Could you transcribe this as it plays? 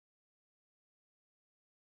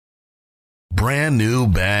brand new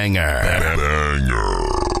banger. I'm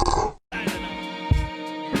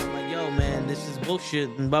like, yo, man, this is bullshit.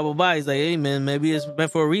 And blah, blah, blah. He's like, hey, man, maybe it's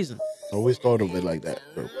meant for a reason. Always thought of it like that,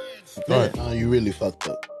 bro. You really fucked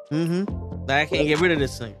up. Mm-hmm. Like, I can't get rid of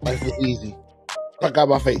this thing. Life was easy. Fuck out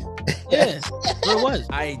my face. Yeah, what it was.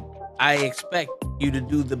 I expect you to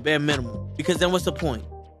do the bare minimum. Because then what's the point?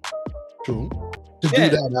 True. To do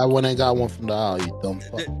that, I went and got one from the aisle, you dumb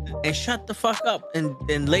fuck. And shut the fuck up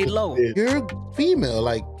and lay low. You're female,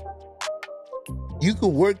 like you could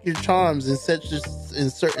work your charms in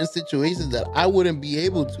certain situations that I wouldn't be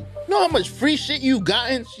able to. You know how much free shit you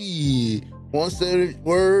gotten? She once said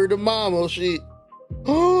word to mama, shit.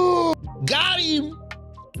 Oh, got him.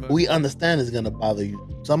 We understand it's gonna bother you.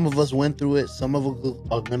 Some of us went through it. Some of us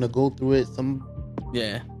are gonna go through it.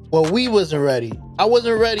 Well, we wasn't ready. I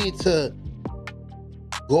wasn't ready to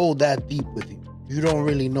go that deep with you. You don't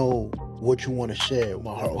really know what you want to share with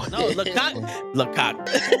my heart. No, look cock.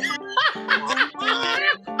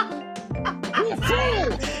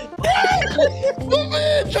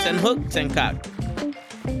 Send hook, send cock.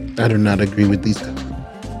 I do not agree with these guys.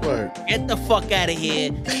 Word. Get the fuck out of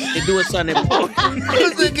here and do something important.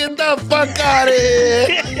 Get the fuck out of here.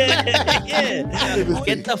 Yeah.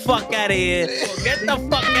 Get the fuck out of here. Get the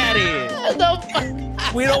fuck out of here.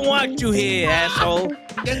 We don't want you here, asshole.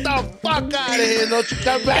 Get the fuck out of here. Don't you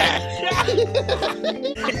come back.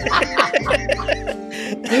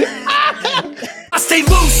 I stay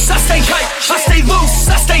loose, I stay hype. I stay loose,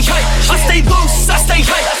 I stay hype. I stay loose, I stay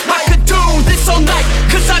hype. I could do this all night,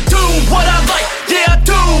 cause I do what I like. Yeah, I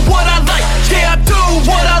do what I like. Yeah, I do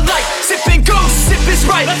what I like. Sipping goose, sip is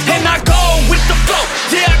right. And I go with the flow.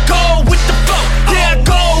 Yeah, I go with the flow. Yeah, I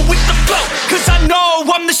go with the flow. Cause I know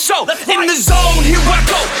I'm the show. In the zone, here I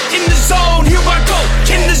go. In the zone, here I go.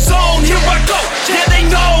 In the zone, here I go. Yeah, they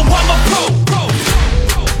know I'm a pro.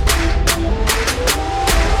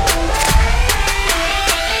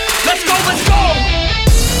 Let's go, let's go!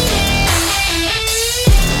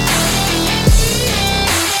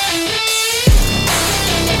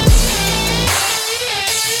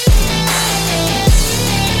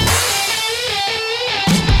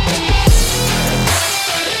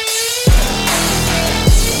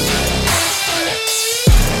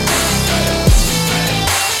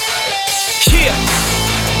 Yeah!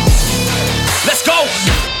 Let's go!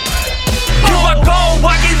 Here I go, I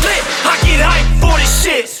get lit, I get hyped for this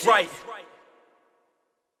shit. Right.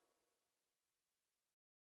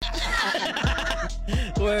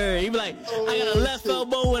 Word. He be like, I got a left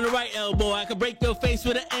elbow and a right elbow. I can break your face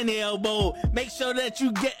with an any elbow. Make sure that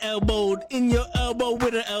you get elbowed in your elbow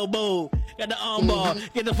with an elbow. Got the arm ball,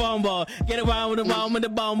 get the phone ball, get around with the bomb with the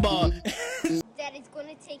bomb ball. Daddy's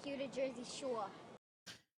gonna take you to Jersey Shore.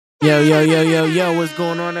 Yo, what's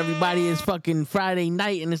going on, everybody? It's fucking Friday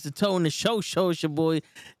night, and it's the Toe in the Show. It's your boy,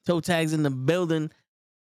 Toe Tags in the building.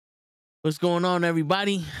 What's going on,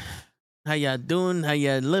 everybody? How y'all doing? How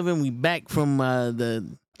y'all living? We back from the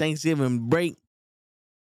Thanksgiving break.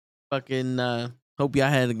 Fucking hope y'all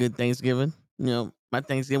had a good Thanksgiving. You know, my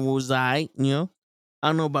Thanksgiving was alright, you know. I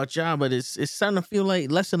don't know about y'all, but it's starting to feel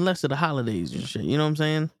like less and less of the holidays and shit. You know what I'm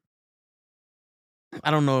saying?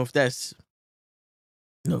 I don't know if that's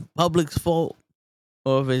the public's fault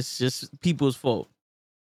or if it's just people's fault.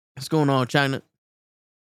 What's going on, China?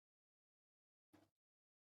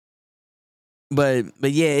 But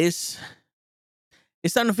yeah, it's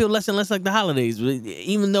starting to feel less and less like the holidays.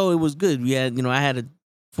 Even though it was good, we had, I had a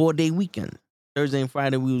 4-day weekend. Thursday and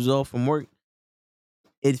Friday we was off from work.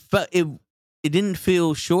 It didn't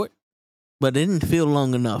feel short, but it didn't feel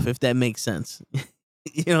long enough. If that makes sense,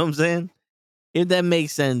 you know what I'm saying? If that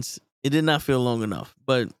makes sense, it did not feel long enough.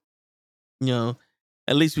 But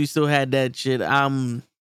at least we still had that shit. I'm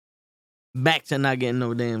back to not getting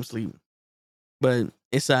no damn sleep, but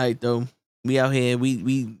it's alright though. We out here.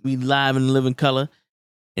 We live in living color.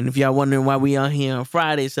 And if y'all wondering why we out here on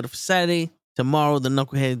Friday instead of Saturday, tomorrow the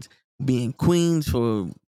Knuckleheads will be in Queens for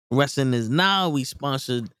Wrestling Is Now. We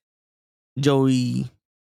sponsored Joey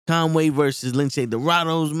Conway versus Lindsay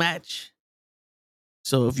Dorado's match.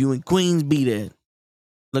 So if you in Queens, be there.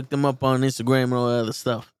 Look them up on Instagram and all that other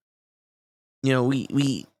stuff.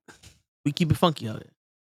 We keep it funky out there.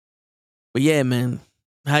 But yeah, man,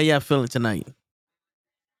 how y'all feeling tonight?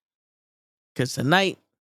 Because tonight,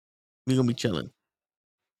 we're going to be chilling.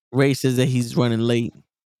 Ray says that he's running late.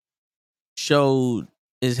 Show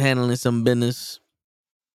is handling some business.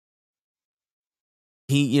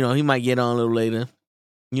 He might get on a little later.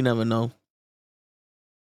 You never know.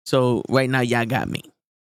 So right now, y'all got me.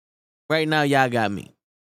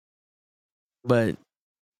 But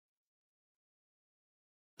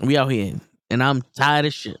we out here, and I'm tired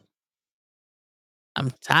of shit.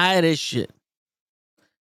 I'm tired of shit.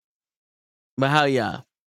 But how y'all?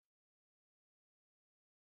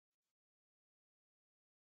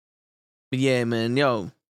 But yeah, man,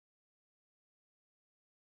 yo.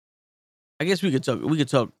 I guess we could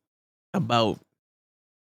talk about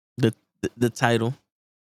the title.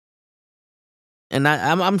 And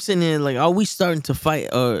I'm sitting here like, are we starting to fight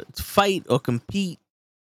or compete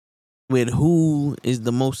with who is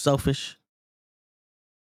the most selfish?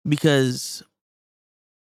 Because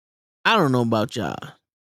I don't know about y'all,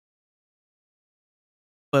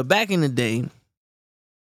 but back in the day,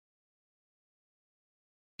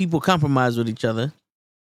 people compromised with each other,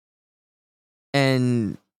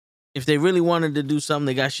 and if they really wanted to do something,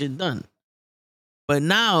 they got shit done. But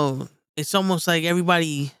now it's almost like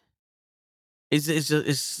everybody it's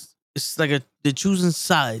like they're choosing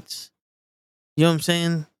sides. You know what I'm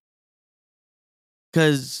saying?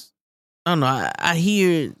 Because I don't know. I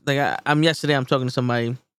hear like I'm yesterday. I'm talking to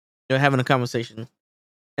somebody. They're having a conversation,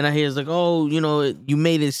 and I hear it's like, oh, you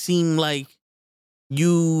made it seem like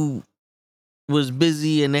you was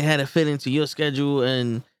busy and they had to fit into your schedule,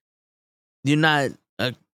 and you're not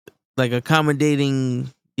like accommodating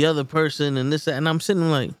the other person and this that. And I'm sitting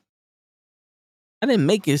like, I didn't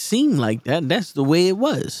make it seem like that. That's the way it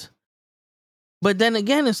was. But then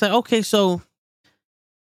again, it's like, okay, so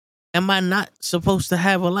am I not supposed to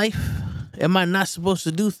have a life? Am I not supposed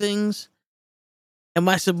to do things? Am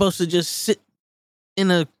I supposed to just sit in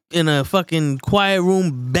a fucking quiet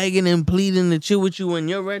room begging and pleading to chill with you when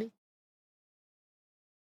you're ready?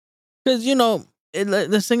 Because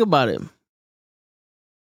let's think about it.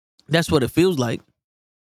 That's what it feels like.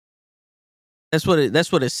 That's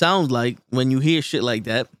what it sounds like when you hear shit like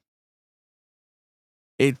that.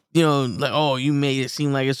 It like, oh, you made it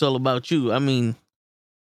seem like it's all about you. I mean,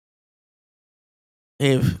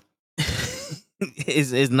 if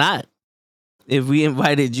it's not. If we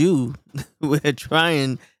invited you, we're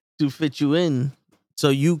trying to fit you in so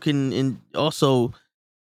you can so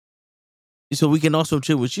we can also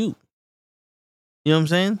chill with you. You know what I'm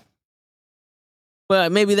saying?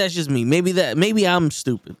 But maybe that's just me. Maybe I'm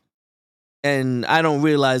stupid and I don't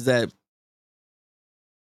realize that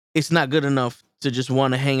it's not good enough to just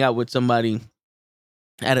want to hang out with somebody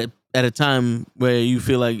at a time where you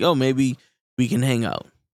feel like, oh, maybe we can hang out.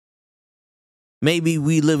 Maybe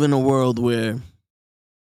we live in a world where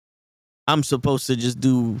I'm supposed to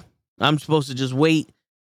just wait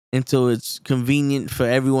until it's convenient for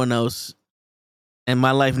everyone else and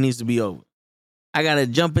my life needs to be over. I gotta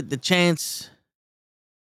jump at the chance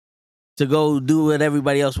to go do what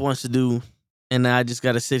everybody else wants to do, and I just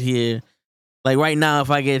gotta sit here. Like right now,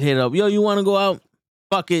 if I get hit up, yo, you want to go out?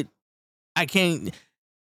 Fuck it, I can't.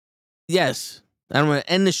 Yes, I'm gonna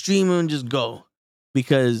end the stream and just go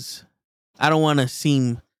because I don't want to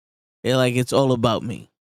seem like it's all about me.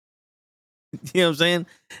 You know what I'm saying?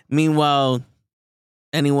 Meanwhile,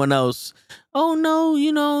 anyone else, oh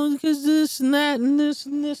no, because this and that and this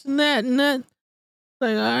and this and that and that.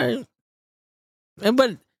 Like, all right.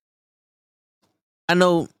 But I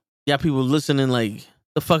know y'all people listening like,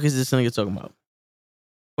 the fuck is this nigga talking about?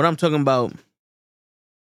 What I'm talking about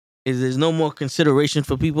is there's no more consideration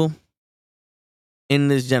for people in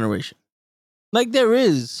this generation. Like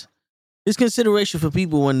there's consideration for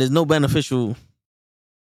people when there's nothing beneficial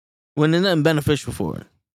for it.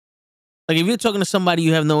 Like if you're talking to somebody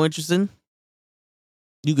you have no interest in,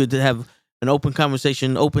 you could have an open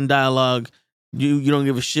conversation, open dialogue. You don't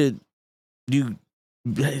give a shit. You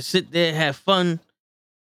sit there, have fun,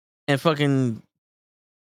 and fucking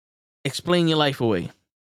explain your life away.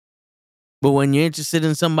 But when you're interested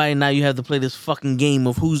in somebody, now you have to play this fucking game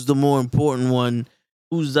of who's the more important one,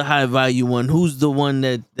 who's the high value one, who's the one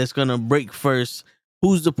that's gonna break first,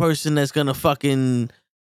 who's the person that's gonna fucking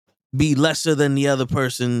be lesser than the other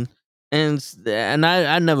person. And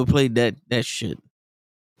I never played that shit.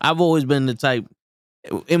 I've always been the type.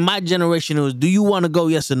 In my generation, it was, do you want to go,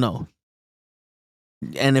 yes or no?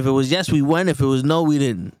 And if it was yes, we went. If it was no, we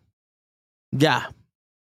didn't. Yeah.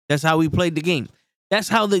 That's how we played the game. That's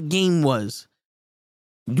how the game was.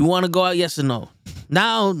 You want to go out, yes or no?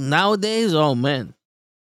 Nowadays, oh man.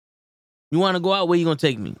 You want to go out, where you going to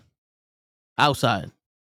take me? Outside.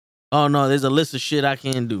 Oh no, there's a list of shit I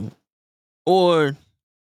can't do. Or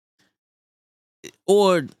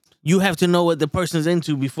you have to know what the person's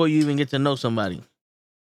into before you even get to know somebody.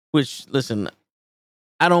 Which, listen,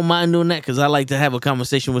 I don't mind doing that because I like to have a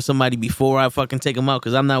conversation with somebody before I fucking take them out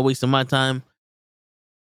because I'm not wasting my time.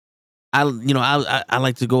 I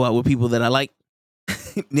like to go out with people that I like.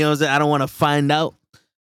 You know what I'm saying? I don't want to find out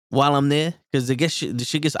while I'm there because the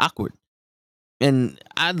shit gets awkward. And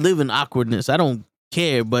I live in awkwardness. I don't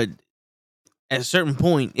care, but at a certain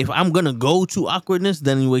point, if I'm gonna go to awkwardness,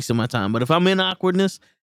 then you're wasting my time. But if I'm in awkwardness,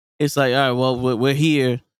 it's like, all right, well, we're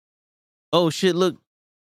here. Oh shit, look,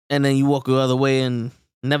 and then you walk the other way and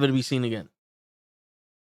never to be seen again.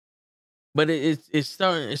 But it's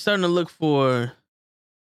starting to look for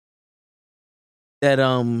that.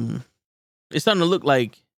 It's starting to look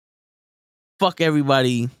like fuck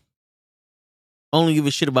everybody. Only give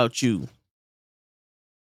a shit about you.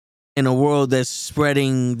 In a world that's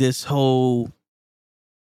spreading this whole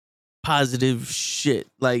positive shit,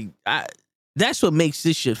 like that's what makes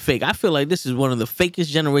this shit fake. I feel like this is one of the fakest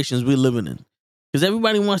generations we're living in, because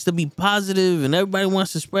everybody wants to be positive and everybody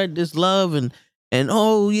wants to spread this love and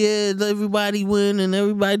oh yeah, everybody win and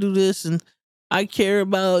everybody do this and I care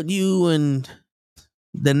about you, and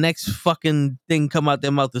the next fucking thing come out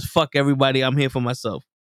their mouth is fuck everybody, I'm here for myself.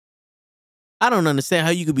 I don't understand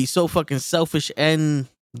how you could be so fucking selfish and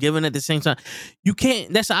giving at the same time. You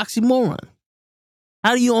can't. That's an oxymoron.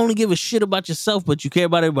 How do you only give a shit about yourself, but you care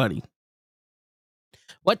about everybody?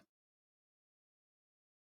 What?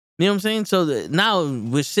 You know what I'm saying? So now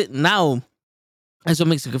we're sitting. Now that's what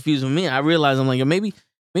makes it confusing for me. I realize I'm like, maybe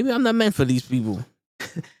I'm not meant for these people.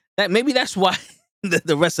 Maybe that's why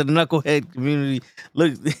the rest of the knucklehead community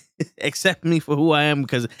accept me for who I am,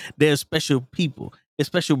 because they're special people. They're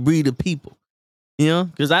special breed of people. You know,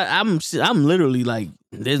 because I'm literally like,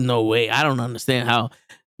 there's no way. I don't understand how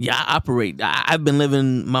I operate. I've been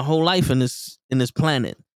living my whole life in this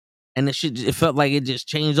planet, and it felt like it just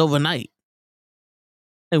changed overnight.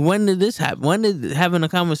 And when did this happen? When did having a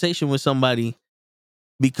conversation with somebody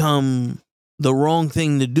become the wrong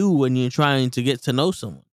thing to do when you're trying to get to know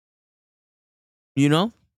someone? You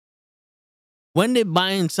know, when did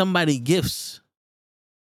buying somebody gifts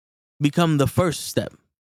become the first step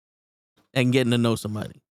and getting to know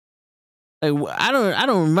somebody? Like, I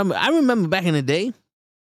don't remember. I remember back in the day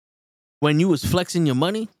when you was flexing your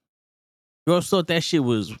money, girls thought that shit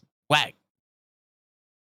was whack.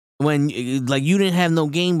 When like you didn't have no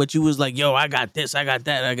game, but you was like, yo, I got this, I got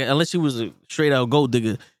that. Unless you was a straight out gold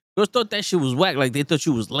digger, girls thought that shit was whack. Like they thought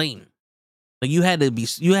you was lame. Like you had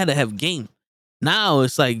to have game. Now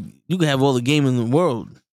it's like you can have all the game in the world.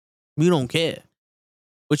 We don't care.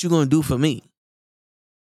 What you gonna do for me?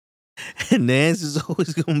 And the answer's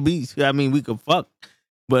always gonna be, I mean, we could fuck.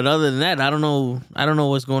 But other than that, I don't know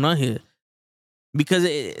what's going on here. Because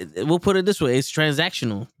we'll put it this way, it's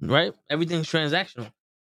transactional, right? Everything's transactional.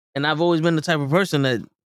 And I've always been the type of person that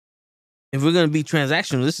if we're gonna be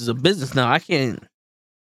transactional, this is a business now. I can't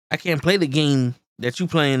play the game that you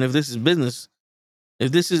playing if this is business.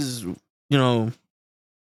 If this is,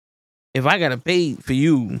 if I gotta pay for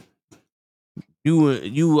you,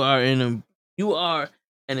 you are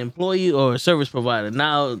an employee or a service provider.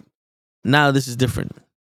 Now this is different.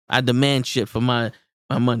 I demand shit for my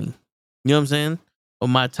money. You know what I'm saying? Or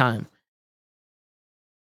my time.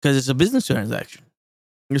 Because it's a business transaction.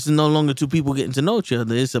 This is no longer two people getting to know each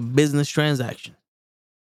other. It's a business transaction.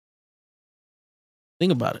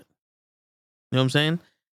 Think about it. You know what I'm saying?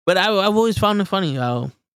 But I've always found it funny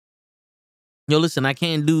how, listen, I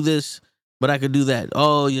can't do this, but I could do that.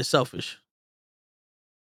 Oh, you're selfish.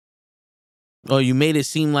 Oh, you made it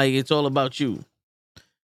seem like it's all about you.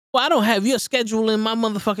 Well, I don't have your schedule in my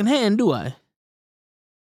motherfucking hand, do I?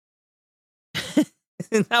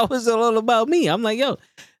 And that was all about me. I'm like, yo,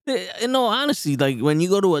 in all honesty, like when you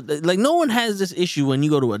go to no one has this issue when you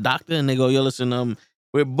go to a doctor and they go, yo, listen,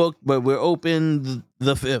 we're booked, but we're open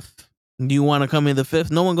the 5th. Do you want to come in the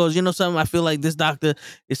 5th? No one goes, you know something? I feel like this doctor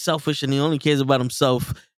is selfish and he only cares about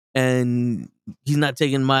himself and he's not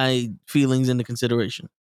taking my feelings into consideration.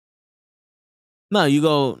 No, you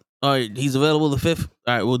go, all right, he's available the 5th.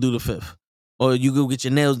 All right, we'll do the 5th. Or you go get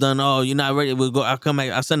your nails done. Oh, you're not ready. I'll come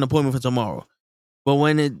back. I'll set an appointment for tomorrow. But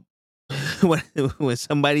when when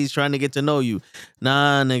somebody's trying to get to know you,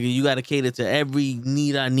 nah, nigga, you got to cater to every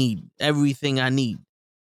need I need, everything I need.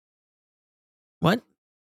 What?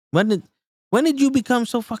 When did you become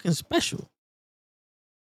so fucking special?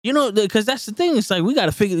 You know, because that's the thing. It's like we got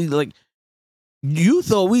to figure. Like you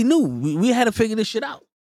thought we knew. We had to figure this shit out.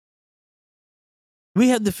 We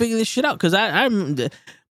had to figure this shit out because I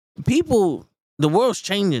people. The world's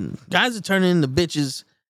changing. Guys are turning into bitches.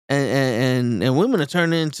 And women are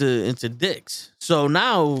turning into dicks. So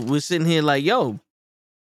now we're sitting here like, yo,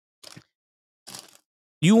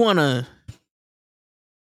 you wanna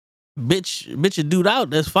bitch a dude out,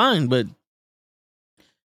 that's fine, but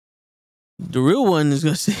the real one is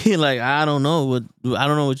gonna say like, I don't know what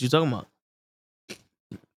you're talking about.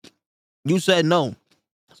 You said no,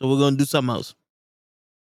 so we're gonna do something else.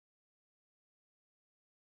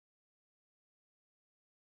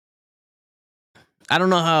 I don't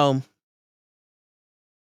know how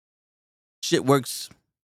shit works,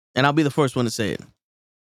 and I'll be the first one to say it.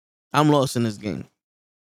 I'm lost in this game.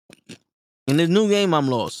 In this new game, I'm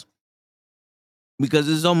lost. Because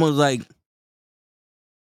it's almost like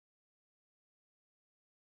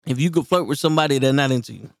if you could flirt with somebody, they're not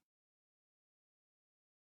into you.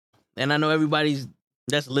 And I know everybody's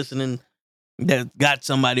that's listening that got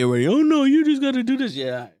somebody already. Oh no, you just gotta do this.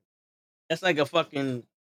 Yeah. That's like a fucking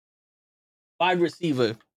wide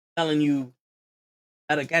receiver telling you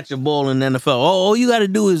how to catch a ball in the NFL. Oh, all you gotta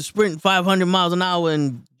do is sprint 500 miles an hour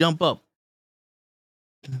and jump up.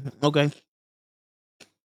 Okay.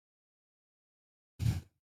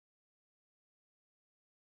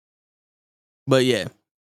 But yeah.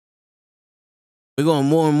 We're going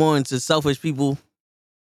more and more into selfish people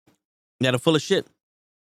that are full of shit.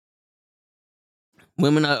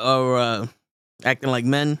 Women are acting like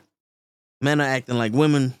men. Men are acting like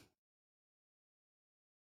women.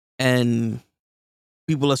 And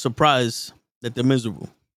people are surprised that they're miserable.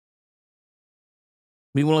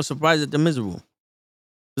 People are surprised that they're miserable.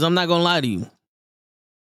 Because I'm not going to lie to you.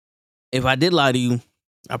 If I did lie to you,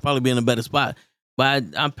 I'd probably be in a better spot. But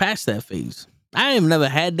I'm past that phase. I have never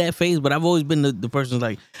had that phase, but I've always been the person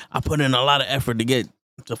like, I put in a lot of effort to get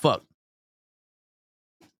to fuck.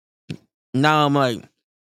 Now I'm like,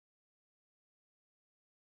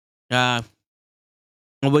 I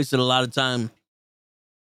wasted a lot of time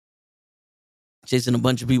chasing a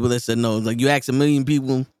bunch of people that said no. Like you ask a million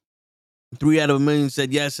people, 3 out of a million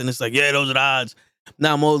said yes, and it's like, yeah, those are the odds.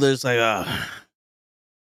 Now I'm older, it's like,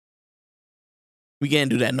 we can't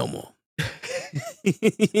do that no more.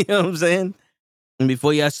 You know what I'm saying? And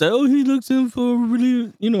before y'all say, oh, he looks in for a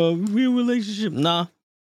really, a real relationship. Nah.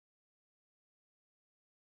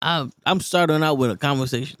 I'm starting out with a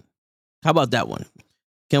conversation. How about that one?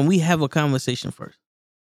 Can we have a conversation first?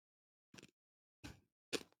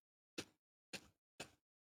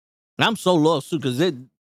 And I'm so lost too, because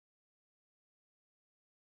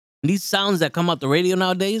these sounds that come out the radio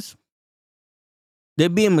nowadays, they're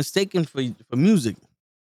being mistaken for music.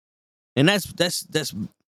 And that's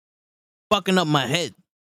fucking up my head.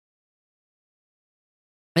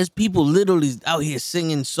 There's people literally out here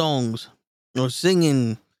singing songs or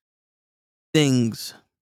singing things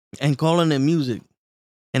and calling it music.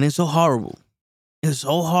 And it's so horrible. It's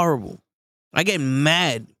so horrible. I get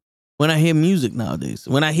mad when I hear music nowadays.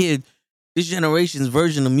 When I hear this generation's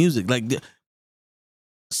version of music. Like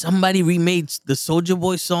somebody remade the Soulja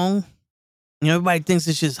Boy song. And everybody thinks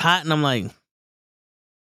it's just hot. And I'm like,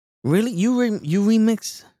 really? You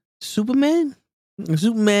remix Superman?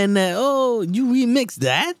 Superman that, you remix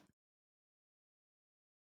that?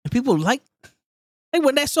 And people like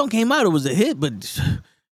when that song came out, it was a hit, but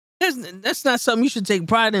that's not something you should take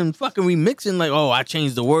pride in fucking remixing. Like, oh, I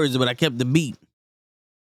changed the words, but I kept the beat.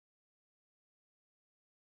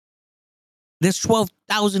 There's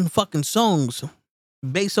 12,000 fucking songs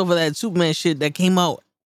based over that Superman shit that came out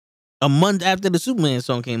a month after the Superman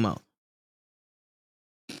song came out.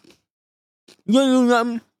 You ain't do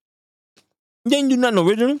nothing. You ain't do nothing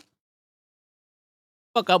original.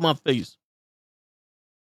 Fuck out my face.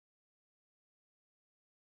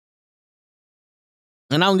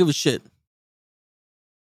 And I don't give a shit.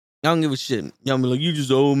 I don't give a shit. Y'all be like, you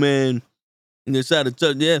just an old man and decided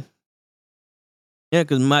to touch. Yeah. Yeah,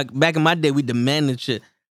 because back in my day, we demanded shit.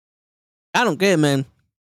 I don't care, man.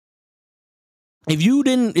 If you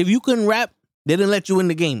couldn't rap, they didn't let you in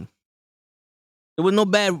the game.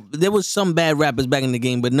 There was some bad rappers back in the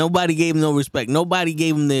game, but nobody gave them no respect. Nobody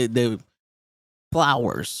gave them their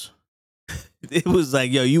flowers. It was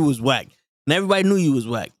like, yo, you was whack. And everybody knew you was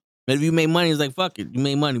whack. But if you made money, it's like, fuck it, you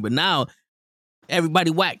made money. But now,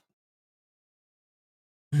 everybody whack.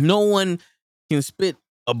 No one can spit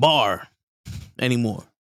a bar anymore.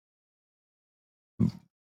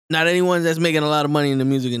 Not anyone that's making a lot of money in the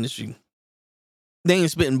music industry. They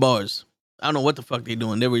ain't spitting bars. I don't know what the fuck they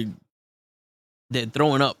doing. They're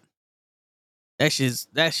throwing up. That's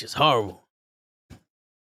just horrible.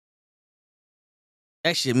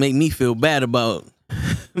 That shit make me feel bad about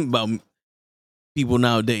people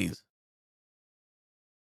nowadays.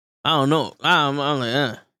 I don't know. I'm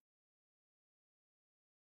like,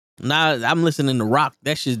 Now I'm listening to rock.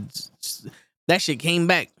 That shit came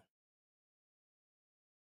back.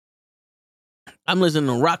 I'm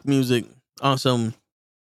listening to rock music on some.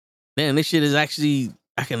 Man, this shit is actually,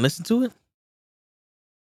 I can listen to it.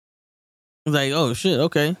 It's like, oh shit,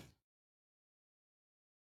 okay.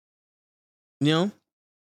 You know?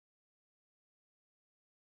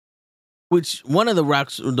 Which one of the rock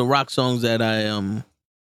songs that I'm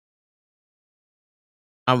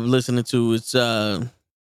listening to, it's Fire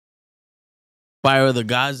of the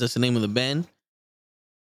Gods, that's the name of the band.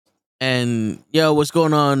 And yo, what's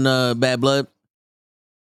going on, Bad Blood?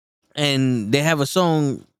 And they have a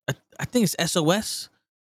song, I think it's SOS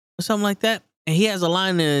or something like that. And he has a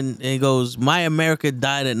line in, and it goes, "My America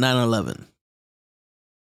died at 9/11."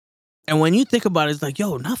 And when you think about it, it's like,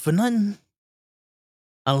 yo, not for nothing.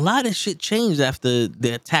 A lot of shit changed after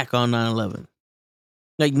the attack on 9/11.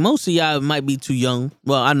 Like, most of y'all might be too young.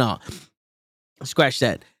 Well, I know. Scratch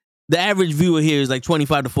that. The average viewer here is like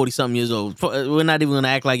 25 to 40 something years old. We're not even gonna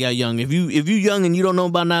act like y'all young. If you young and you don't know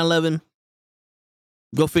about 9/11,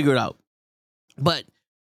 go figure it out. But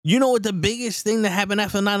you know what the biggest thing that happened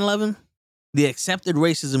after 9/11? The accepted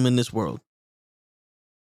racism in this world.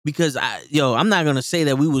 Because I'm not gonna say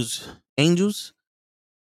that we was angels,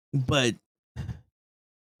 but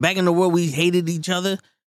back in the world we hated each other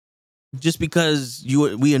just because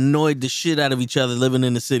we annoyed the shit out of each other living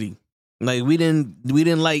in the city. Like we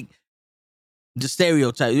didn't like the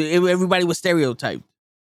stereotype. Everybody was stereotyped.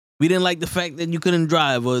 We didn't like the fact that you couldn't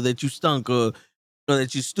drive, or that you stunk, or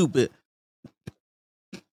that you stupid,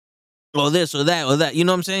 or this or that or that. You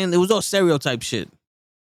know what I'm saying? It was all stereotype shit.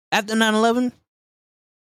 After 9/11,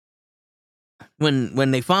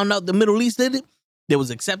 when they found out the Middle East did it, there was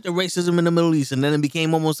accepted racism in the Middle East, and then it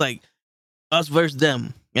became almost like us versus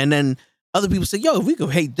them. And then other people said, yo, if we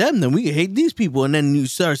could hate them, then we could hate these people. And then you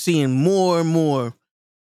start seeing more and more,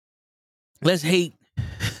 let's hate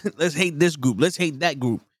this group, let's hate that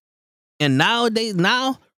group. And nowadays,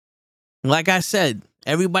 like I said,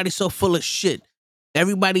 everybody's so full of shit.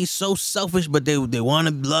 Everybody's so selfish, but they want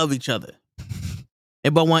to love each other.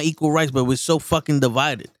 Everybody want equal rights, but we're so fucking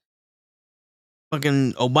divided.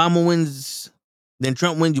 Fucking Obama wins, then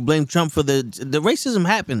Trump wins. You blame Trump for the racism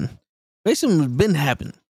happened. Racism has been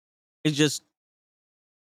happening. It's just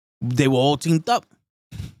they were all teamed up.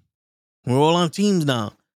 We're all on teams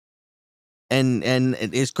now, and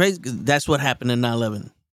it's crazy because that's what happened in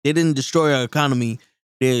 9/11. They didn't destroy our economy.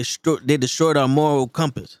 They destroyed our moral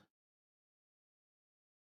compass.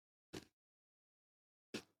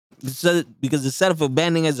 Because instead of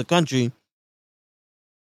abandoning as a country,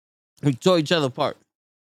 we tore each other apart.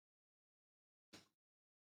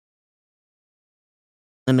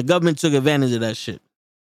 And the government took advantage of that shit.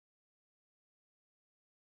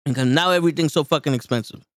 Because now everything's so fucking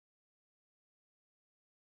expensive.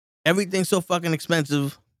 Everything's so fucking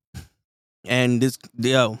expensive. And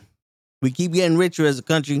we keep getting richer as a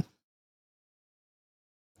country.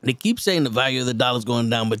 They keep saying the value of the dollar's going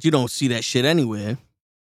down, but you don't see that shit anywhere.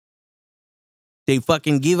 They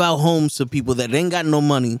fucking give out homes to people that ain't got no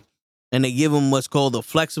money, and they give them what's called a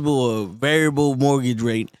flexible or variable mortgage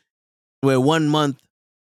rate, where 1 month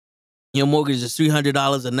your mortgage is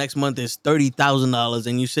 $300, the next month is $30,000,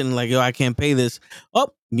 and you're sitting like, yo, I can't pay this.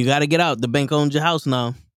 Oh, you got to get out. The bank owns your house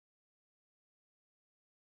now.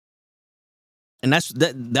 And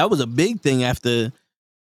that was a big thing after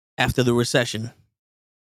the recession.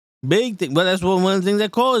 Big thing. But that's one of the things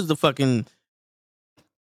that caused the fucking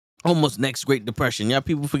almost next Great Depression. Yeah,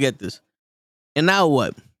 people forget this. And now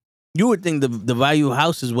what? You would think the value of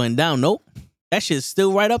houses went down. Nope. That shit's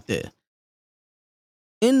still right up there.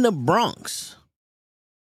 In the Bronx,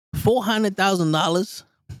 $400,000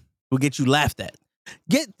 will get you laughed at.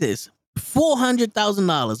 Get this.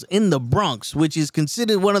 $400,000 in the Bronx, which is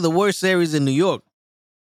considered one of the worst areas in New York.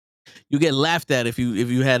 You get laughed at if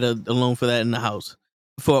you had a loan for that in the house,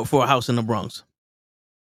 for a house in the Bronx.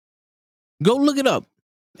 Go look it up.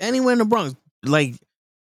 Anywhere in the Bronx, like,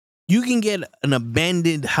 you can get an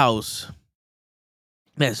abandoned house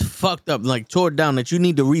that's fucked up, like tore down, that you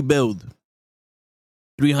need to rebuild.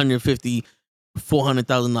 $350,000,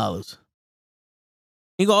 $400,000.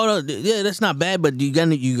 You go, oh, yeah, that's not bad, but you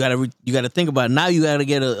gotta think about it. Now you gotta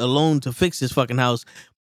get a loan to fix this fucking house.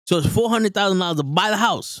 So it's $400,000 to buy the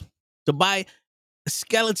house, to buy a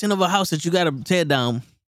skeleton of a house that you gotta tear down,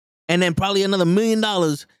 and then probably another $1 million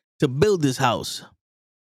to build this house.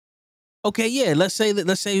 Okay, yeah, let's say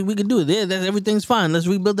we can do it. Yeah, everything's fine. Let's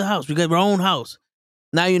rebuild the house. We got our own house.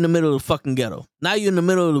 Now you're in the middle of the fucking ghetto. Now you're in the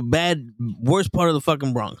middle of the worst part of the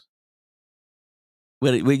fucking Bronx.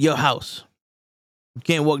 With your house. You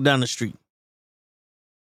can't walk down the street.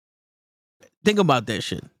 Think about that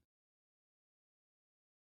shit.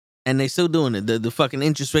 And they still doing it. The fucking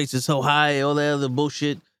interest rates is so high, all that other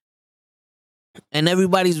bullshit. And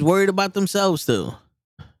everybody's worried about themselves still.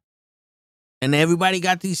 And everybody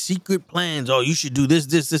got these secret plans. Oh, you should do this,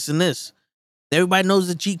 and this. Everybody knows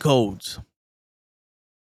the cheat codes.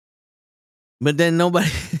 But then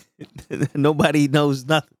nobody knows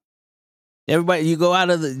nothing. Everybody, you go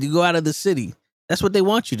out of the city. That's what they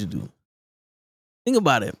want you to do. Think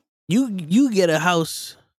about it. You get a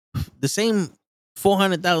house, the same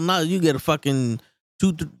 $400,000. You get a fucking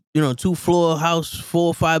 2-floor house, 4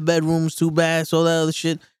 or 5 bedrooms, 2 baths, all that other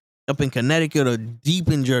shit, up in Connecticut or deep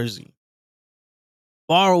in Jersey,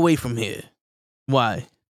 far away from here. Why?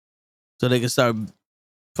 So they can start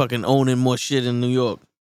fucking owning more shit in New York.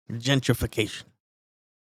 Gentrification.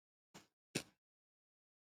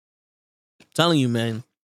 Telling you, man.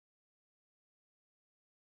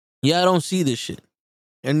 Yeah, I don't see this shit.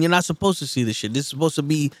 And you're not supposed to see this shit. This is supposed to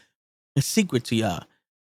be a secret to y'all.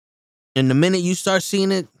 And the minute you start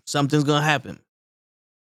seeing it, something's gonna happen.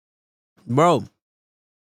 Bro,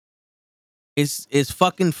 it's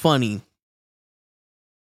fucking funny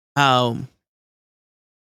how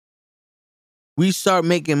we start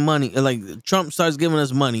making money. Like, Trump starts giving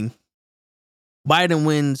us money. Biden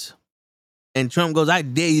wins. And Trump goes, I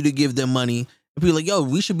dare you to give them money. And people are like, yo,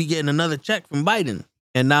 we should be getting another check from Biden.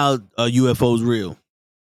 And now UFO's real.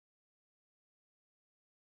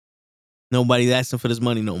 Nobody's asking for this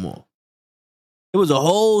money no more. It was a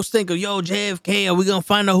whole stink of, yo, JFK, are we going to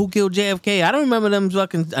find out who killed JFK? I don't remember them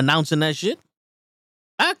fucking announcing that shit.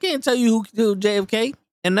 I can't tell you who killed JFK.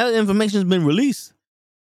 And that information's been released.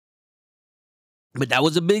 But that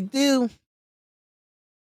was a big deal.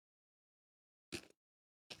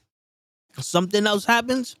 Something else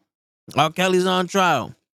happens, R. Kelly's on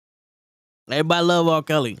trial. Everybody love R.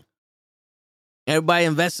 Kelly. Everybody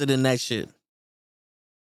invested in that shit.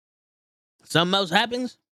 Something else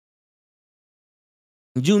happens,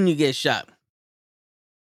 Junior gets shot.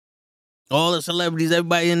 All the celebrities,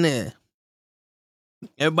 everybody in there.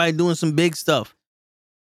 Everybody doing some big stuff.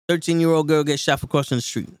 13-year-old girl gets shot for crossing the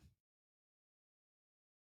street.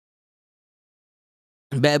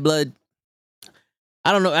 Bad Blood.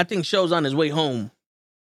 I don't know. I think Show's on his way home.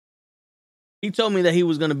 He told me that he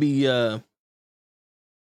was going to be, well,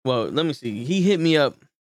 let me see. He hit me up.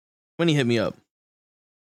 When he hit me up,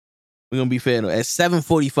 we're going to be fair. At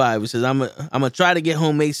 7:45, he says, I'm going to try to get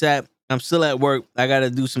home ASAP. I'm still at work. I got to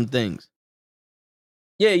do some things.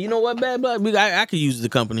 Yeah, you know what, Bad Blood? I could use the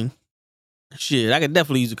company. Shit, I could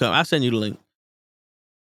definitely use the company. I'll send you the link.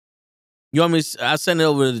 You want me to, I'll send it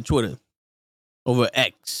over to Twitter. Over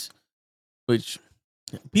X. Which,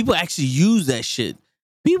 people actually use that shit.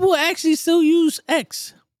 People actually still use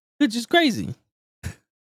X. Which is crazy.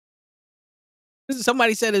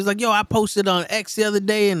 Somebody said, it was like, yo, I posted on X the other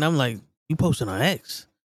day. And I'm like, you posted on X?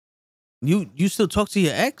 You still talk to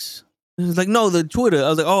your ex? And it's like, no, the Twitter. I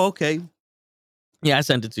was like, oh, okay. Yeah, I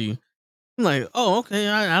sent it to you. I'm like, oh, okay.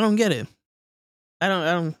 I don't get it. I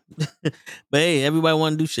don't. But hey, everybody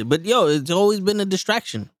want to do shit. But yo, it's always been a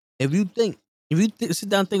distraction. If you sit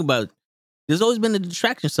down and think about it, there's always been a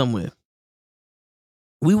distraction somewhere.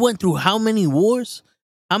 We went through how many wars,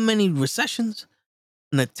 how many recessions,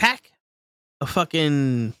 an attack, a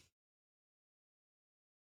fucking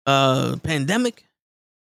pandemic,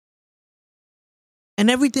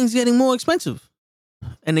 and everything's getting more expensive.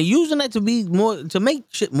 And they're using that to make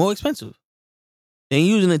shit more expensive. They're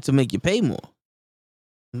using it to make you pay more.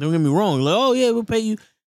 Don't get me wrong. Like, oh yeah, we'll pay you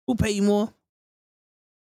more.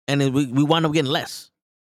 And then we wind up getting less.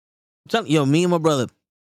 Yo, me and my brother,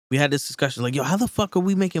 we had this discussion. Like, yo, how the fuck are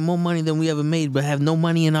we making more money than we ever made, but have no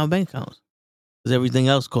money in our bank accounts? Because everything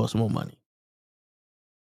else costs more money.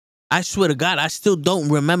 I swear to God, I still don't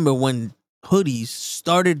remember when hoodies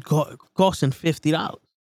started costing $50.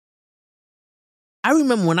 I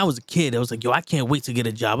remember when I was a kid, I was like, yo, I can't wait to get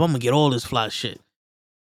a job. I'm gonna get all this fly shit.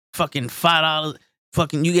 Fucking $5.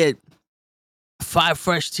 Fucking, you get 5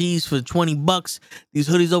 fresh tees for $20. These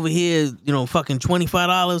hoodies over here, fucking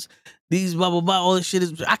 $25. These blah, blah, blah, all this shit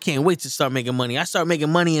is, I can't wait to start making money. I start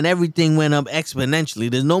making money and everything went up exponentially.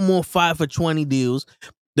 There's no more 5 for $20 deals.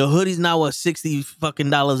 The hoodies now are $60 fucking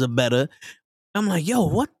dollars or better. I'm like, yo,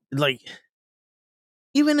 what? Like,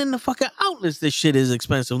 even in the fucking outlets, this shit is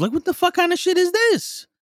expensive. Like, what the fuck kind of shit is this?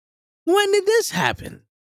 When did this happen?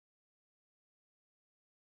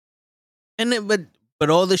 And then, but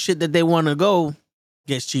all the shit that they want to go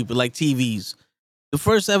gets cheaper, like TVs. The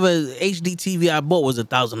first ever HD TV I bought was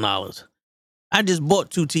 $1,000. I just bought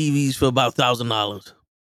 2 TVs for about $1,000.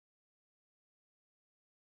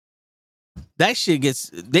 That shit gets,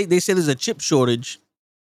 they say there's a chip shortage,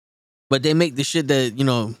 but they make the shit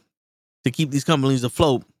that, to keep these companies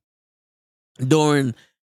afloat during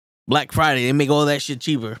Black Friday. They make all that shit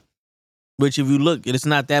cheaper, which if you look, it's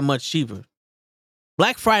not that much cheaper.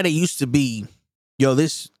 Black Friday used to be, yo,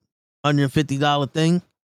 this $150 thing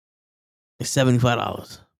is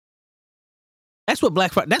 $75. That's what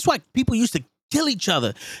Black Friday, that's why people used to kill each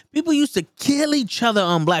other. People used to kill each other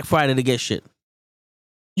on Black Friday to get shit.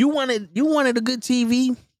 You wanted a good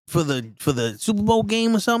TV for the Super Bowl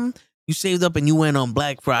game or something? You saved up and you went on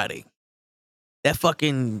Black Friday. that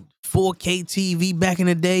fucking 4K TV back in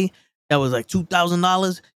the day that was like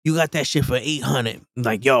 $2,000. You got that shit for $800.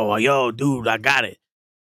 Like, yo, dude, I got it.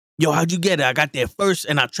 Yo, how'd you get it? I got there first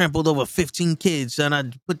and I trampled over 15 kids, son. I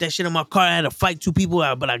put that shit in my car. I had to fight 2 people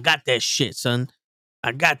out, but I got that shit, son.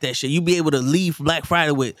 I got that shit. You be able to leave Black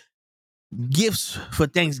Friday with gifts for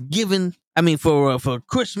Thanksgiving. I mean, for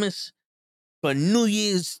Christmas, for New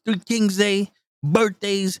Year's, 3 Kings Day,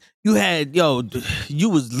 birthdays. You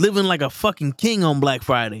was living like a fucking king on Black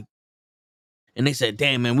Friday. And they said,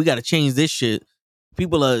 damn, man, we got to change this shit.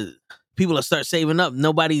 People are start saving up.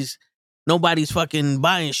 Nobody's fucking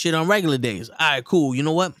buying shit on regular days. All right, cool. You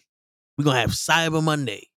know what? We're going to have Cyber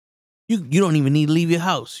Monday. You don't even need to leave your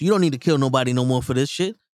house. You don't need to kill nobody no more for this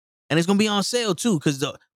shit. And it's going to be on sale too, because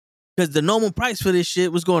the normal price for this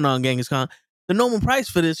shit, what's going on, Genghis Khan? The normal price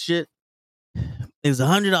for this shit is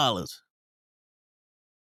 $100.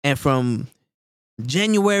 And from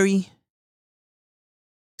January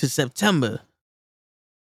to September,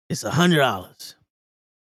 it's $100.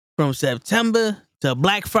 From September to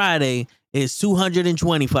Black Friday, it's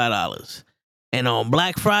 $225. And on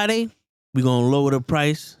Black Friday, we're going to lower the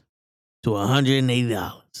price to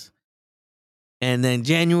 $180. And then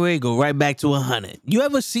January, go right back to $100. You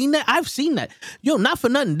ever seen that? I've seen that. Yo, not for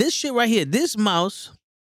nothing. This shit right here, this mouse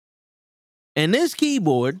and this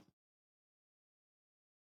keyboard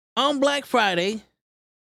on Black Friday,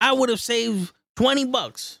 I would have saved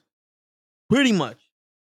 $20. Pretty much.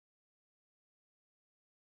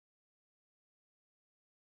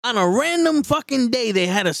 On a random fucking day, they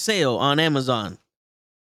had a sale on Amazon.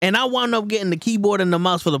 And I wound up getting the keyboard and the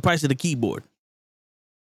mouse for the price of the keyboard.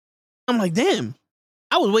 I'm like, damn.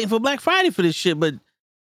 I was waiting for Black Friday for this shit, but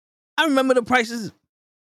I remember the prices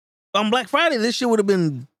on Black Friday. This shit would have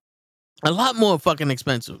been a lot more fucking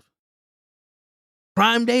expensive.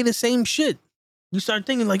 Prime Day, the same shit. You start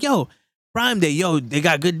thinking like, yo, Prime Day, yo, they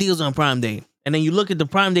got good deals on Prime Day. And then you look at the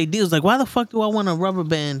Prime Day deals like, why the fuck do I want a rubber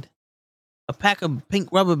band? A pack of pink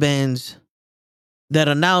rubber bands that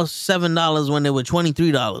are now $7 when they were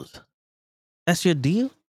 $23. That's your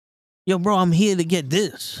deal? Yo, bro, I'm here to get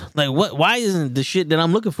this. Like, what? Why isn't the shit that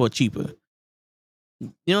I'm looking for cheaper?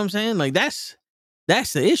 You know what I'm saying? Like, that's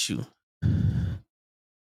the issue.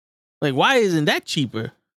 Like, why isn't that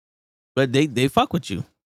cheaper? But they fuck with you.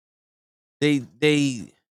 They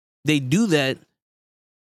do that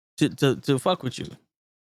to fuck with you.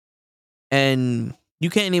 And you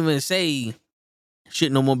can't even say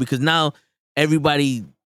shit no more because now everybody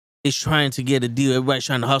is trying to get a deal. Everybody's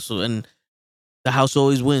trying to hustle, and the house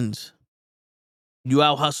always wins. You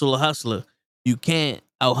out hustle a hustler. You can't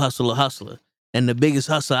out hustle a hustler. And the biggest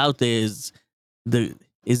hustler out there is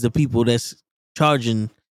the people that's charging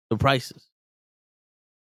the prices.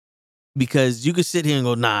 Because you could sit here and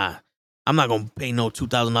go, nah, I'm not gonna pay no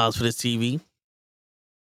 $2,000 for this TV.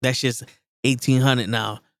 That shit's $1,800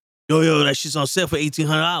 now. Yo, that shit's on sale for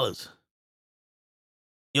 $1,800.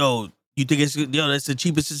 Yo, you think that's the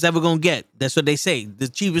cheapest it's ever gonna get? That's what they say. The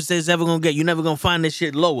cheapest it's ever gonna get. You're never gonna find this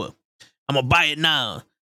shit lower. I'm gonna buy it now.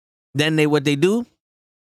 Then what they do?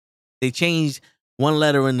 They change one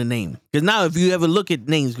letter in the name. Because now, if you ever look at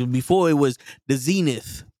names, because before it was the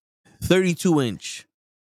Zenith 32-inch,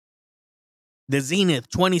 the Zenith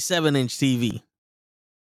 27-inch TV.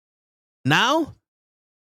 Now,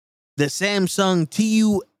 the Samsung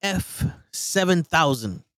TUF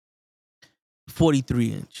 7000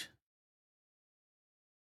 43-inch.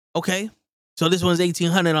 Okay, so this one's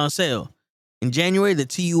 $1,800 on sale. In January, the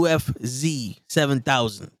TUF Z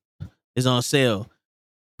 7000 is on sale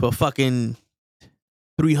for fucking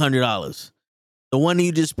 $300. The one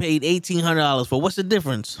you just paid $1,800 for. What's the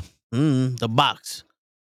difference? The box.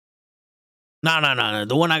 No.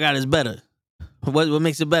 The one I got is better. What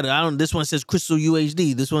makes it better? This one says Crystal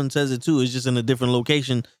UHD. This one says it too. It's just in a different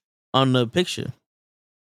location on the picture.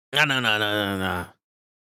 No.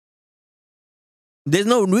 There's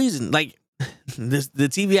no reason. Like the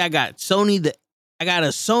TV I got, I got a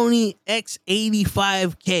Sony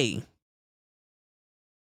X85K.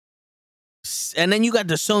 And then you got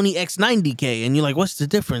the Sony X90K, and you're like, what's the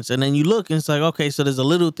difference? And then you look, and it's like, okay, so there's a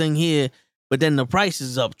little thing here, but then the price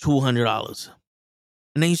is up $200.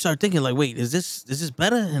 And then you start thinking, like, wait, is this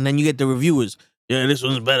better? And then you get the reviewers. Yeah, this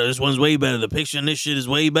one's better. This one's way better. The picture in this shit is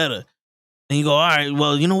way better. And you go, all right,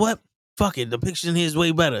 well, you know what? Fuck it. The picture in here is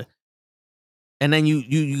way better. And then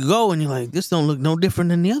you go, and you're like, this don't look no different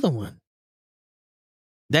than the other one.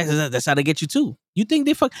 That's how they get you too. You think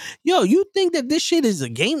you think that this shit is a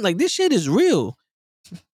game? Like, this shit is real.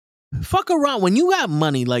 Fuck around. When you got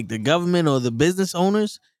money, like the government or the business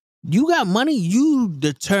owners, you got money, you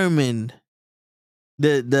determine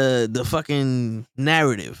the fucking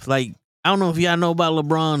narrative. Like, I don't know if y'all know about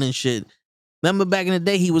LeBron and shit. Remember back in the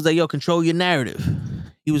day, he was like, yo, control your narrative.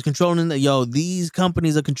 He was controlling these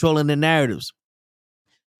companies are controlling the narratives.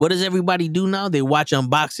 What does everybody do now? They watch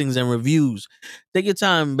unboxings and reviews. Take your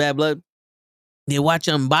time, Bad Blood. They watch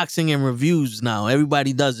unboxing and reviews now.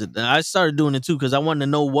 Everybody does it. I started doing it too because I wanted to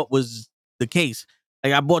know what was the case.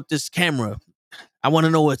 Like, I bought this camera. I want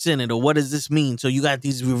to know what's in it or what does this mean? So you got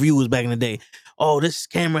these reviews back in the day. Oh, this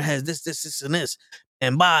camera has this, and this.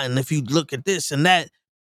 And if you look at this and that,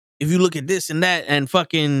 if you look at this and that and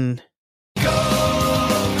fucking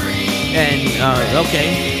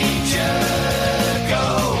okay.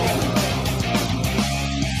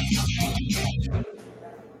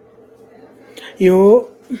 Yo,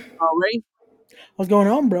 All right. what's going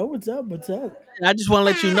on, bro? What's up? What's up? I just want to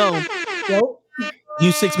let you know Yo,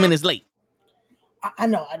 you 6 minutes late. I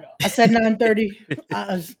know. I said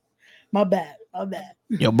 9:30. My bad. My bad.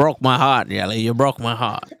 You broke my heart, Yelly. You broke my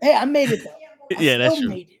heart. Hey, I made it though. I Yeah, that's still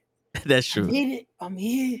true. made it. That's I true. made it. I'm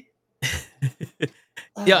here.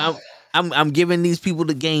 Yeah, I'm giving these people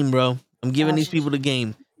the game, bro. I'm giving these Gotcha. people the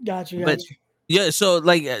game. Got you. But yeah, so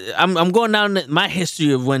like I'm going down my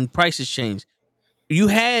history of when prices changed. You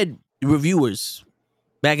had reviewers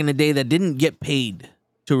back in the day that didn't get paid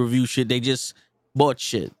to review shit. They just bought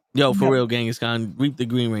shit. Yo, for Yep. real, Genghis Khan, Reap the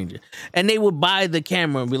Green Ranger. And they would buy the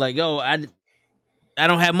camera and be like, yo, I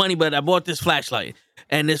don't have money, but I bought this flashlight.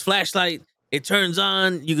 And this flashlight, it turns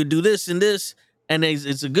on, you could do this and this, and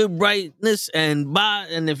it's a good brightness, and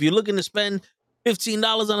if you're looking to spend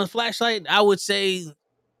 $15 on a flashlight, I would say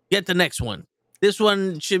get the next one. This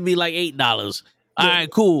one should be like $8. All Yeah. right,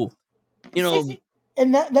 cool. You know,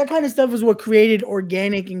 And that kind of stuff is what created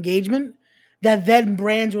organic engagement. That then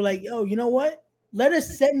brands were like, yo, you know what? Let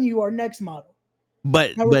us send you our next model.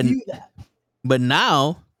 but Now but review that. but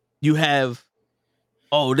now you have,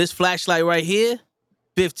 oh, this flashlight right here,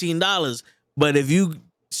 $15. But if you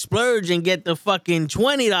splurge and get the fucking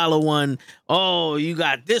 $20 one, oh, you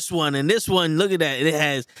got this one and this one. Look at that. It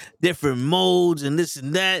has different modes and this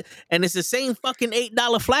and that. And it's the same fucking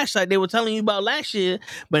 $8 flashlight they were telling you about last year,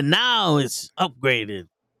 but now it's upgraded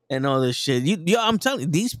and all this shit. I'm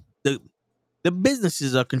telling you, the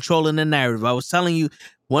businesses are controlling the narrative. I was telling you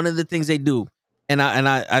one of the things they do, and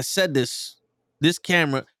I said this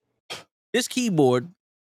camera, this keyboard,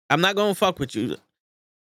 I'm not gonna fuck with you.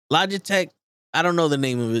 Logitech, I don't know the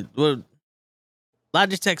name of it. Well,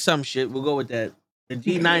 Logitech some shit. We'll go with that. The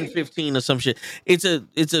G915 or some shit. It's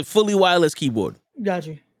a fully wireless keyboard. Got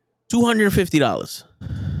you. $250.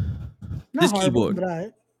 Not This horrible, keyboard. but all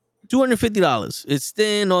right. $250. It's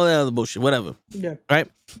thin, all that other bullshit, whatever. Yeah. Right?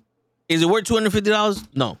 Is it worth $250?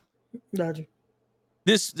 No. Got you.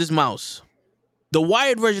 This mouse. The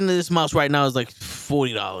wired version of this mouse right now is like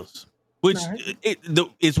 $40. Which Alright.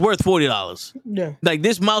 it's worth $40. Yeah. Like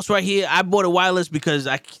this mouse right here, I bought it wireless because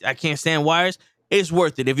I can't stand wires. It's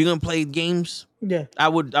worth it. If you're gonna play games, Yeah. I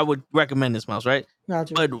would recommend this mouse, right?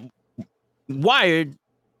 Got you. But wired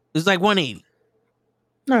is like $180.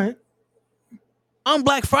 All right. On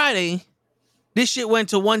Black Friday, this shit went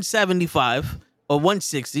to $175 or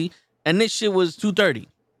 $160, and this shit was $230.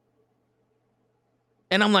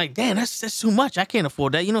 And I'm like, damn, that's too much. I can't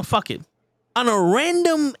afford that. You know, fuck it. On a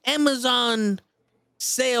random Amazon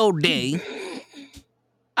sale day,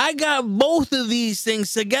 I got both of these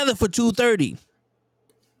things together for $230.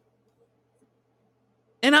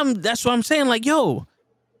 And that's what I'm saying. Like, yo,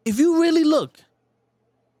 if you really look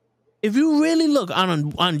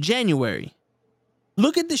on January,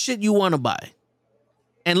 look at the shit you want to buy.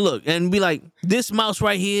 And look and be like, this mouse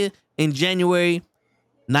right here in January,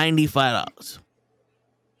 $95.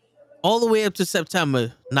 All the way up to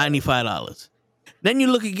September, $95. Then you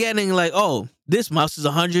look again and you're like, oh, this mouse is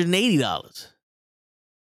 $180.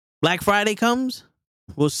 Black Friday comes,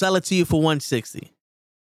 we'll sell it to you for $160.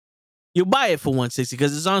 You'll buy it for $160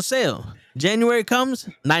 because it's on sale. January comes,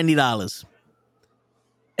 $90.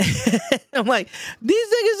 I'm like, these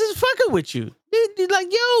niggas is fucking with you. They're like,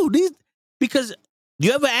 yo, because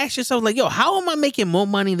you ever ask yourself, like, yo, how am I making more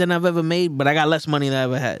money than I've ever made, but I got less money than I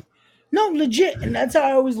ever had? No, legit. And that's how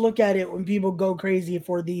I always look at it when people go crazy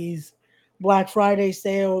for these Black Friday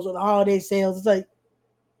sales or the holiday sales. It's like,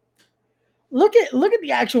 look at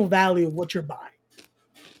the actual value of what you're buying.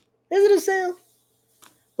 Is it a sale?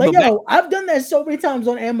 Like, But yo, I've done that so many times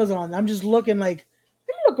on Amazon. I'm just looking like,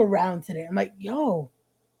 let me look around today. I'm like, yo,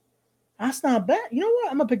 that's not bad. You know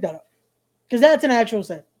what? I'm gonna pick that up. Because that's an actual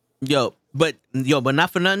sale. Yo, but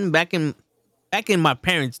not for nothing. Back in my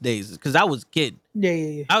parents' days, because I was a kid.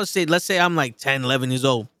 Yeah. I would say, let's say I'm like 10, 11 years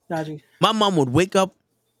old. Got you. My mom would wake up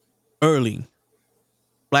early,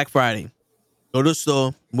 Black Friday, go to the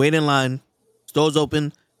store, wait in line, store's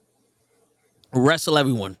open, wrestle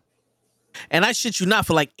everyone. And I shit you not,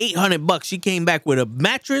 for like $800, she came back with a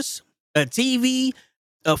mattress, a TV,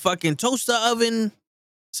 a fucking toaster oven,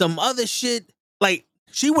 some other shit. Like,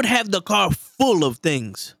 she would have the car full of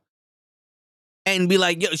things. And be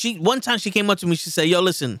like, yo, one time she came up to me, she said, yo,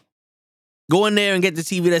 listen, go in there and get the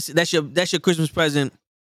TV. That's your Christmas present.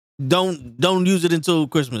 Don't use it until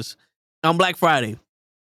Christmas. On Black Friday.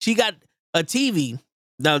 She got a TV.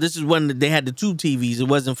 Now, this is when they had the two TVs. It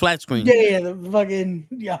wasn't flat screen. Yeah, the fucking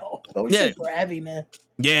those Yeah. shits were heavy, man.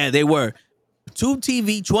 Yeah, they were. Tube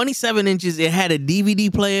TV, 27 inches. It had a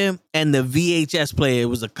DVD player and the VHS player. It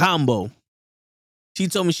was a combo. She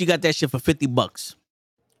told me she got that shit for $50.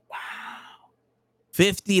 Wow.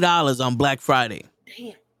 $50 on Black Friday.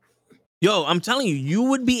 Damn. Yo, I'm telling you, you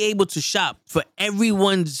would be able to shop for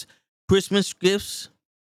everyone's Christmas gifts,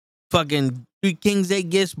 fucking Three Kings Day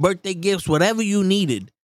gifts, birthday gifts, whatever you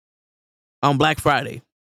needed on Black Friday.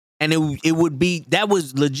 And it would be, that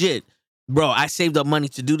was legit. Bro, I saved up money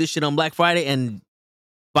to do this shit on Black Friday, and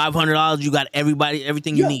 $500, you got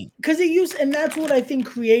everything you need. Because and that's what I think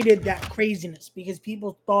created that craziness, because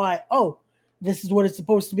people thought, oh, this is what it's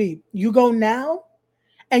supposed to be. You go now,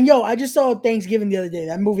 and I just saw Thanksgiving the other day,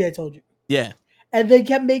 that movie I told you. Yeah. And they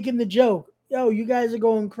kept making the joke, yo, you guys are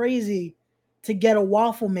going crazy to get a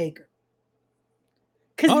waffle maker.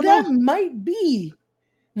 Because that might be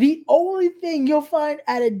the only thing you'll find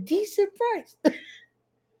at a decent price.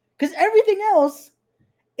 Because everything else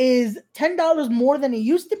is $10 more than it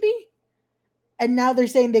used to be. And now they're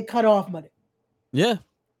saying they cut off money. Yeah.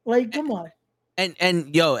 Like, come on. And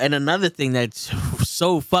another thing that's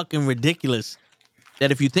so fucking ridiculous,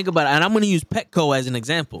 that if you think about it, and I'm going to use Petco as an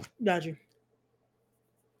example. Got you.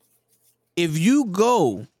 If you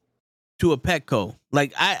go to a Petco,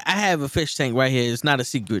 like I have a fish tank right here. It's not a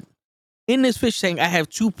secret. In this fish tank, I have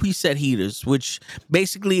 2 preset heaters, which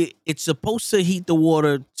basically it's supposed to heat the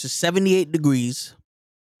water to 78 degrees,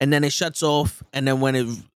 and then it shuts off. And then when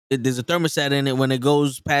there's a thermostat in it, when it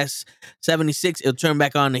goes past 76, it'll turn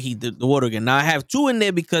back on to heat the water again. Now I have 2 in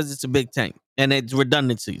there because it's a big tank and it's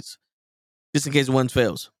redundancies, just in case one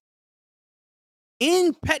fails.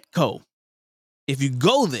 In Petco, if you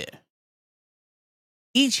go there,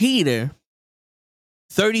 each heater,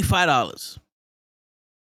 $35.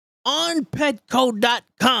 On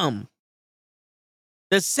Petco.com,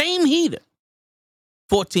 the same heater,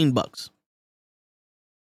 $14.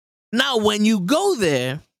 Now, when you go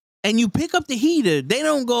there and you pick up the heater, they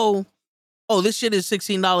don't go, oh, this shit is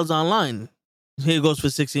 $16 online. Here it goes for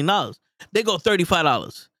 $16. They go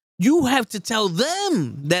 $35. You have to tell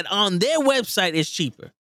them that on their website it's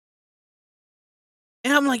cheaper.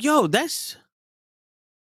 And I'm like, yo,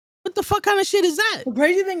 what the fuck kind of shit is that? The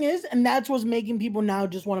crazy thing is, and that's what's making people now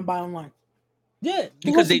just want to buy online. Yeah,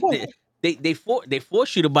 because they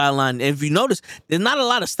force you to buy online. And if you notice, there's not a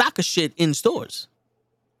lot of stock of shit in stores.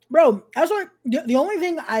 Bro, that's why the only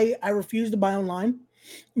thing I refuse to buy online,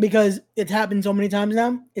 because it's happened so many times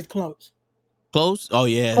now, is clothes. Clothes? Oh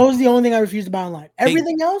yeah. Clothes is the only thing I refuse to buy online.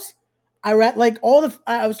 Everything else, I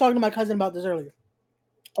was talking to my cousin about this earlier.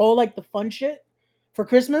 All like the fun shit for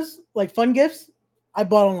Christmas, like fun gifts, I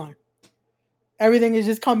bought online. Everything is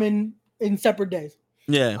just coming in separate days.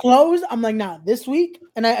 Yeah. Clothes, I'm like, nah, this week,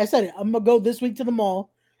 and I said it, I'm going to go this week to the mall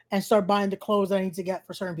and start buying the clothes that I need to get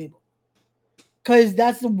for certain people. Because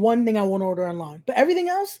that's the one thing I want to order online. But everything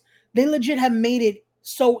else, they legit have made it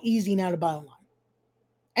so easy now to buy online.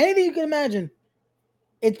 Anything you can imagine.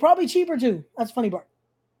 It's probably cheaper too. That's the funny part.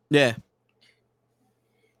 Yeah.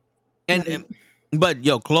 But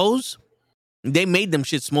yo, clothes, they made them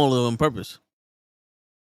shit smaller on purpose.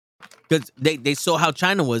 Because they saw how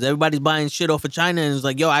China was. Everybody's buying shit off of China, and it's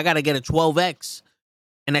like, yo, I gotta get a 12X.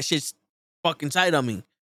 And that shit's fucking tight on me.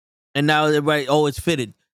 And now everybody, it's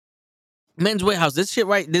fitted. Men's Warehouse, this shit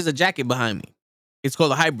right, there's a jacket behind me. It's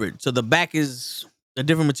called a hybrid. So the back is a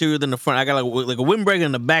different material than the front. I got like a windbreaker,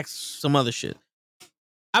 and the back's some other shit.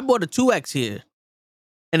 I bought a 2X here,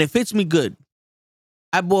 and it fits me good.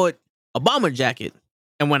 I bought a bomber jacket,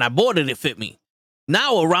 and when I bought it, it fit me.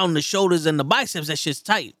 Now around the shoulders and the biceps, that shit's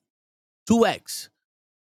tight. 2X.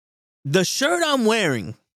 The shirt I'm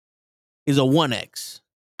wearing is a 1X.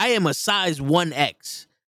 I am a size 1X.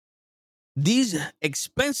 These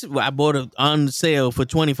expensive, I bought it on sale for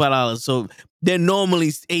 $25, so they're normally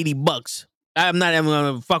 $80. I'm not even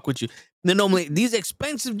gonna fuck with you. These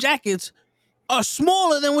expensive jackets are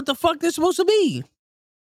smaller than what the fuck they're supposed to be.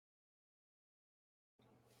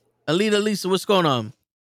 Alita, Lisa, what's going on?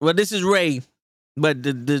 Well, this is Ray, but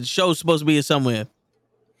the show's supposed to be here somewhere.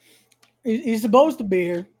 He's supposed to be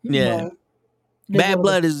here. Yeah. Bad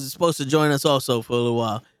Blood is supposed to join us also for a little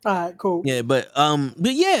while. All right, cool. Yeah, but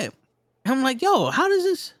yeah. And I'm like, yo, how does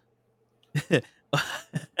this?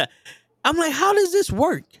 I'm like, how does this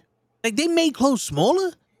work? Like they made clothes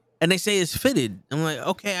smaller, and they say it's fitted. I'm like,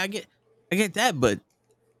 okay, I get that, but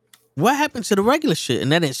what happened to the regular shit?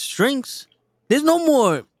 And then it shrinks. There's no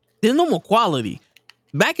more. There's no more quality.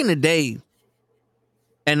 Back in the day,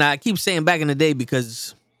 and I keep saying back in the day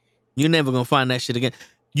because you're never gonna find that shit again.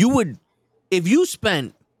 You would, if you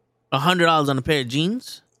spent $100 on a pair of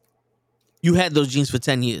jeans, you had those jeans for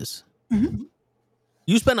 10 years. Mhm.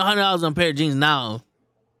 You spend $100 on a pair of jeans now,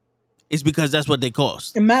 it's because that's what they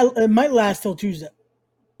cost. It might last till Tuesday.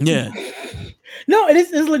 Yeah. No,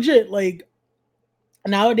 it's legit. Like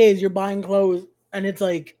nowadays, you're buying clothes, and it's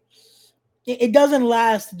like it doesn't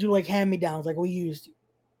last to do like hand me downs like we used to.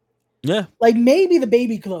 Yeah. Like maybe the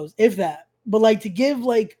baby clothes, if that. But like to give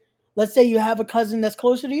like, let's say you have a cousin that's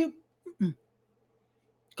closer to you,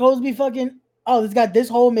 clothes be fucking. Oh, it's got this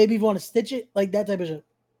hole. Maybe if you want to stitch it, like that type of shit.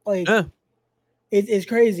 Like Yeah. it's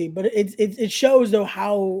crazy, but it shows though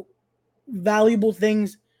how valuable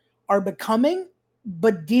things are becoming,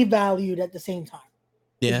 but devalued at the same time.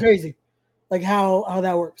 It's Yeah. crazy, like how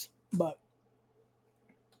that works. But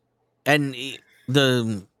And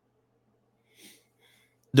the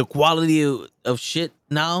quality of shit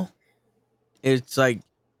now, it's like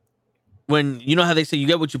when you know how they say you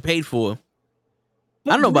get what you paid for.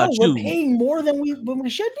 I don't know no, about we're you. paying more than we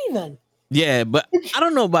should be then. Yeah, but I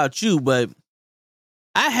don't know about you, but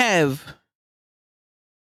I have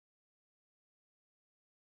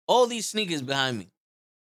all these sneakers behind me.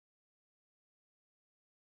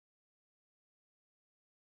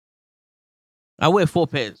 I wear 4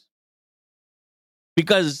 pairs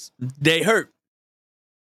because they hurt.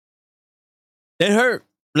 They hurt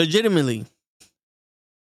legitimately.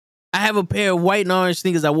 I have a pair of white and orange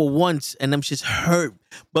sneakers I wore once, and them shits hurt.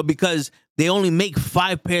 But because they only make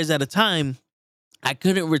 5 pairs at a time, I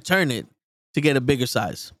couldn't return it to get a bigger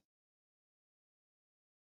size.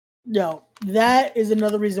 Yo, that is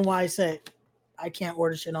another reason why I say I can't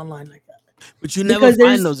order shit online like that. But you never Because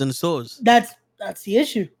find those in the stores. That's the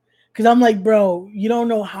issue. Because I'm like, bro, you don't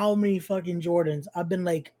know how many fucking Jordans I've been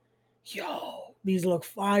like, yo, these look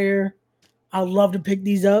fire. I'd love to pick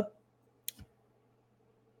these up.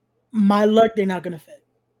 My luck, they're not gonna fit.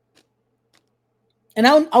 And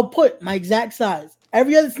I'll put my exact size.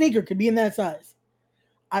 Every other sneaker could be in that size.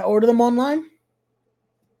 I order them online.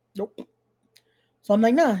 Nope. So I'm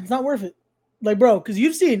like, nah, it's not worth it. Like, bro, because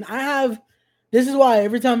you've seen, I have. This is why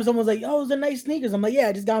every time someone's like, oh, those are nice sneakers, I'm like, yeah,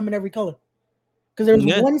 I just got them in every color. Because there was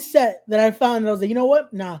Yeah. one set that I found, and I was like, you know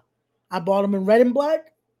what? Nah, I bought them in red and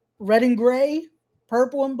black, red and gray,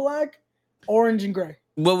 purple and black, orange and gray.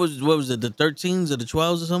 What was it? The 13s or the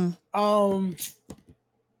 12s or something?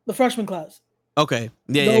 The freshman class. Okay,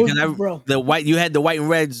 yeah, Those, because bro. the white you had the white and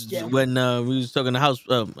reds Yeah. when we was talking a house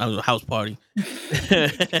party,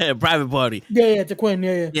 private party. Yeah, it's a Quinn.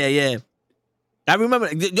 Yeah. Yeah. I remember.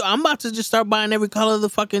 I'm about to just start buying every color of the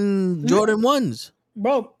fucking Jordan ones.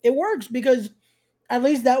 Bro, it works because at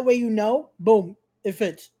least that way you know, boom, it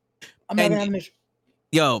fits. I'm not And- gonna have an issue.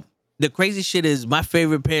 Yo, the crazy shit is my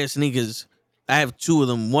favorite pair of sneakers. I have 2 of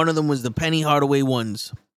them. One of them was the Penny Hardaway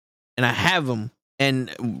ones, and I have them.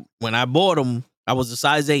 And when I bought them, I was a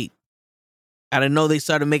size 8. I didn't know they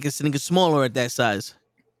started making sneakers smaller at that size.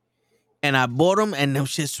 And I bought them, and them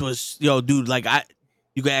shits was, yo, dude, like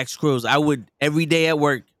you can ask Skrills. I would every day at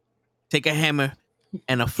work take a hammer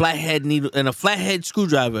and a flathead needle and a flathead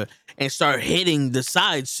screwdriver and start hitting the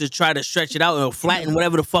sides to try to stretch it out or flatten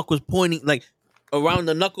whatever the fuck was pointing like around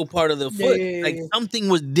the knuckle part of the foot. Yeah. Like something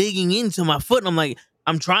was digging into my foot, and I'm like,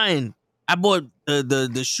 I'm trying. I bought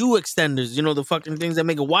the shoe extenders, you know, the fucking things that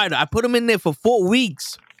make it wider. I put them in there for 4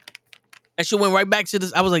 weeks. That shit went right back to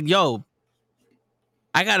this. I was like, yo,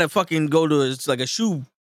 I gotta fucking go to it's like a shoe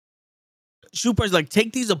person. Like,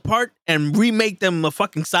 take these apart and remake them a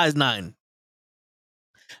fucking size 9.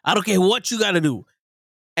 I don't care what you gotta do.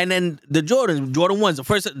 And then the Jordan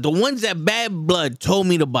 1s, the ones that Bad Blood told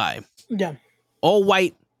me to buy, Yeah. all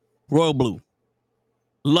white, royal blue.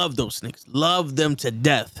 Love those sneakers. Love them to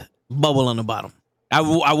death. Bubble on the bottom. I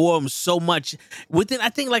wore them so much within I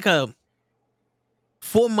think like a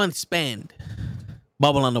 4-month span.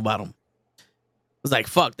 Bubble on the bottom. I was like,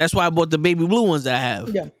 fuck. That's why I bought the baby blue ones that I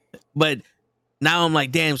have. Yeah. But now I'm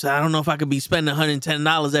like, damn. So I don't know if I could be spending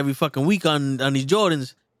 $110 every fucking week on these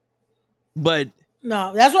Jordans. But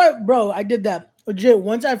No, that's why, bro, I did that. Legit.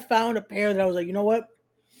 Once I found a pair that I was like, you know what?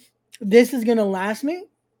 This is gonna last me.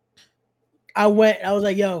 I was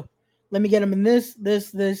like, yo, let me get them in this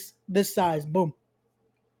size. Boom.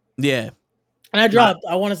 yeah, And I dropped,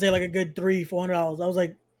 I want to say like a good $300-$400. I was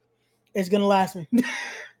like, it's gonna last me.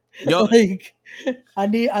 Yo, Like, I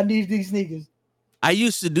need these sneakers. I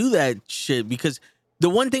used to do that shit because the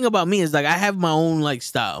one thing about me is like I have my own like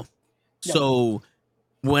style. Yeah. So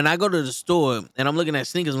when I go to the store and I'm looking at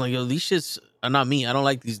sneakers, I'm like, yo, these shits are not me. I don't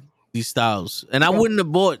like these styles. And I Yeah. wouldn't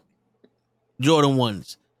have bought Jordan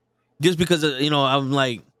ones just because I'm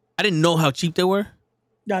like I didn't know how cheap they were.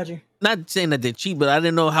 Gotcha. Not saying that they're cheap, but I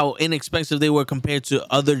didn't know how inexpensive they were compared to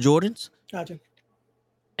other Jordans. Gotcha.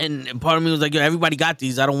 And part of me was like, yo, everybody got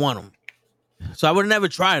these. I don't want them. So I would have never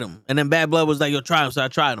tried them. And then Bad Blood was like, yo, try them. So I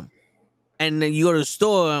tried them. And then you go to the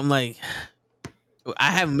store, I'm like,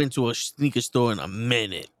 I haven't been to a sneaker store in a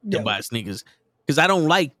minute to Yeah. buy sneakers because I don't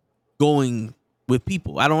like going with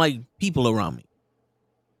people. I don't like people around me.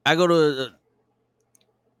 I go to,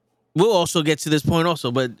 we'll also get to this point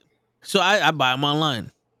also, but so I buy them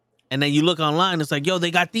online. And then you look online, it's like, yo,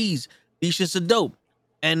 they got these. These shits are dope.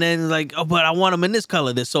 And then like, oh, but I want them in this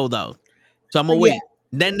color. They're sold out. So I'm going to Yeah. wait.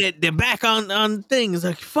 Then they're back on things.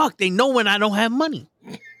 Like, fuck, they know when I don't have money.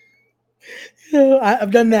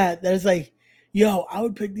 I've done that. That is like, yo, I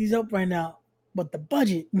would pick these up right now, but the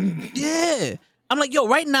budget. Yeah. I'm like, yo,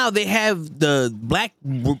 right now they have the black,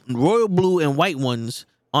 royal blue, and white ones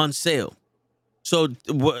on sale. So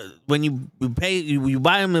when you pay, you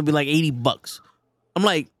buy them, it'll be like $80. I'm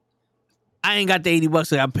like, I ain't got the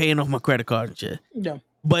 $80. Like, I'm paying off my credit card and shit. Yeah.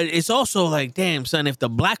 But it's also like, damn, son, if the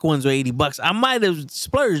black ones were $80, I might have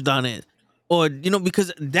splurged on it. Or,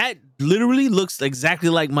 because that literally looks exactly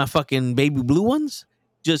like my fucking baby blue ones.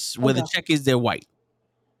 Just where the Okay. check is, they're white.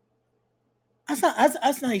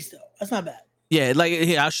 That's nice though. That's not bad. Yeah, like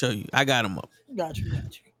here, I'll show you. I got them up. Got you.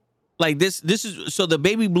 Like this is so the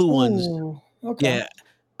baby blue ones. Ooh, okay. Yeah.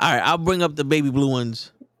 All right, I'll bring up the baby blue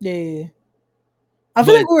ones. Yeah. I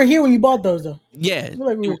feel But- like we were here when you bought those though. Yeah. I feel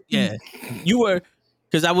like we were. Yeah. You were,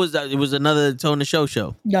 because it was another Tone the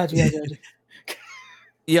Show. Got you.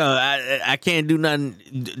 Yo, I can't do nothing,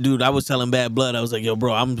 dude. I was telling Bad Blood, I was like, yo,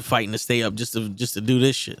 bro, I'm fighting to stay up just to do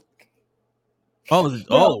this shit.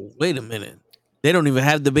 Oh, wait a minute. They don't even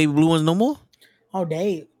have the baby blue ones no more? Oh,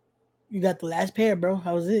 Dave, you got the last pair, bro.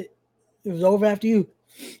 How was it? It was over after you,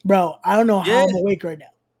 bro. I don't know how I'm awake right now.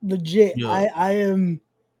 Legit, Yo. I am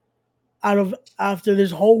out of after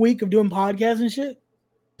this whole week of doing podcasts and shit.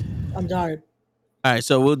 I'm tired. All right,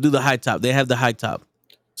 so we'll do the high top. They have the high top.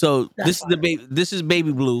 So That's this is the fire. baby. This is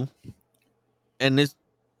baby blue, and this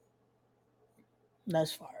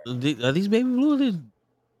That's fire. are these baby blue? Or these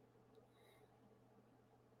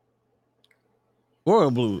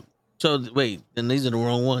royal blue. So wait, then these are the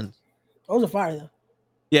wrong ones. Those are fire though.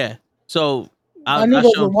 Yeah. So I knew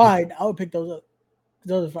those show were them. wide. I would pick those up.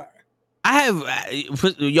 Those are fire. I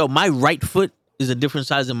have my right foot is a different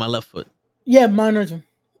size than my left foot. Yeah, mine are too.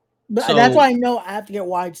 But So- that's why I know I have to get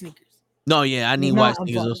wide sneakers. No, yeah, I need If not, white I'm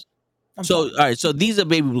sneakers. fine. Also. I'm So fine. all right, so these are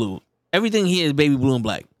baby blue. Everything here is baby blue and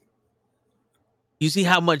black. You see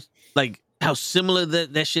how much how similar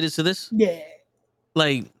that shit is to this? Yeah.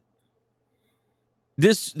 Like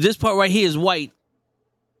this part right here is white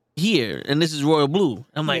here, and this is royal blue.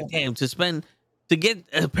 I'm like, damn, to get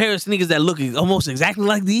a pair of sneakers that look almost exactly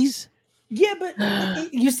like these. Yeah,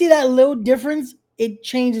 but you see that little difference? It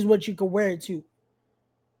changes what you can wear it to.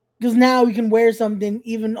 Because now you can wear something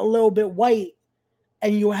even a little bit white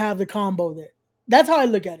and you'll have the combo there. That's how I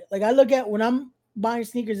look at it. Like, I look at when I'm buying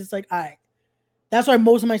sneakers, it's like, all right. That's why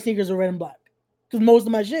most of my sneakers are red and black. Because most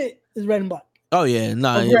of my shit is red and black. Oh yeah,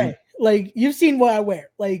 no, Or gray. Like, you've seen what I wear.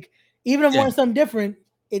 Like, even if I Yeah. want something different,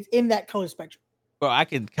 it's in that color spectrum. bro. I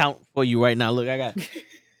can count for you right now. Look, I got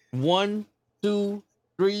 1, 2,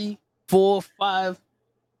 3, 4, 5,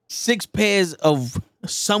 6 pairs of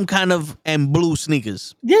some kind of and blue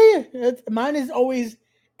sneakers. Yeah. Mine is always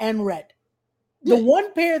and red. The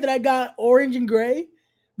one pair that I got orange and gray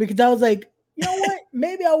because I was like, you know what?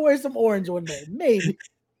 Maybe I'll wear some orange one day. Maybe.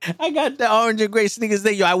 I got the orange and gray sneakers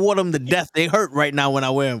there. Yo, I wore them to death. They hurt right now when I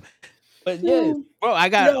wear them. But yeah, bro, I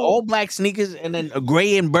got all black sneakers and then a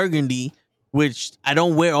gray and burgundy, which I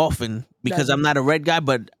don't wear often because I'm not a red guy.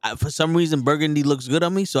 But for some reason, burgundy looks good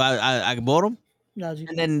on me, so I bought them.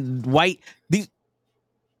 And then white.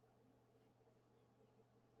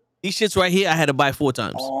 These shits right here, I had to buy 4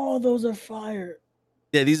 times. Oh, those are fire.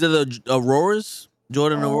 Yeah, these are the Auroras,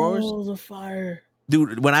 Jordan Auroras. Those are fire.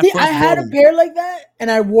 Dude, when I See, first I had bought a them, pair like that and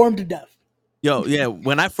I wore them to death. yo, yeah,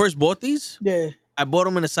 when I first bought these, Yeah. I bought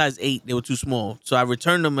them in a size 8. They were too small. So I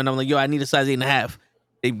returned them and I'm like, yo, I need a size 8.5.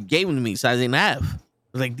 They gave them to me, size 8.5. I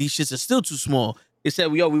was like, these shits are still too small. They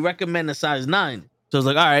said, yo, we recommend a size 9. So I was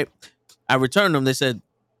like, all right. I returned them. They said,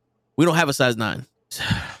 we don't have a size 9.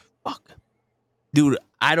 Fuck. Dude,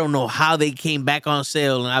 I don't know how they came back on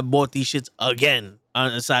sale and I bought these shits again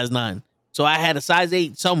on a size 9. So I had a size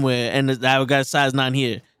 8 somewhere, and I got a size 9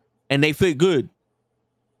 here, and they fit good.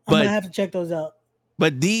 I'm gonna But have to check those out.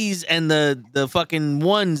 these and the fucking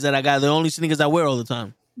ones that I got, the only sneakers I wear all the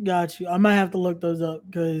time. Got you. I might have to look those up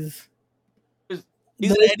because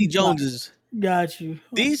These are Eddie Joneses. Got you.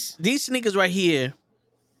 These sneakers right here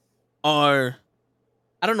are,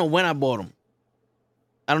 I don't know when I bought them.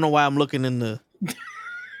 I don't know why I'm looking in the.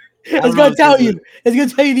 It's gonna tell you. It's gonna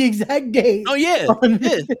tell you the exact date. Oh yeah,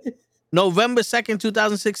 November 2nd,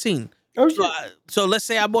 2016. Oh shit. So let's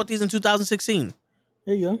say I bought these in 2016.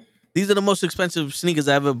 There you go. These are the most expensive sneakers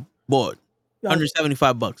I ever bought.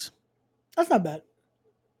 $175. That's not bad.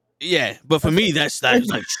 Yeah, but for me, that's like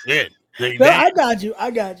shit. No, I got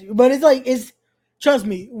you. But it's trust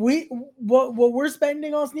me, what we're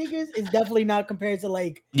spending on sneakers is definitely not compared to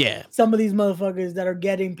like some of these motherfuckers that are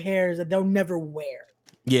getting pairs that they'll never wear.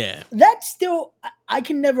 Yeah. That's still I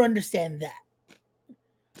can never understand that.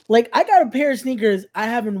 Like I got a pair of sneakers I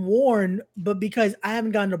haven't worn, but because I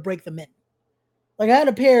haven't gotten to break them in. Like I had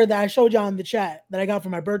a pair that I showed y'all in the chat that I got for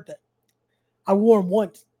my birthday. I wore them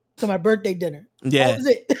once to my birthday dinner. Yeah. That was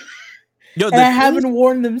it. Yo, and I haven't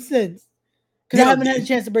worn them since. Because I haven't had a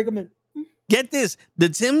chance to break them in. Get this. The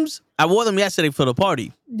Timbs, I wore them yesterday for the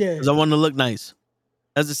party. Yeah. Because I wanted to look nice.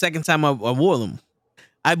 That's the second time I wore them.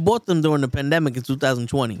 I bought them during the pandemic in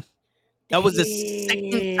 2020. That was the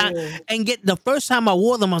second time. And the first time I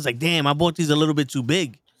wore them, I was like, damn, I bought these a little bit too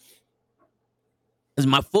big. Because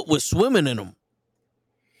my foot was swimming in them.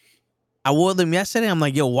 I wore them yesterday. I'm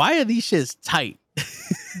like, yo, why are these shits tight?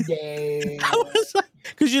 Damn. I was like,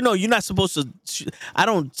 because you're not supposed to. I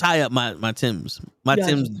don't tie up my Timbs. My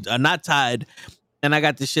Timbs are not tied, and I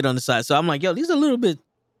got this shit on the side. So I'm like, yo, these are a little bit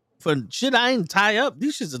for shit I ain't tie up.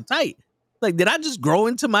 These shits are tight. Like, did I just grow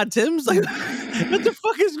into my Timbs? Like, what the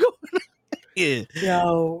fuck is going on? Yeah.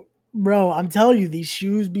 Yo, bro, I'm telling you, these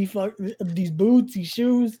shoes be these boots, these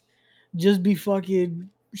shoes just be fucking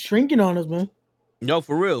shrinking on us, man. Yo,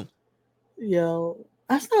 for real. Yo,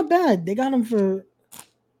 that's not bad. They got them for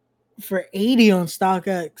 80 on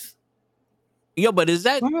StockX. Yo, but is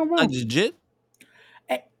that like legit?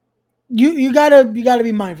 You gotta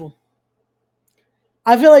be mindful.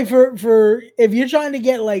 I feel like for if you're trying to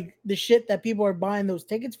get like the shit that people are buying those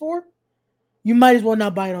tickets for, you might as well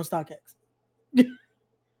not buy it on StockX.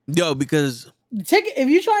 Yo, because the ticket, if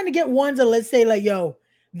you're trying to get ones that let's say like, yo,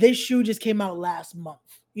 this shoe just came out last month.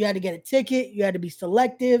 You had to get a ticket, you had to be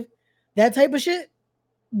selective, that type of shit,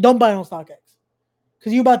 don't buy it on StockX.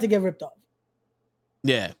 Because you're about to get ripped off.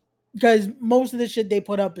 Yeah. Because most of the shit they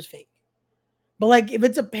put up is fake. But like if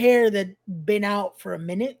it's a pair that's been out for a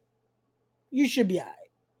minute, you should be all right.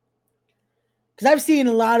 Because I've seen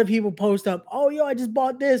a lot of people post up, oh, yo, I just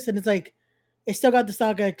bought this. And it's like, it still got the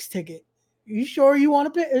StockX ticket. You sure you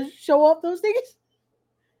want to show off those tickets?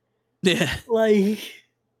 Yeah. Like,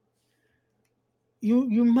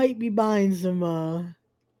 you might be buying some,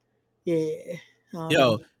 yeah.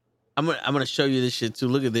 Yo, I'm gonna show you this shit too.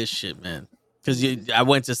 Look at this shit, man. Because I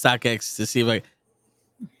went to StockX to see if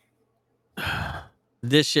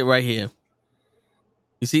this shit right here.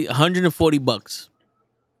 You see, $140,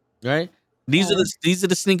 right? These are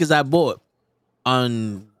the sneakers I bought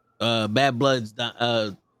on Bad Blood's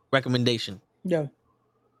recommendation. Yeah.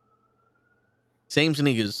 Same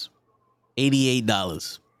sneakers,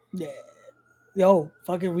 $88. Yeah. Yo,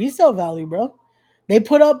 fucking resale value, bro. They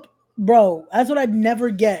put up, bro. That's what I'd never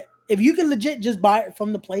get. If you can legit just buy it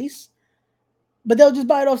from the place, but they'll just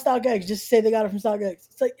buy it off StockX, just say they got it from StockX.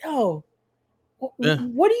 It's like, yo, what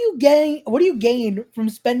do you gain? What do you gain from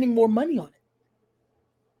spending more money on it?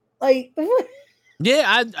 Like,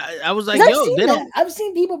 yeah, I was like, yo, I've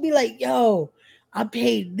seen people be like, yo, I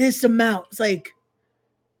paid this amount. It's like,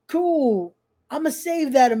 cool. I'm gonna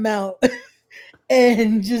save that amount.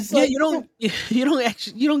 And just you don't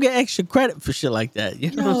get extra credit for shit like that.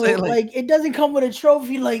 You know what I'm saying? Like it doesn't come with a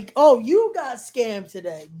trophy. Like, oh, you got scammed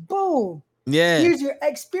today. Boom. Yeah. Here's your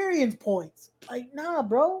experience points. Like, nah,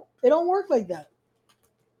 bro, it don't work like that.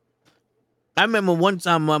 I remember one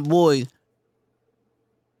time my boy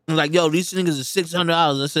was like, "Yo, these niggas are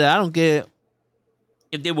 $600." I said, "I don't care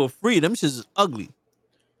if they were free. Them shits is ugly.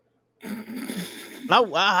 How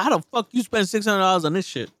the fuck you spend $600 on this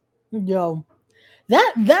shit?" Yo.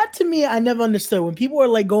 That to me, I never understood when people are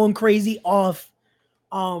like going crazy off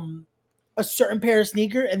a certain pair of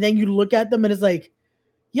sneaker, and then you look at them and it's like,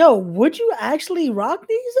 yo, would you actually rock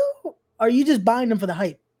these though? Or are you just buying them for the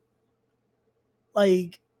hype?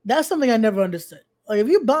 Like, that's something I never understood. Like, if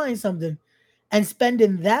you're buying something and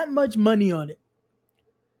spending that much money on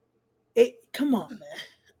it, come on, man.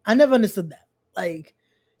 I never understood that. Like,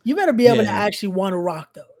 you better be able to actually want to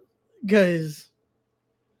rock those. Because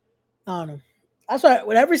I don't know. That's why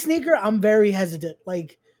with every sneaker, I'm very hesitant.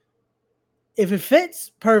 Like, if it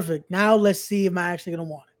fits, perfect. Now let's see if I'm actually gonna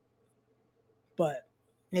want it. But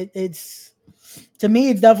it's to me,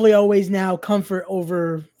 it's definitely always now comfort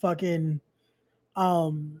over fucking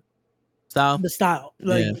um Style. the style.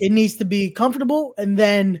 Like Yeah. it needs to be comfortable, and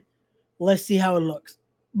then let's see how it looks.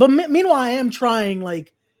 But meanwhile, I am trying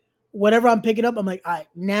like whatever I'm picking up. I'm like, all right,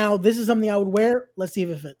 now this is something I would wear. Let's see if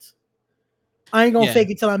it fits. I ain't gonna Yeah. fake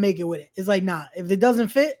it till I make it with it. It's like, nah, if it doesn't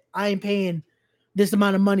fit, I ain't paying this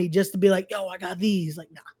amount of money just to be like, yo, I got these. Like,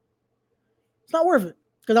 nah, it's not worth it.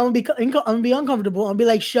 Because I'm gonna be uncomfortable. I'm gonna be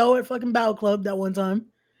like show at fucking Battle Club that one time,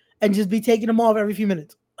 and just be taking them off every few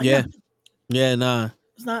minutes. Like, Yeah. nah, Yeah. Nah.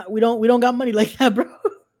 it's not. We don't got money like that, bro.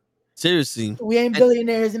 Seriously. We ain't And-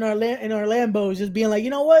 billionaires in our Lambos, just being like, you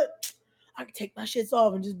know what? I can take my shits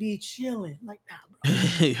off and just be chilling. Like, nah,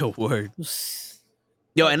 Yo, word. bro.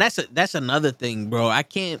 Yo, and that's another thing, bro. I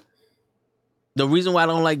can't. The reason why I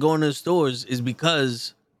don't like going to the stores is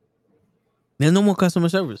because there's no more customer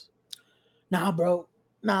service. Nah, bro.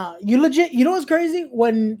 Nah, you legit. You know what's crazy?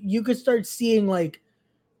 When you could start seeing like,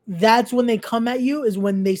 that's when they come at you. Is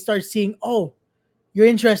when they start seeing, oh, you're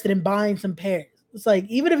interested in buying some pairs. It's like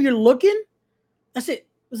even if you're looking, that's it.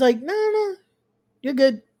 It's like no, you're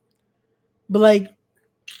good. But like,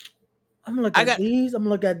 I'm gonna look I at got these. I'm gonna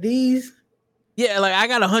look at these. yeah, like I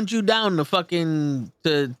gotta hunt you down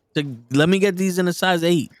to to let me get these in a size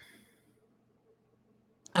 8.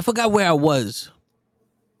 I forgot where I was.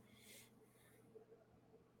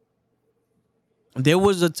 There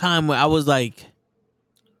was a time where I was like,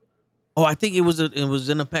 oh, I think it was in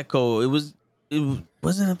a Petco. Was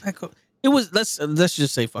it a Petco. It was let's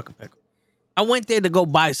just say fucking Petco. I went there to go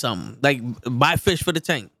buy something, like buy fish for the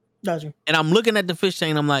tank. Gotcha. And I'm looking at the fish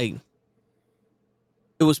tank and I'm like,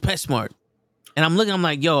 it was PetSmart. And I'm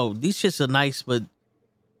like, yo, these shits are nice, but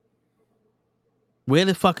where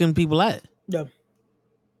the fucking people at? Yeah.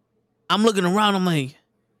 I'm looking around, I'm like,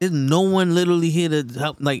 there's no one literally here to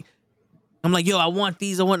help. Like, I'm like, yo, I want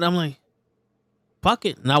these. I'm like, fuck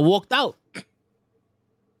it. And I walked out.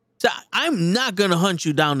 So I'm not gonna hunt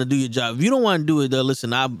you down to do your job. If you don't want to do it, though,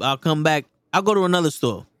 listen, I'll come back. I'll go to another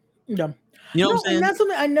store. Yeah. You know what I'm And saying? that's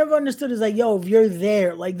something I never understood. Is like, yo, if you're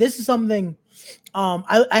there, like this is something.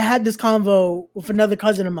 I had this convo with another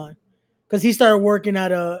cousin of mine because he started working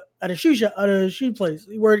at a shoe shop, at a shoe place.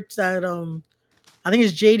 He works at I think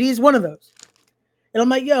it's JD's, one of those. And I'm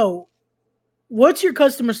like, yo, what's your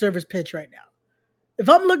customer service pitch right now? If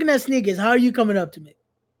I'm looking at sneakers, how are you coming up to me?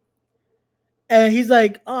 And he's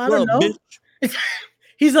like, oh, I What don't up, know. bitch?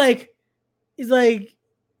 he's like,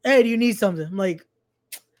 hey, do you need something? I'm like,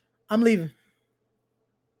 I'm leaving.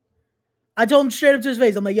 I told him straight up to his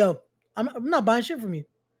face. I'm like, yo, I'm not buying shit from you.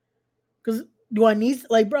 Because do I need,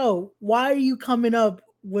 like, bro, why are you coming up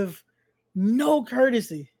with no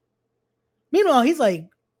courtesy? Meanwhile, he's like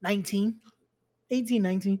 19, 18,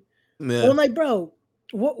 19. Yeah. Well, I'm like, bro,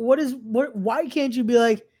 why can't you be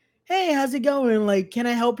like, hey, how's it going? Like, can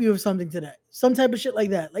I help you with something today? Some type of shit like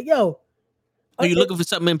that. Like, yo, Are you looking for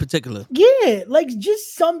something in particular? yeah, like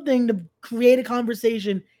just something to create a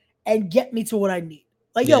conversation and get me to what I need.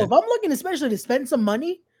 Like, yo, Yeah. if I'm looking especially to spend some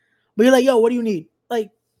money, but you're like, yo, what do you need?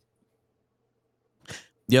 Like,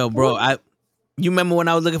 Yo, bro, what? you remember when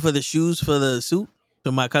I was looking for the shoes for the suit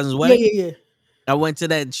for my cousin's Yeah, wedding? yeah. I went to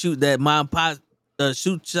that mom and pop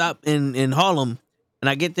shoot shop in Harlem, and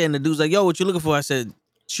I get there and the dude's like, "Yo, what you looking for?" I said,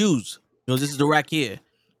 "Shoes." You know, this is the rack here.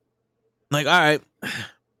 I'm like, all right,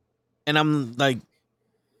 and I'm like,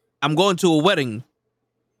 I'm going to a wedding.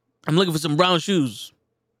 I'm looking for some brown shoes.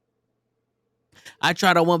 I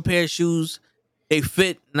tried on one pair of shoes, they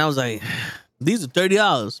fit, and I was like, these are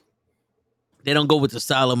 $30. They don't go with the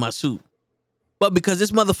style of my suit, but because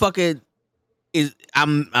this motherfucker is,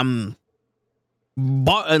 I'm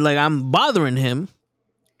bothering him.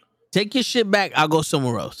 Take your shit back. I'll go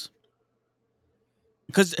somewhere else.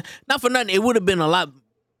 Because not for nothing, it would have been a lot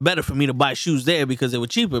better for me to buy shoes there because they were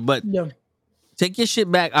cheaper. But Yeah. take your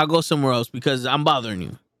shit back. I'll go somewhere else because I'm bothering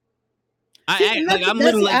you. See, and I'm that's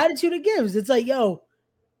literally the like, attitude it gives. It's like, yo,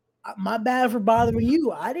 my bad for bothering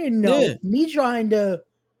you. I didn't know. Yeah. Me trying to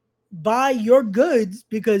buy your goods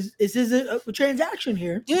because this is a transaction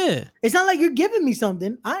here. yeah, It's not like you're giving me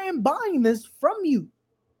something. I am buying this from you.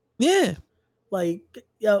 yeah. Like,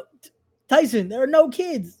 yo, Tyson, there are no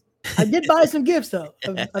kids. I did buy some gifts though.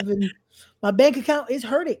 I've been, my bank account is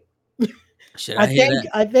hurting. Shit, I hear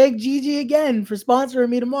I thank Gigi again for sponsoring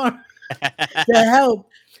me tomorrow that. to help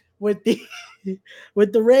with the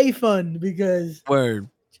with the Ray fund because Word.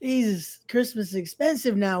 Jesus, Christmas is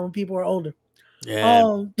expensive now when people are older.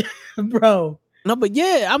 Yeah. Bro. No, but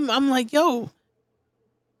yeah, I'm like, yo,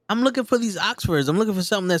 I'm looking for these Oxfords. I'm looking for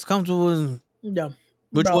something that's comfortable. And Yeah.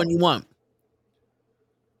 which Bro. one you want?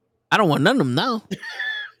 I don't want none of them now.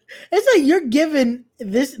 It's like you're given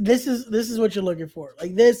this. This is what you're looking for.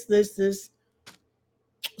 Like this.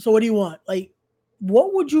 So what do you want? Like,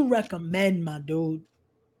 what would you recommend, my dude?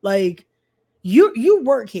 Like, you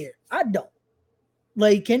work here. I don't.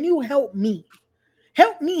 Like, can you help me?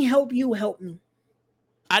 Help me. Help you. Help me.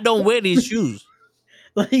 I don't wear these shoes.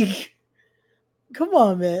 Like, come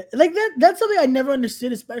on, man. Like that's something I never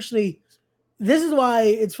understood, especially this is why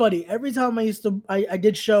it's funny. Every time I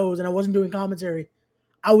did shows and I wasn't doing commentary,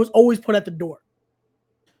 I was always put at the door.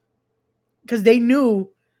 Because they knew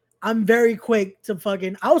I'm very quick to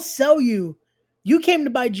fucking I'll sell you. You came to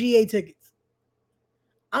buy GA tickets.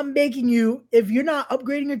 I'm making you, if you're not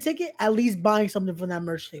upgrading your ticket, at least buying something from that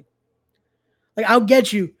merch table. Like, I'll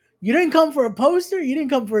get you. You didn't come for a poster. You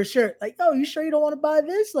didn't come for a shirt. Like, oh, you sure you don't want to buy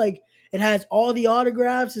this? Like, it has all the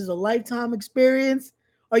autographs. It's a lifetime experience.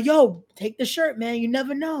 Or, yo, take the shirt, man. You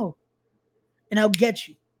never know. And I'll get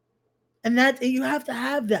you. And that you have to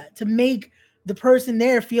have that to make the person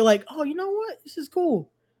there feel like, oh, you know what? This is cool.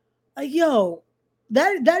 Like, yo,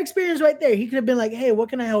 that experience right there. He could have been like, hey, what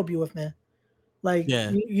can I help you with, man? Like,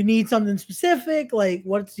 Yeah. you need something specific. Like,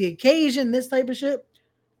 what's the occasion? This type of shit.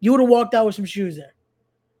 You would have walked out with some shoes there.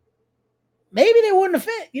 Maybe they wouldn't have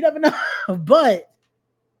fit. You never know. But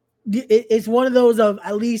it's one of those of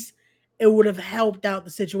at least it would have helped out the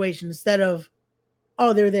situation instead of,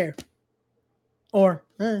 oh, they're there. Or,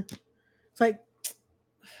 it's like,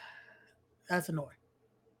 that's annoying.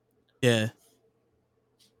 Yeah.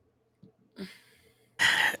 All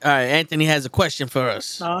right. Anthony has a question for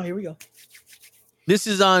us. Oh, here we go. This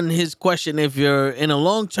is on his question. If you're in a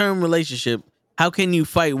long-term relationship, how can you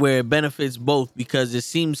fight where it benefits both? Because it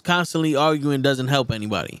seems constantly arguing doesn't help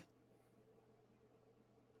anybody.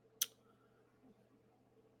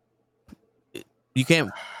 You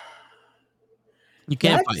can't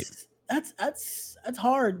fight. That's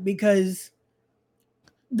hard because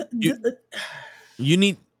You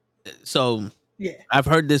need. So yeah. I've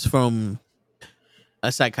heard this from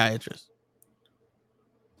a psychiatrist,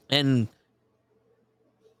 and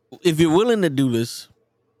if you're willing to do this,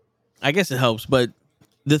 I guess it helps. But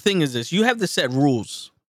the thing is this: you have to set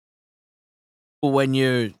rules for when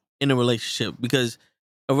you're in a relationship, because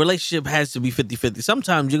a relationship has to be 50-50.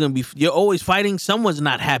 Sometimes you're always fighting. Someone's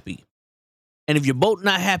not happy. And if you're both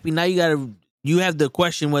not happy, now you have to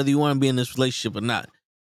question whether you want to be in this relationship or not.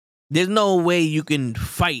 There's no way you can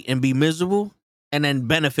fight and be miserable and then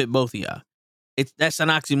benefit both of y'all. That's an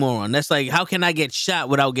oxymoron. That's like, how can I get shot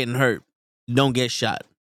without getting hurt? Don't get shot.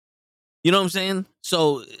 You know what I'm saying?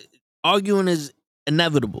 So arguing is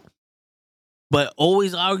inevitable. But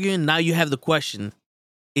always arguing, now you have the question,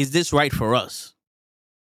 is this right for us?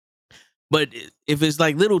 But if it's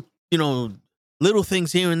like little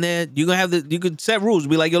things here and there, you could set rules.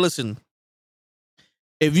 Be like, yo, listen,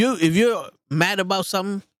 if you're mad about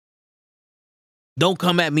something, don't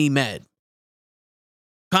come at me mad.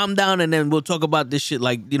 Calm down, and then we'll talk about this shit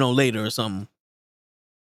like, later or something.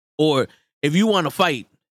 Or if you want to fight,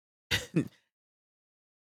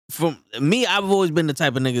 from me, I've always been the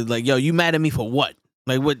type of nigga like, yo, you mad at me for what?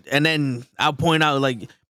 Like what? And then I'll point out like,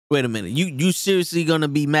 wait a minute, you seriously gonna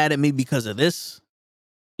be mad at me because of this?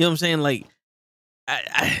 You know what I'm saying? Like,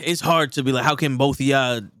 it's hard to be like, how can both of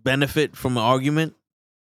y'all benefit from an argument?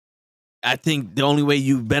 I think the only way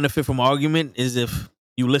you benefit from an argument is if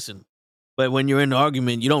you listen. But when you're in the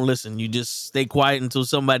argument, you don't listen. You just stay quiet until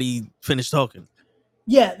somebody finished talking.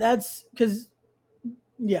 Yeah, that's because,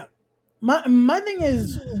 yeah. My thing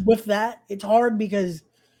is with that, it's hard because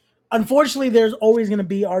unfortunately there's always going to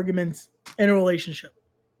be arguments in a relationship.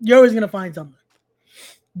 You're always going to find something.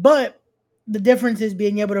 But the difference is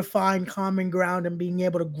being able to find common ground and being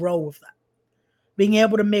able to grow with that. Being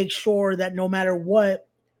able to make sure that no matter what,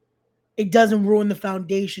 it doesn't ruin the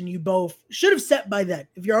foundation you both should have set by then.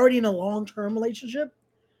 If you're already in a long-term relationship,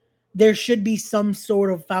 there should be some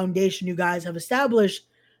sort of foundation you guys have established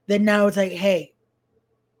that now it's like, hey,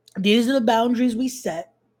 these are the boundaries we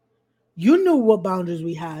set. You knew what boundaries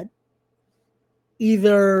we had.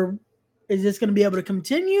 Either is this going to be able to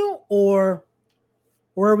continue or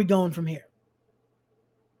where are we going from here?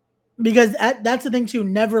 Because that's the thing too,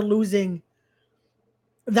 never losing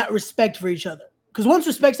that respect for each other. Because once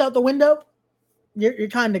respect's out the window, you're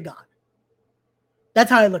kind of gone. That's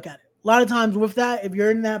how I look at it. A lot of times with that, if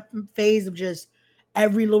you're in that phase of just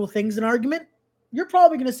every little thing's an argument, you're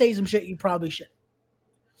probably going to say some shit you probably shouldn't.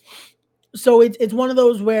 So it's one of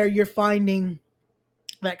those where you're finding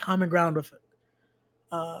that common ground with it.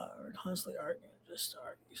 We're constantly arguing, just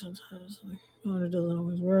argue. Sometimes it doesn't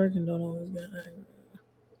always work and don't always get angry.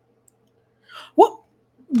 Well,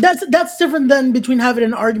 that's different than between having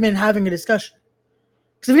an argument and having a discussion.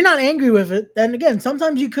 Because if you're not angry with it, then again,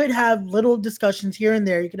 sometimes you could have little discussions here and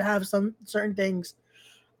there. You could have some certain things.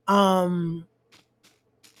 Have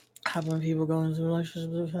when people go into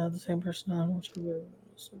relationships that have the same personality.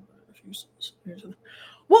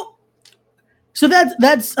 Well, so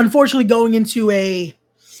that's unfortunately going into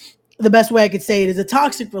the best way I could say it is a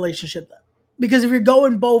toxic relationship then. Because if you're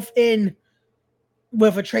going both in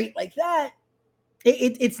with a trait like that,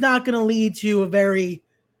 it's not going to lead to a very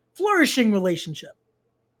flourishing relationship.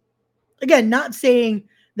 Again, not saying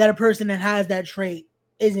that a person that has that trait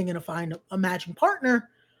isn't going to find a matching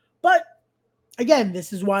partner, but again,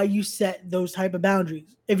 this is why you set those type of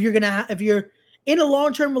boundaries. If you're in a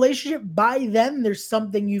long-term relationship, by then there's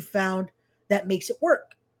something you found that makes it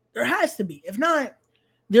work. There has to be. If not,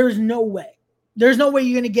 there's no way. There's no way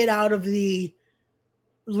you're going to get out of the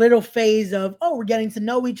little phase of, oh, we're getting to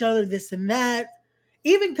know each other, this and that.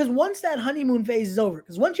 Even because once that honeymoon phase is over,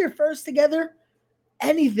 because once you're first together,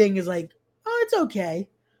 anything is like, oh, it's okay.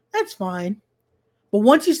 That's fine. But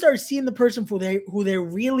once you start seeing the person for who they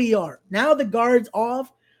really are, now the guard's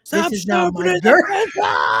off. Stop this is now my sharpening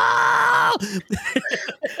girl.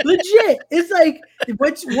 the Legit. It's like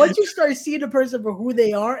once you start seeing the person for who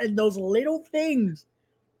they are, and those little things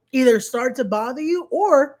either start to bother you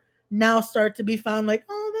or now start to be found like,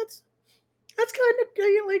 oh, that's kind of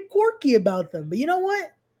like quirky about them. But you know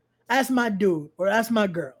what? That's my dude or that's my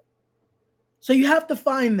girl. So you have to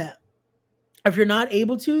find that. If you're not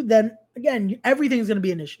able to, then again, everything's going to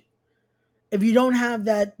be an issue. If you don't have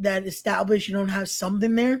that established, you don't have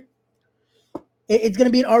something there, it's going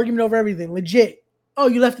to be an argument over everything. Legit. Oh,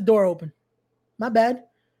 you left the door open. My bad.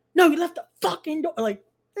 No, you left the fucking door. Like,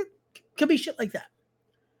 it could be shit like that.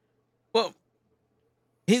 Well,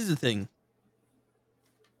 here's the thing.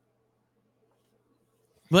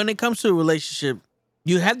 When it comes to a relationship,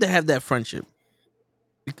 you have to have that friendship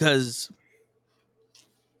because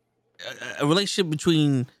a relationship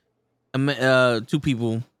between two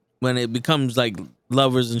people, when it becomes like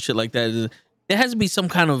lovers and shit like that, there has to be some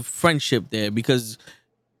kind of friendship there because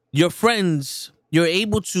your friends, you're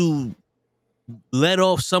able to let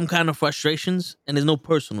off some kind of frustrations and there's no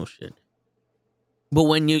personal shit. But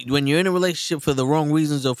when you're in a relationship for the wrong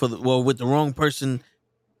reasons or with the wrong person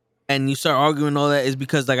and you start arguing all that, is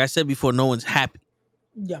because, like I said before, no one's happy.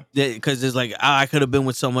 Yeah. Because it's like, I could have been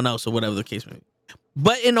with someone else or whatever the case may be.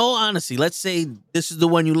 But in all honesty, let's say this is the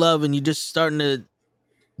one you love and you're just starting to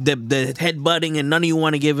the head butting and none of you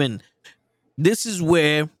want to give in. This is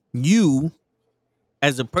where you,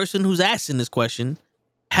 as a person who's asking this question,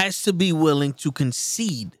 has to be willing to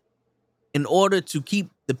concede in order to keep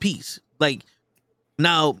the peace. Like,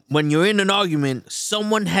 now, when you're in an argument,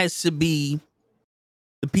 someone has to be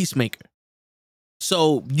the peacemaker.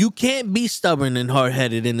 So you can't be stubborn and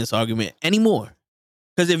hard-headed in this argument anymore.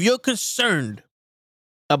 Because if you're concerned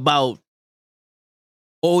about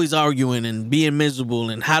always arguing and being miserable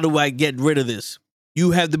and how do I get rid of this,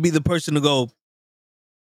 you have to be the person to go,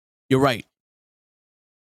 you're right.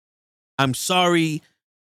 I'm sorry,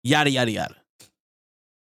 yada, yada, yada.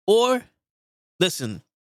 Or, listen,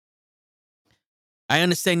 I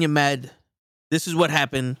understand you're mad. This is what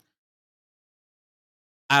happened.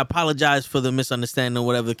 I apologize for the misunderstanding or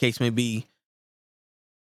whatever the case may be.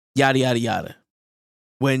 Yada, yada, yada.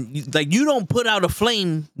 When, you don't put out a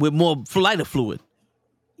flame with more lighter fluid.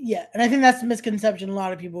 Yeah, and I think that's the misconception a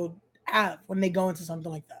lot of people have when they go into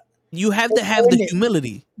something like that. You have to have the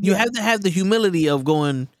humility. You have to have the humility of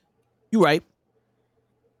going, you're right.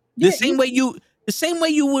 The same way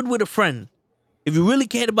you would with a friend. If you really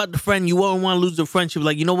cared about the friend, you wouldn't want to lose the friendship.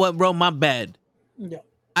 Like, you know what, bro? My bad. Yeah.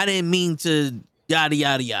 I didn't mean to yada,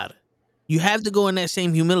 yada, yada. You have to go in that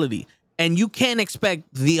same humility. And you can't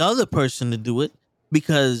expect the other person to do it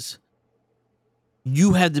because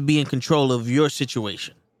you have to be in control of your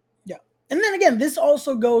situation. Yeah. And then again, this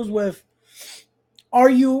also goes with,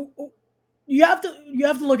 you have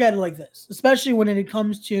to look at it like this, especially when it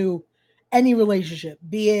comes to any relationship,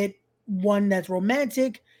 be it one that's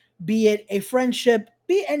romantic, be it a friendship,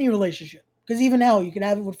 be it any relationship. Because even hell, you can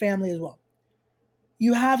have it with family as well.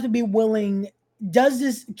 You have to be willing,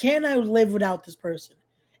 can I live without this person?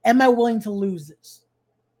 Am I willing to lose this?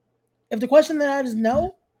 If the question to that is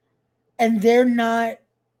no, and they're not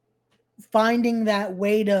finding that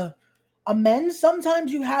way to amend,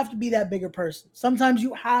 sometimes you have to be that bigger person. Sometimes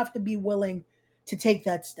you have to be willing to take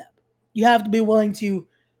that step. You have to be willing to,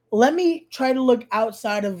 let me try to look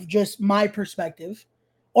outside of just my perspective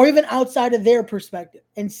or even outside of their perspective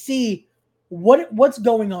and see what's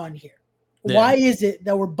going on here. Yeah. Why is it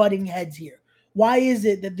that we're butting heads here? Why is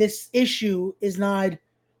it that this issue is not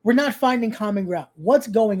we're not finding common ground. What's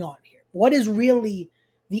going on here? What is really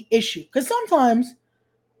the issue? Because sometimes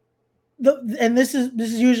and this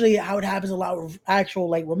is usually how it happens a lot with actual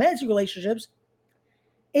like romantic relationships.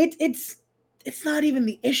 It's not even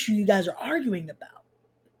the issue you guys are arguing about.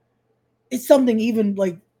 It's something even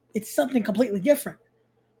like it's something completely different.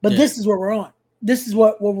 But this is where we're on. This is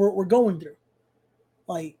what we're going through.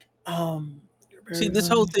 Like, see, this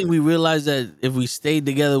whole thing, we realize that if we stayed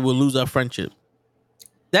together, we'll lose our friendship.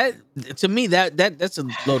 That to me, that's a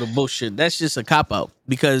load of bullshit. That's just a cop out.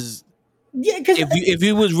 Because because if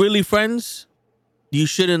you was really friends, you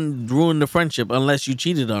shouldn't ruin the friendship unless you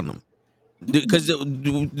cheated on them. Because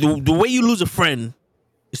the way you lose a friend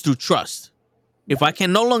is through trust. If I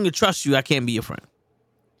can no longer trust you, I can't be your friend,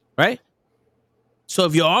 right? So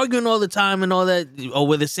if you're arguing all the time and all that, or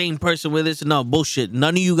we're the same person with this, no bullshit.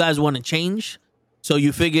 None of you guys want to change, so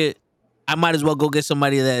you figure I might as well go get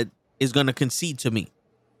somebody that is gonna concede to me.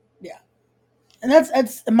 yeah, and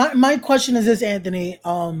that's my question is this, Anthony.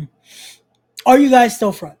 Are you guys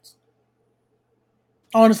still friends?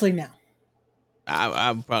 Honestly, now.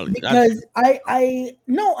 I'm probably Because I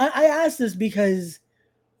asked this because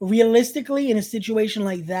realistically, in a situation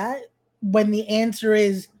like that, when the answer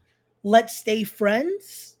is let's stay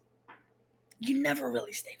friends, you never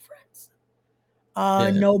really stay friends.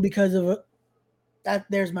 No, because of that.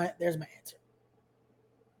 There's my answer.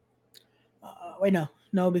 Wait,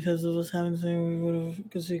 no, because of us having the same, we would have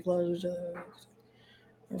could see close each other.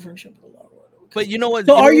 Our friendship with a lot of water. But you know what?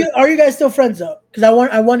 So are you guys still friends though? Because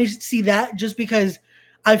I want to see that just because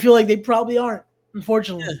I feel like they probably aren't,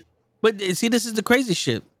 unfortunately. Yeah. But see, this is the crazy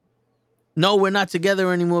shit. No, we're not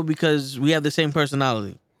together anymore because we have the same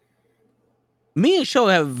personality. Me and Show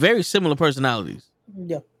have very similar personalities.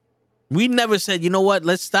 Yeah. We never said, you know what,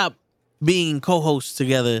 let's stop being co-hosts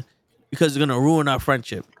together because it's gonna ruin our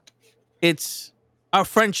friendship. It's our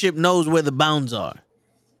friendship knows where the bounds are.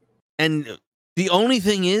 And the only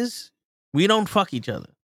thing is, we don't fuck each other.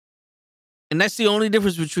 And that's the only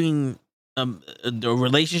difference between a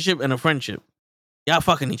relationship and a friendship. Y'all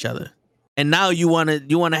fucking each other. And now you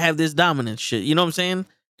wanna have this dominant shit. You know what I'm saying?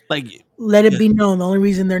 Like, let it be known, the only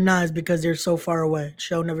reason they're not is because they're so far away.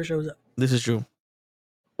 Show never shows up. This is true.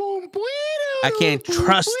 I can't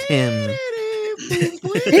trust him.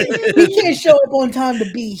 He can't show up on time to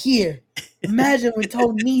be here. Imagine when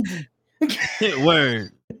Tony needs him.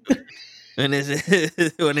 Word. When it's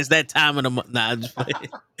that time of the month. Nah, I'm just playing.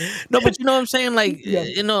 No, but you know what I'm saying? Like, Yeah.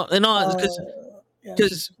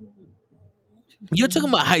 because you're talking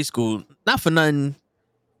about high school. Not for nothing.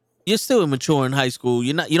 You're still immature in high school.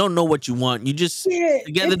 You don't know what you want. You just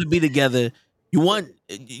together to be together. You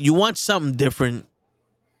want something different.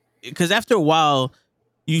 Because after a while,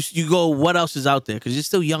 you go, what else is out there? Because you're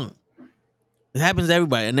still young. It happens to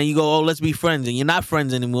everybody. And then you go, oh, let's be friends. And you're not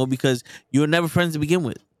friends anymore because you were never friends to begin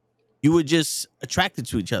with. You were just attracted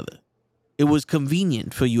to each other. It was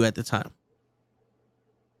convenient for you at the time.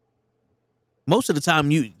 Most of the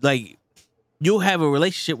time, you'll have a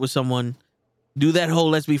relationship with someone, do that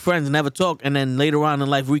whole let's be friends, never talk, and then later on in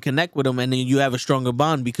life reconnect with them, and then you have a stronger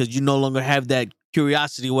bond because you no longer have that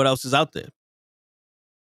curiosity what else is out there.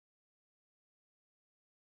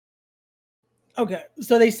 Okay,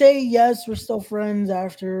 so they say yes, we're still friends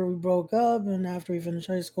after we broke up and after we finished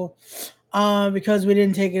high school, because we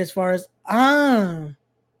didn't take it as far as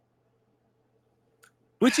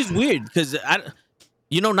Which is weird because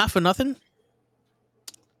not for nothing,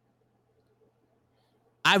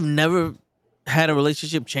 I've never had a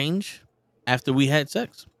relationship change after we had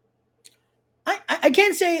sex. I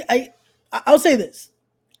can't say I'll say this.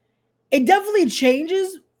 It definitely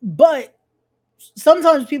changes, but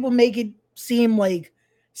sometimes people make it seem like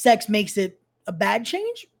sex makes it a bad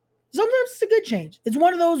change. Sometimes it's a good change. It's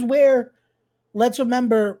one of those where, let's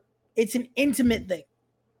remember, it's an intimate thing,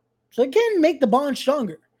 so it can make the bond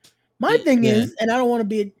stronger. My thing is, and I don't want to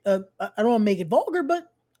be, I don't want to make it vulgar,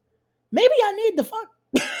 but maybe I need the fuck.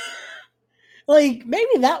 Like maybe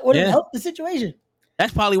that would have helped the situation.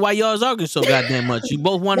 That's probably why y'all's arguing so goddamn much. You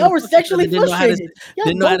both wanted. Y'all were sexually frustrated.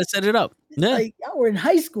 Didn't know how to set it up. Yeah, like y'all were in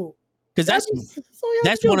high school. Because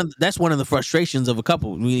that's one of the frustrations of a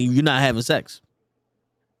couple. You're not having sex.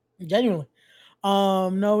 Genuinely.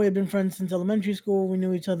 No, we had been friends since elementary school. We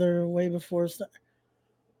knew each other way before.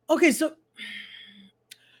 Okay, so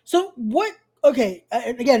what? Okay,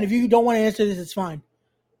 again, if you don't want to answer this, it's fine.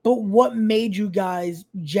 But what made you guys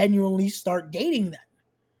genuinely start dating then?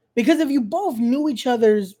 Because if you both knew each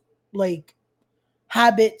other's like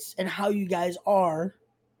habits and how you guys are,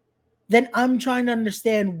 then I'm trying to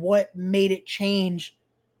understand what made it change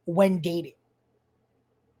when dating.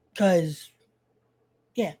 Because,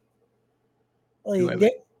 yeah.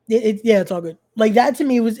 Like, Yeah, it's all good. Like that to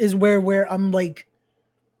me is where I'm like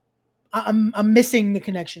I'm missing the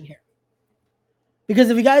connection here. Because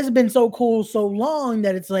if you guys have been so cool so long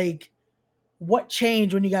that it's like, what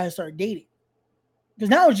changed when you guys started dating? Because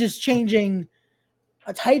now it's just changing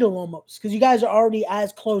a title almost. Because you guys are already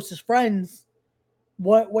as close as friends.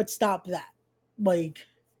 What stopped that? Like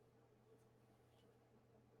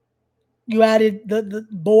you added the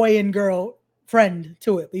boy and girl friend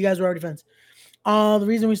to it, but you guys were already friends. The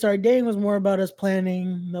reason we started dating was more about us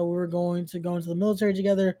planning that we were going to go into the military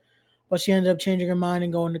together, but she ended up changing her mind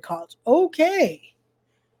and going to college. Okay.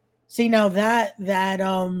 See now that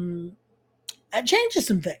changes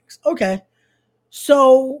some things. Okay.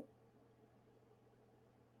 So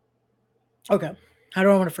okay. How do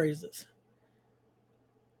I want to phrase this?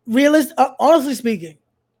 Honestly speaking,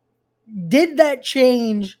 did that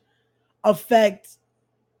change affect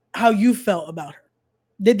how you felt about her?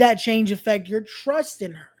 Did that change affect your trust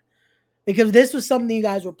in her? Because this was something you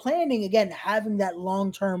guys were planning, again, having that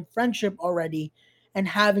long-term friendship already and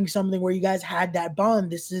having something where you guys had that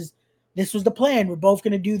bond. This was the plan. We're both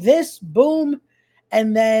going to do this, boom,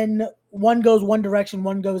 and then one goes one direction,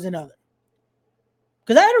 one goes another.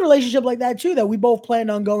 Because I had a relationship like that too, that we both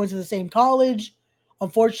planned on going to the same college.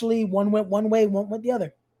 Unfortunately, one went one way, one went the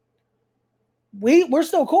other. We're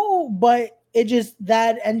still cool, but it just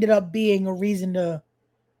that ended up being a reason to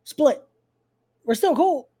split. We're still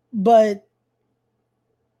cool, but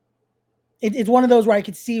it's one of those where I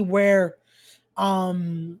could see where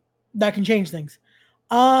that can change things.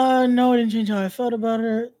 No, it didn't change how I felt about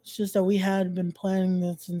her. It's just that we had been planning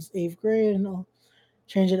this since 8th grade and I'll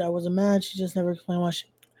change it. I was a match. She just never explained why she.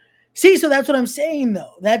 See, so that's what I'm saying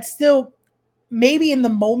though. That's still maybe in the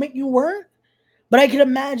moment you weren't, but I can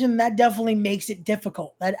imagine that definitely makes it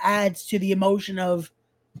difficult. That adds to the emotion of,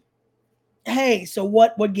 hey, so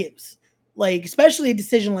what gives? Like, especially a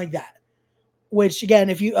decision like that. Which again,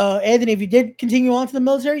 if you Anthony, if you did continue on to the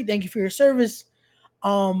military, thank you for your service.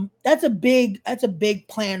 That's a big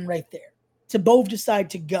plan right there. To both decide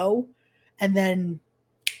to go and then,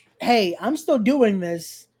 hey, I'm still doing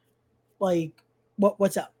this. Like,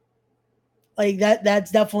 what's up? Like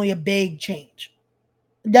that's definitely a big change.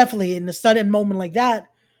 Definitely in a sudden moment like that,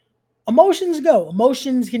 emotions go.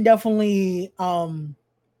 Emotions can definitely can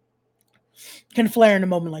flare in a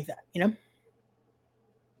moment like that, you know?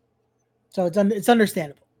 So it's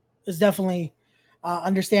understandable. It's definitely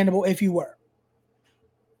understandable if you were.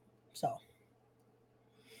 So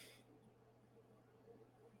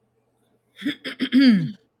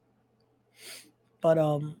but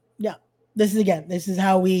yeah, this is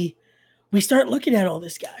how we start looking at all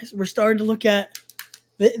this, guys. We're starting to look at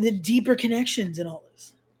the deeper connections and all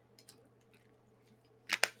this.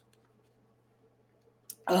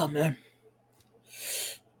 Oh man.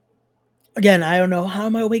 Again, I don't know how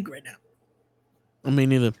am I awake right now. I mean,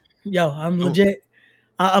 neither. Yo, I'm legit.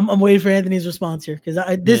 I'm waiting for Anthony's response here because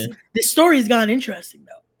this story has gotten interesting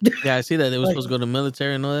though. Yeah, I see that they were Like- supposed to go to the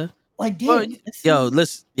military and all that. Like, Well, damn.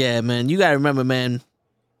 listen, yeah, man, you gotta remember, man,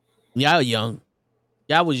 y'all young.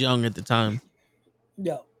 Y'all was young at the time.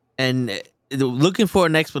 Yo. And looking for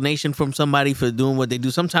an explanation from somebody for doing what they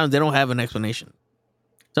do, sometimes they don't have an explanation.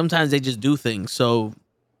 Sometimes they just do things. So,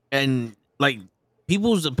 and like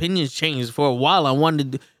people's opinions change. For a while, I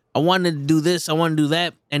wanted to do this, I wanted to do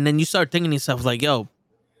that, and then you start thinking to yourself like, "Yo,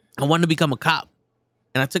 I wanted to become a cop,"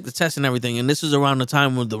 and I took the test and everything. And this was around the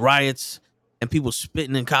time with the riots and people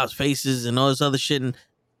spitting in cops' faces and all this other shit. And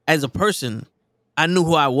as a person, I knew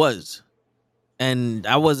who I was. And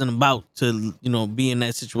I wasn't about to, be in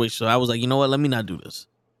that situation. So I was like, you know what? Let me not do this.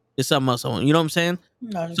 It's something else I want. You know what I'm saying?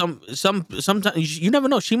 No. Sometimes you never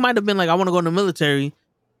know. She might have been like, I want to go in the military,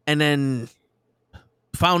 and then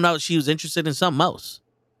found out she was interested in something else.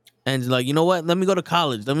 And like, you know what? Let me go to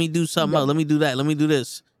college. Let me do something else. Let me do that. Let me do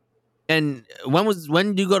this. And when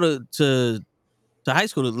did you go to high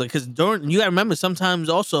school? Like, because you gotta remember, sometimes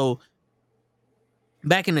also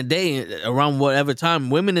back in the day, around whatever time,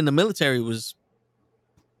 women in the military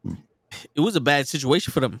it was a bad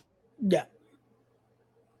situation for them. Yeah.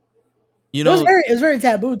 You It know, was very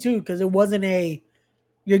taboo too, because it wasn't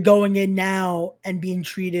you're going in now and being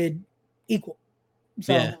treated equal.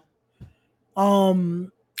 So yeah.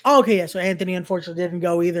 Okay, yeah. So Anthony unfortunately didn't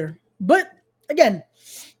go either. But again,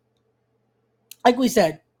 like we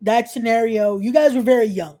said, that scenario, you guys were very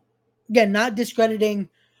young. Again, not discrediting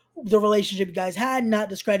the relationship you guys had, not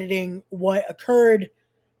discrediting what occurred,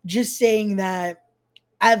 just saying that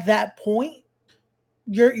at that point,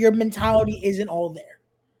 your mentality isn't all there.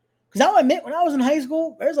 Because I'll admit, when I was in high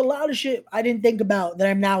school, there's a lot of shit I didn't think about that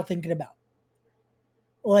I'm now thinking about.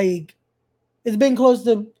 Like, it's been close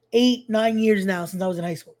to 8-9 years now since I was in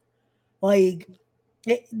high school. Like,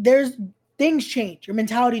 there's things change. Your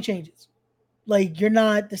mentality changes. Like, you're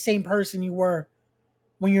not the same person you were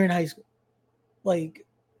when you're in high school. Like,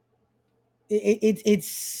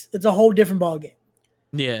 it's a whole different ballgame.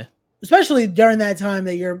 Yeah. Especially during that time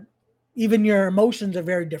that even your emotions are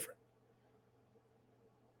very different.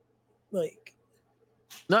 Like,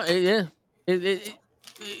 No, yeah.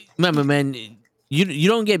 Remember, man, you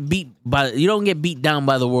don't get beat down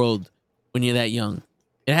by the world when you're that young.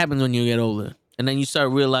 It happens when you get older, and then you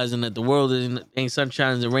start realizing that the world ain't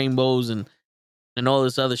sunshines and rainbows and all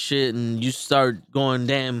this other shit, and you start going,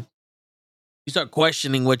 damn. You start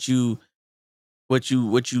questioning what you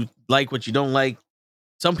like, what you don't like.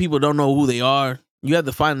 Some people don't know who they are. You have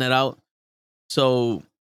to find that out. So,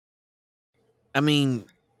 I mean,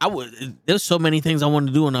 there's so many things I wanted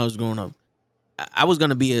to do when I was growing up. I was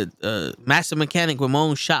gonna be a master mechanic with my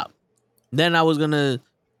own shop. Then I was gonna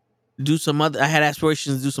do some other. I had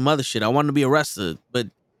aspirations to do some other shit. I wanted to be a wrestler, but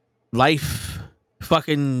life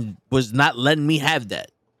fucking was not letting me have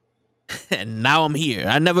that. And now I'm here.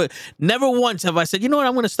 I never once have I said, you know what,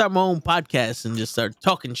 I'm gonna start my own podcast and just start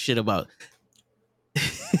talking shit about.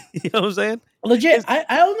 You know what I'm saying? legit, I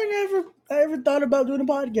don't think I ever thought about doing a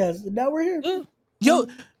podcast. And now we're here. Yo,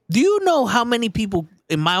 do you know how many people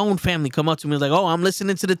in my own family come up to me like, "Oh, I'm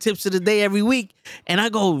listening to the tips of the day every week," and I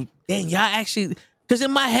go, "Dang, y'all actually?" Because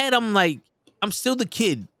in my head, I'm like, I'm still the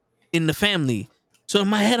kid in the family. So in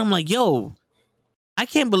my head, I'm like, "Yo, I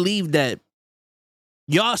can't believe that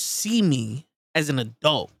y'all see me as an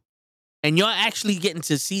adult, and y'all actually getting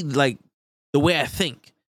to see like the way I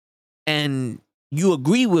think, and you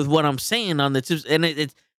agree with what I'm saying on the tips, and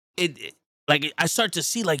it like I start to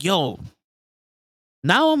see like, yo."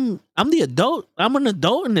 Now I'm the adult. I'm an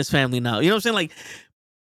adult in this family now. You know what I'm saying? Like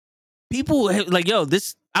people like, yo,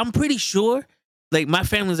 this I'm pretty sure like my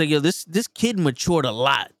family's like, yo, this kid matured a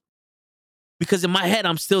lot. Because in my head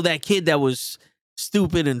I'm still that kid that was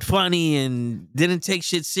stupid and funny and didn't take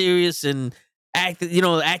shit serious and acted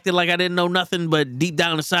like I didn't know nothing, but deep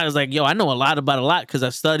down inside I was like, yo, I know a lot about a lot because I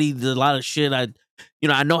studied a lot of shit. I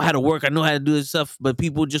know how to work, I know how to do this stuff, but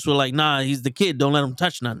people just were like, nah, he's the kid, don't let him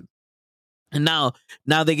touch nothing. And now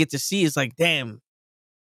they get to see it's like, damn,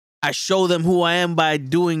 I show them who I am by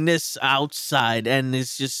doing this outside. And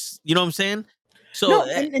it's just, you know what I'm saying? So, No,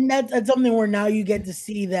 and that's something where now you get to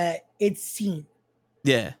see that it's seen.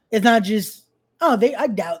 yeah. It's not just, I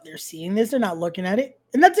doubt they're seeing this. They're not looking at it.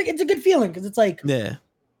 And it's a good feeling because it's like, Yeah.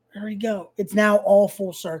 there we go. It's now all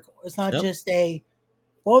full circle. It's not Yep. just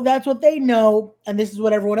well, that's what they know, and this is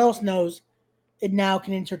what everyone else knows. It now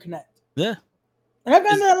can interconnect. Yeah. And I've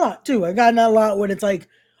gotten that a lot too. I've gotten that a lot when it's like,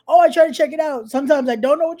 oh, I try to check it out. Sometimes I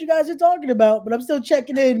don't know what you guys are talking about, but I'm still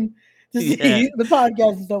checking in to see Yeah. the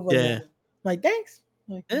podcast and stuff like Yeah. that. Like, thanks.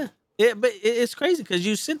 Like, Yeah. Yeah. But it's crazy because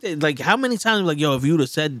you sit there, like, how many times, like, yo, if you would have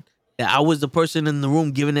said that I was the person in the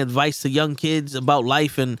room giving advice to young kids about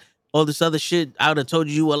life and all this other shit, I would have told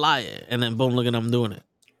you a liar. And then boom, look at them doing it.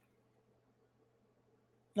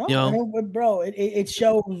 no, You know? but bro, it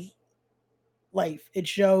shows life. It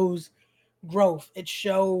shows growth. It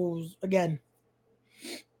shows, again,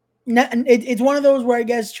 it's one of those where I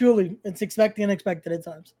guess truly it's expected unexpected at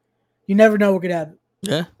times. You never know what could happen.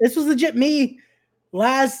 Yeah. This was legit me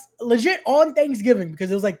legit on Thanksgiving because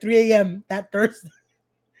it was like 3 a.m. that Thursday.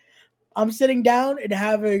 I'm sitting down and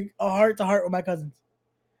having a heart to heart with my cousins.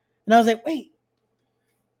 And I was like, wait,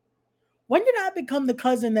 when did I become the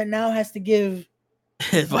cousin that now has to give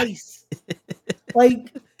advice?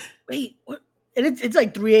 Like, wait, what? And it's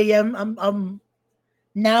like 3 a.m. I'm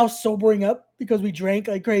now sobering up because we drank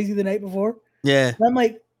like crazy the night before. Yeah. And I'm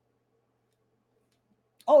like,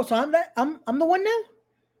 oh, so I'm the one now?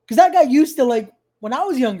 Because I got used to, like, when I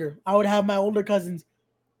was younger, I would have my older cousins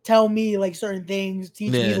tell me like certain things,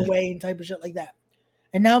 teach me the way and type of shit like that.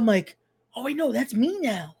 And now I'm like, oh wait, no, that's me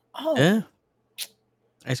now. Oh yeah,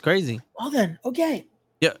 that's crazy. Well then, okay.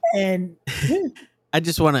 Yeah. And I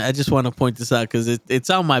just wanna point this out because it's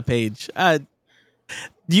on my page.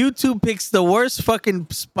 YouTube picks the worst fucking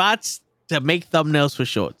spots to make thumbnails for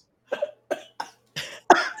shorts.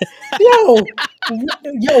 Yo,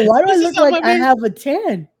 why do I look like I have a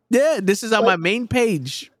tan? Yeah, this is on my main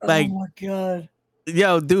page. Like, oh my god.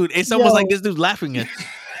 Yo, dude, it's almost like this dude's laughing at you.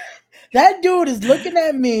 That dude is looking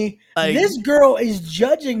at me. Like, this girl is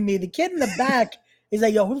judging me. The kid in the back is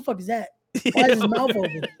like, yo, who the fuck is that? Why is his mouth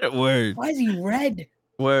open? Word. Why is he red?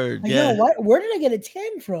 Word. Like, yeah. Yo, where did I get a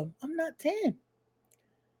tan from? I'm not tan.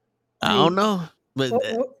 I don't know. But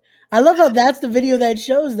I love how that's the video that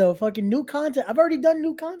shows though. Fucking new content. I've already done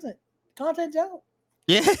new content. Content's out.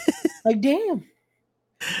 Yeah. Like damn.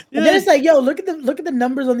 And then it's like, yo, look at the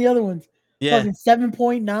numbers on the other ones. Yeah. Fucking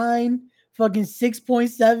 7.9, fucking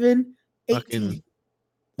 6.7, 18, Fucking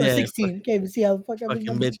or yeah, 16. Can't even see how the fuck I fucking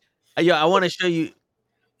remember. bitch. Yo, I want to show you.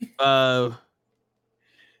 Oh,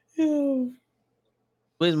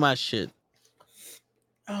 Where's my shit?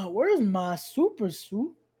 where's my super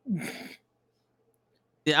suit?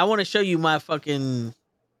 Yeah, I want to show you my fucking.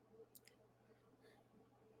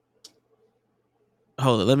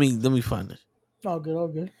 Hold on, let me find this All good, all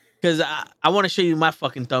good. because I want to show you my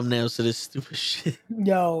fucking thumbnails to this stupid shit.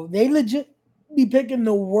 Yo, they legit be picking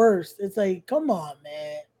the worst. It's like, come on,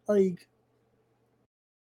 man. Like,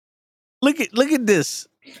 Look at this.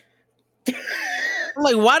 I'm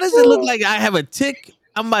like, why does it look like I have a tick?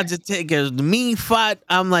 I'm about to take a mean fight.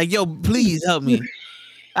 I'm like, yo, please help me.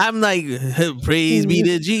 I'm like, praise be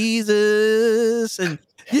to Jesus, and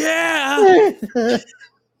yeah,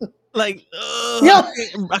 like, yo,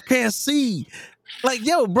 I can't see. Like,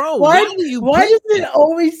 yo, bro, why why do you why pick does it it?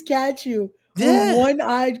 always catch you with Yeah, one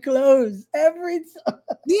eye closed every time?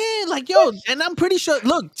 yeah, like, yo, and I'm pretty sure.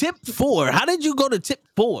 Look, tip 4. How did you go to tip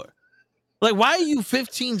 4? Like, why are you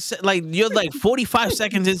 15? Like, you're like 45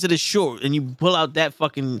 seconds into the short, and you pull out that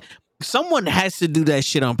fucking. Someone has to do that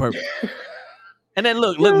shit on purpose. And then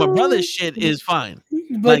look, my brother's shit is fine.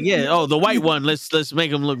 But Like, yeah, oh, the white one, let's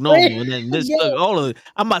make him look wait, normal. And then this, yo, look, all of it.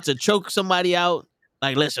 I'm about to choke somebody out.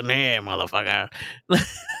 Like, listen here, motherfucker.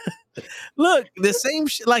 Look, the same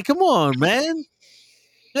shit. Like, come on, man.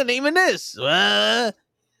 Not even this.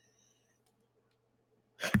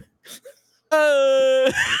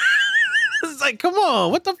 It's like, come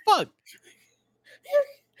on, what the fuck?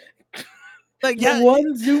 Like, the yeah,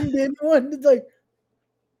 one zoomed in one, it's like,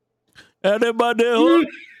 anybody,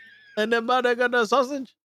 anybody got the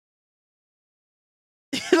sausage?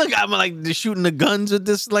 Look, I'm like shooting the guns with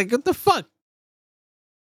this. Like, what the fuck?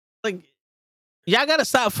 Like, y'all gotta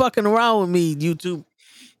stop fucking around with me, YouTube.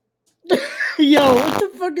 yo, what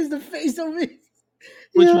the fuck is the face of me?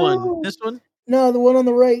 Which one? Yo. This one? No, the one on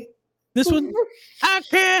the right. This one? I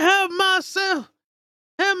can't help myself.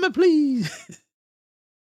 Help me, please.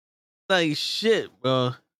 Like, shit,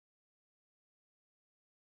 bro.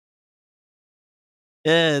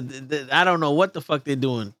 Yeah, I don't know what the fuck they're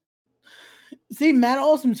doing. See, Matt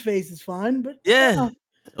Awesome's face is fine, but Yeah,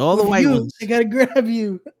 all the with white you, ones. they gotta grab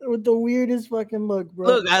you with the weirdest fucking look, bro.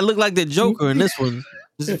 Look, I look like the Joker in this one.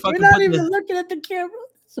 This is We're fucking not put even the looking at the camera.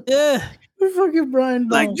 yeah. We're fucking Brian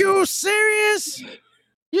Like, Bone. you serious?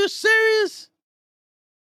 You serious?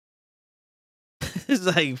 It's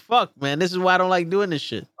like, fuck, man. This is why I don't like doing this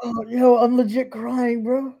shit. Oh, yo, I'm legit crying,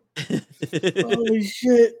 bro. Holy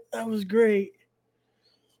shit, that was great.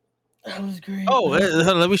 That was great. Oh, man. hold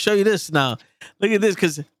on, let me show you this now. Look at this,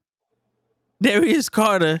 because Darius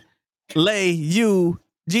Carter, Lay, you,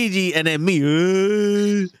 Gigi, and then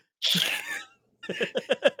me.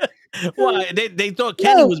 Why? They thought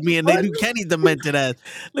Kenny Yo, was me, and they what? do Kenny demented ass.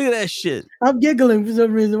 Look at that shit. I'm giggling for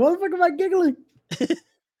some reason. Why the fuck am I giggling?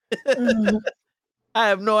 I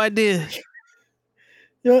have no idea.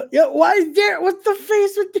 Yo, why is there? What's the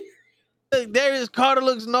face with the? Look, Darius Carter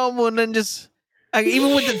looks normal, and then just like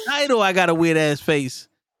even with the title, I got a weird ass face.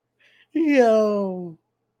 Yo.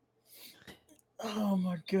 Oh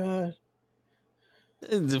my god.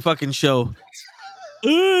 It's a fucking show.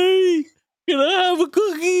 Hey, can I have a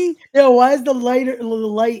cookie? Yo, why is the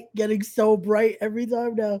light getting so bright every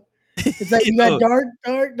time now? It's like you got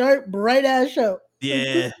Yo, dark, bright ass show.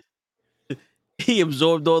 yeah, he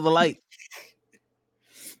absorbed all the light.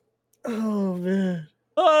 Oh man.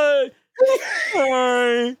 Hi,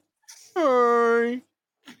 hi, hi.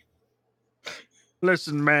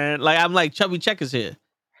 Listen, man. Like I'm like Chubby Checkers here.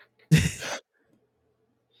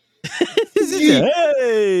 This is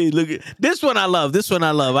hey, look at this one. I love this one. I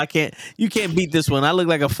love. You can't beat this one. I look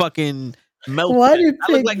like a fucking melt. Why do you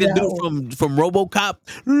I look pick like the that dude one? from RoboCop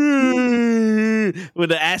with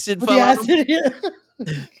the acid With fell the out. Of him. acid,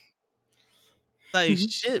 yeah. Like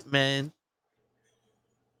shit, man.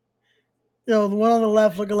 Yo, the one on the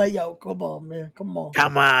left looking like, yo, come on, man. Come on.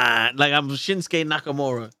 Come on, like I'm Shinsuke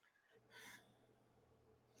Nakamura.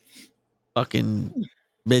 Fucking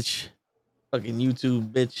bitch. Fucking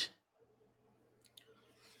YouTube bitch.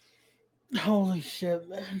 Holy shit,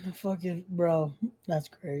 man. Fucking bro. That's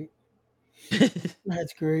great.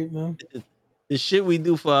 That's great, man. The shit we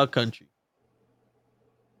do for our country.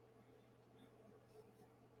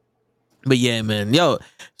 But yeah, man. Yo,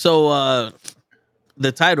 so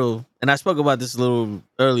the title, and I spoke about this a little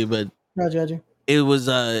earlier, but Gotcha. it was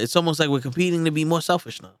it's almost like we're competing to be more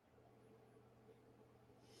selfish now.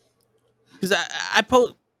 Because I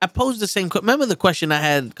posed the same remember the question I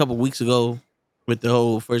had a couple weeks ago with the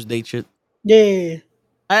whole first date shit? Yeah.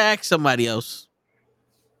 I asked somebody else,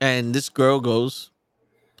 and this girl goes,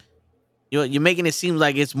 You're making it seem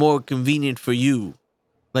like it's more convenient for you.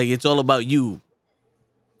 Like it's all about you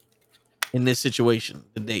in this situation,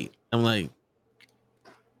 the date. I'm like,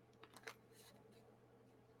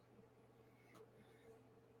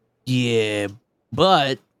 yeah,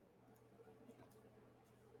 but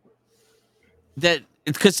that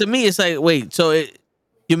because to me it's like, wait, so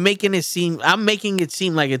you're making it seem I'm making it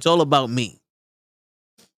seem like it's all about me.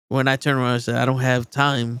 When I turn around and say I don't have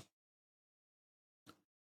time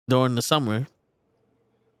during the summer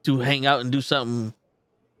to hang out and do something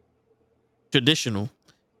traditional.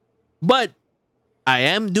 But I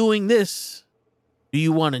am doing this. Do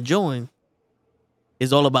you want to join?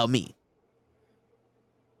 It's all about me.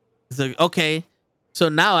 It's like, okay. So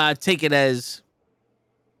now I take it as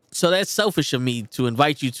so that's selfish of me to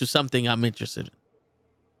invite you to something I'm interested in.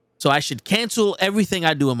 So I should cancel everything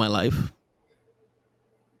I do in my life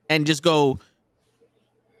and just go,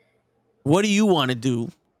 what do you want to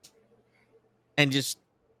do? And just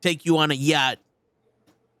take you on a yacht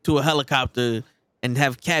to a helicopter and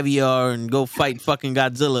have caviar and go fight fucking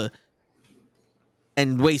Godzilla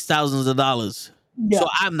and waste thousands of dollars. Yeah. So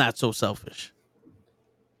I'm not so selfish.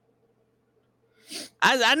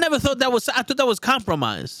 I never thought that was, I thought that was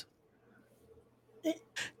compromise.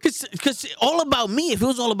 Cause all about me, if it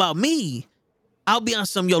was all about me, I'll be on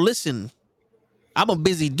some, yo, listen, I'm a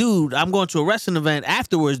busy dude. I'm going to a wrestling event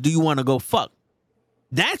afterwards. Do you want to go fuck?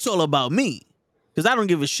 That's all about me. Cause I don't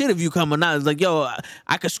give a shit if you coming out. It's like, yo,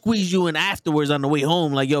 I could squeeze you in afterwards on the way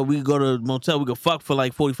home. Like, yo, we could go to the motel, we could fuck for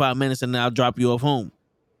like 45 minutes and then I'll drop you off home.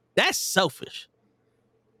 That's selfish.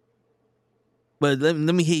 But let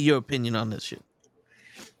me hear your opinion on this shit.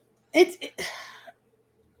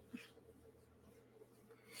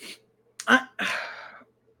 I,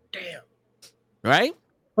 damn. Right?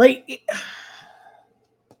 Like,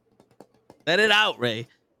 Let it out, Ray.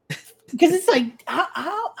 because it's like,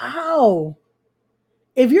 how?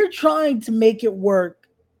 If you're trying to make it work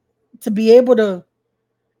to be able to,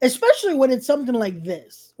 especially when it's something like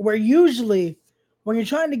this, where usually when you're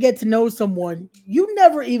trying to get to know someone, you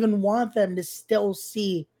never even want them to still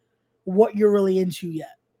see what you're really into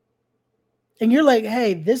yet. And you're like,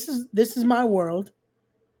 hey, this is my world.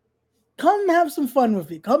 Come have some fun with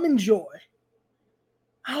me. Come enjoy.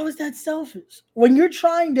 How is that selfish? When you're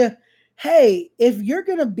trying to, hey, if you're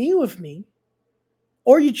gonna be with me,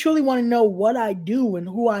 or you truly want to know what I do and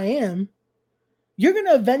who I am, you're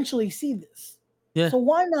gonna eventually see this. Yeah. So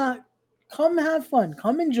why not come have fun?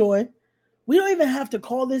 Come enjoy. We don't even have to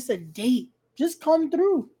call this a date. Just come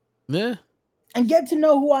through. Yeah. And get to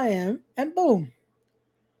know who I am, and boom.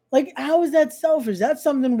 Like, how is that selfish? That's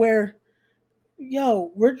something where,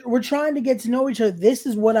 yo, we're trying to get to know each other. This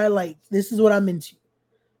is what I like. This is what I'm into.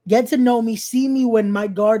 Get to know me, see me when my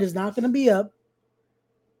guard is not going to be up.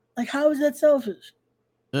 Like, how is that selfish?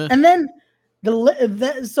 Yeah. And then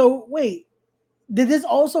so wait, did this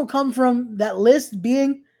also come from that list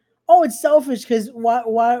being, oh, it's selfish because why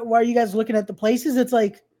are you guys looking at the places? It's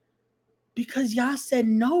like, because y'all said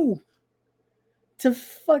no to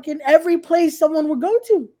fucking every place someone would go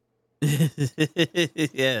to.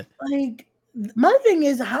 Yeah. Like, my thing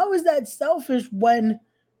is, how is that selfish when,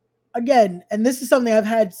 again, and this is something I've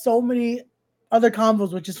had so many other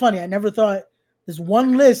convos, which is funny. I never thought this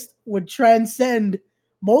one list would transcend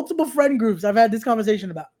multiple friend groups I've had this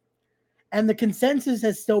conversation about. And the consensus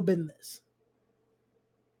has still been this.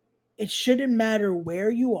 It shouldn't matter where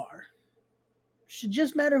you are. It should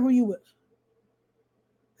just matter who you with.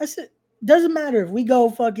 That's it. Doesn't matter if we go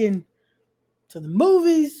fucking to the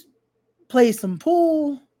movies, play some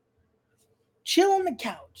pool, chill on the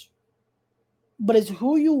couch. But it's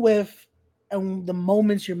who you with and the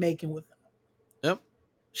moments you're making with them. Yep.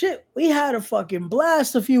 Shit, we had a fucking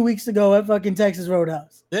blast a few weeks ago at fucking Texas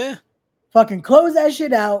Roadhouse. Yeah. Fucking closed that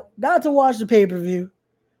shit out, got to watch the pay-per-view,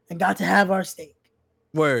 and got to have our steak.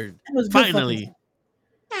 Word. It was good. Finally.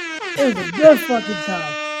 It was a good fucking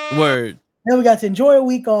time. Word. Then we got to enjoy a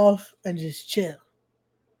week off and just chill.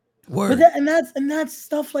 Word. But that's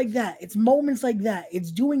stuff like that. It's moments like that. It's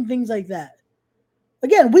doing things like that.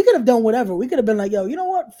 Again, we could have done whatever. We could have been like, yo, you know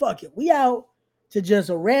what? Fuck it. We out to just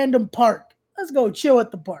a random park. Let's go chill at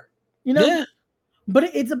the park. You know? Yeah. But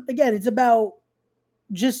it's about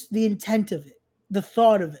just the intent of it, the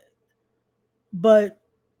thought of it. But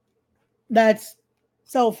that's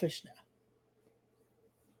selfish now.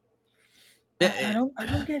 I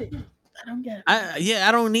don't get it. I don't get it.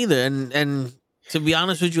 I don't either. And to be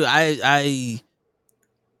honest with you, I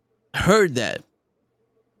heard that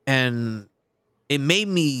and it made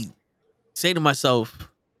me say to myself,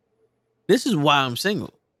 this is why I'm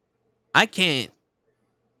single. I can't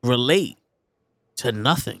relate to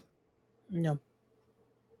nothing. No.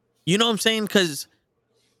 You know what I'm saying? Because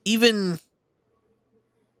even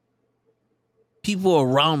people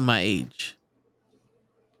around my age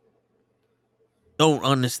don't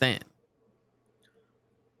understand.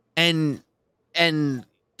 And and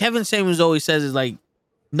Kevin Samuels always says is like,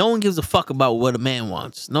 no one gives a fuck about what a man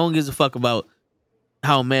wants. No one gives a fuck about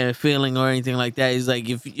how a man is feeling or anything like that. He's like,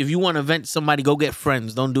 if you want to vent to somebody, go get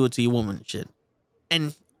friends. Don't do it to your woman and shit.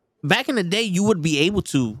 And back in the day, you would be able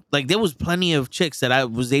to, like, there was plenty of chicks that I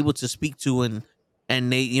was able to speak to, and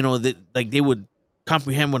they, you know, that like they would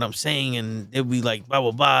comprehend what I'm saying, and they'd be like blah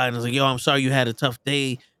blah blah, and it's like, yo, I'm sorry you had a tough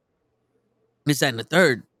day, this that and the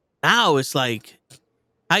third. Now it's like,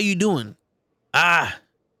 how you doing?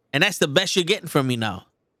 And that's the best you're getting from me now.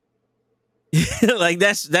 Like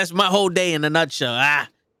that's my whole day in a nutshell.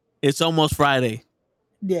 It's almost Friday.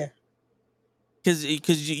 Yeah.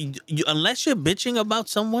 Because you, unless you're bitching about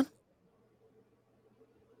someone,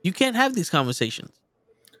 you can't have these conversations.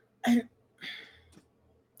 And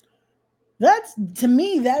that's, to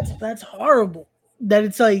me, that's horrible. That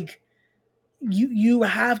it's like you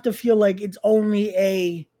have to feel like it's only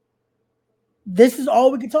a this is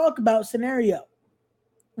all we can talk about scenario.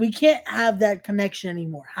 We can't have that connection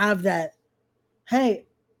anymore. Have that, hey,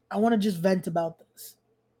 I want to just vent about this.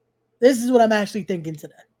 This is what I'm actually thinking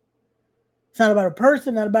today. It's not about a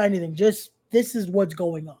person, not about anything. Just this is what's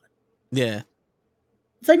going on. Yeah.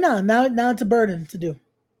 It's like, now it's a burden to do.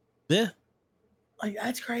 Yeah. Like,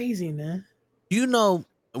 that's crazy, man. You know,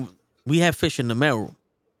 we have fish in the mail,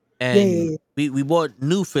 and Yeah. we bought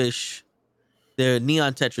new fish. They're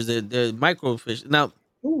neon tetras. They're micro fish. Now,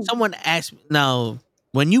 Ooh. someone asked me, now,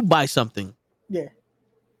 when you buy something, Yeah.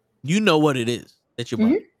 you know what it is that you buy.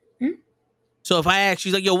 Mhm. Mhm. So if I ask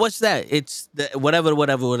you, like, yo, what's that? It's the whatever.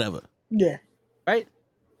 Yeah. Right?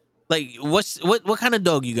 Like, what kind of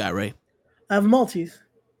dog you got, Ray? I have Maltese.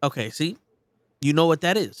 Okay, see? You know what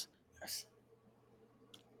that is. Yes.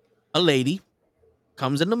 A lady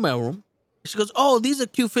comes in the mailroom. She goes, "Oh, these are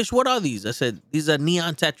cute fish. What are these?" I said, "These are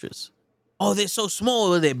neon tetras." "Oh, they're so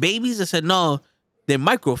small. Are they babies?" I said, "No, they're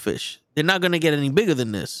microfish. They're not gonna get any bigger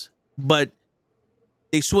than this. But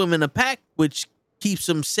they swim in a pack, which keeps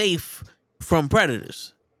them safe from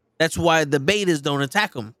predators. That's why the betas don't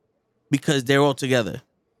attack them, because they're all together."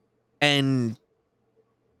 And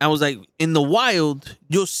I was like, in the wild,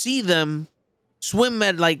 you'll see them swim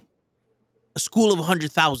at like a school of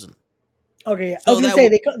 100,000. Okay. I So was gonna that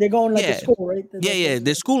say they're going like yeah. to school, right? Yeah,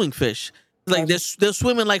 they're schooling fish. Like Gotcha. they're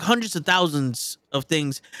swimming like hundreds of thousands of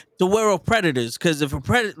things to where are predators. Because if a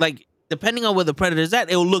predator, like depending on where the predator's at,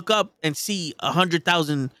 it'll look up and see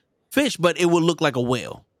 100,000 fish, but it will look like a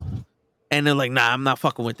whale. And they're like, "Nah, I'm not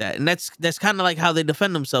fucking with that." And that's kind of like how they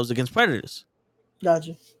defend themselves against predators.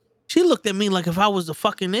 Gotcha. She looked at me like if I was a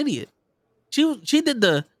fucking idiot. She did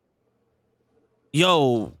the,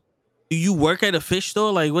 "Yo, do you work at a fish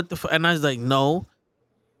store? Like what the fuck?" And I was like, "No,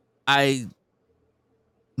 I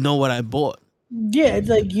know what I bought." Yeah, it's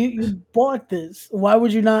like you bought this. Why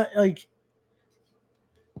would you not like?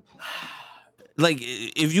 Like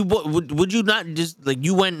if you bought, would you not just, like,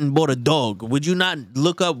 you went and bought a dog, would you not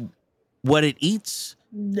look up what it eats,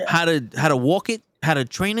 how to walk it, how to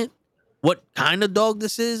train it, what kind of dog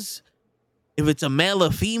this is, if it's a male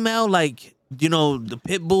or female? Like, you know, the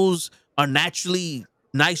pit bulls are naturally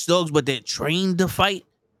nice dogs, but they're trained to fight.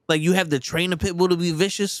 Like, you have to train a pit bull to be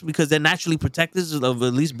vicious because they're naturally protectors of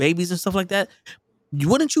at least babies and stuff like that.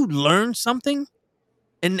 Wouldn't you learn something?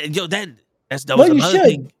 And yo, that was Well, you another should.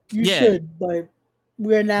 thing. You Yeah. should, but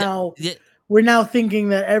we're now Yeah. we're now thinking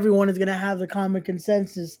that everyone is gonna have the common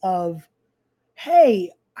consensus of,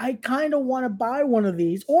 hey, I kind of want to buy one of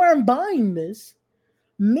these, or I'm buying this.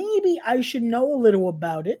 Maybe I should know a little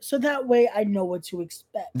about it so that way I know what to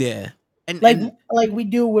expect. Yeah. And Like we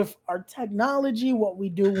do with our technology, what we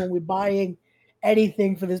do when we're buying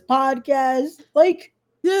anything for this podcast. Like,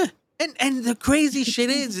 yeah. And the crazy shit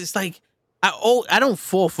is, it's like, I don't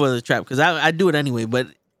fall for the trap because I do it anyway, but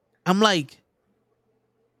I'm like,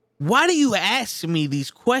 why do you ask me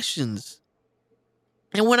these questions?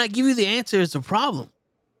 And when I give you the answer, it's a problem.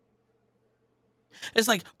 It's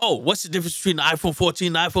like, oh, what's the difference between the iPhone 14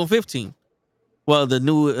 and the iPhone 15? Well, the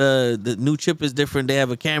new chip is different. They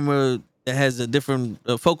have a camera that has a different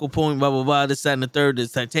focal point, blah, blah, blah, this, that, and the third.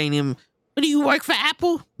 It's titanium. But do you work for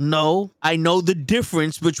Apple? No. I know the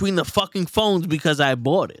difference between the fucking phones because I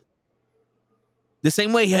bought it. The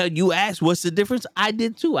same way you asked what's the difference, I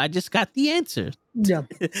did too. I just got the answer. yeah.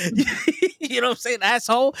 You know what I'm saying,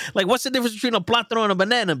 asshole? Like, what's the difference between a plátano and a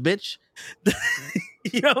banana, bitch?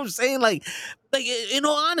 You know what I'm saying? Like, in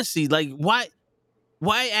all honesty, like, why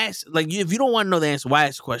ask? Like, if you don't want to know the answer, why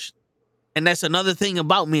ask a question? And that's another thing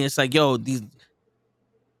about me. It's like, yo,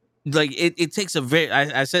 like it takes a very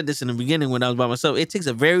I said this in the beginning when I was by myself. It takes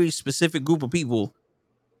a very specific group of people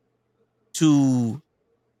to,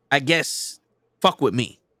 I guess, fuck with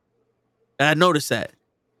me. And I noticed that.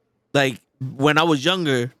 Like when I was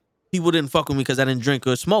younger, people didn't fuck with me because I didn't drink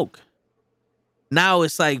or smoke. Now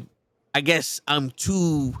it's like, I guess I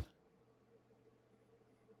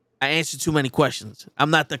answer too many questions.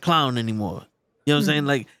 I'm not the clown anymore. You know what I'm saying?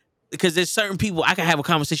 Like, because there's certain people I can have a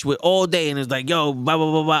conversation with all day and it's like, yo, blah,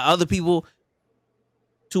 blah, blah, blah. Other people,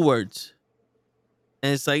 2 words.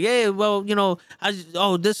 And it's like, yeah, well,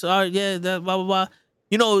 this, all right, yeah, that, blah, blah, blah.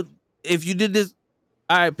 You know, if you did this,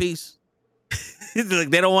 all right, peace. It's like,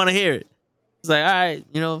 they don't want to hear it. It's like, all right,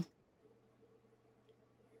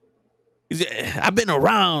 I've been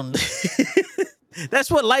around. That's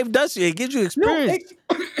what life does to you. It gives you experience.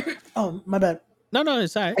 Oh, my bad. No,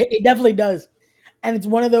 it's all right. It definitely does. And it's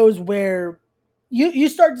one of those where you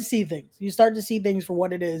start to see things. You start to see things for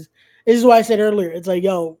what it is. This is why I said earlier, it's like,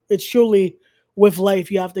 yo, it's surely with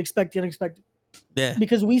life, you have to expect the unexpected. Yeah.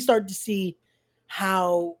 Because we start to see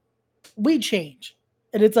how we change.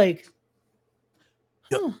 And it's like,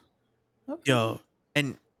 okay. Yo,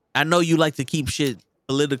 and I know you like to keep shit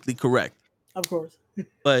politically correct. Of course.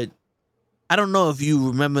 But I don't know if you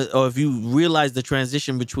remember or if you realize the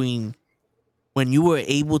transition between when you were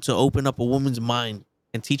able to open up a woman's mind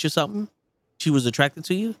and teach her something, she was attracted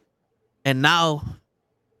to you, and now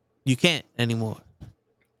you can't anymore.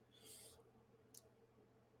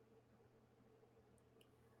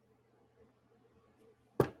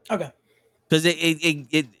 Okay. Because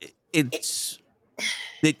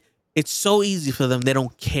it's so easy for them. They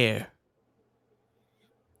don't care.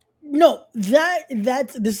 No,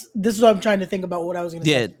 that's this is what I'm trying to think about what I was going to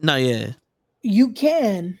say. Yeah. You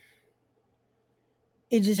can.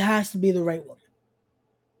 It just has to be the right one.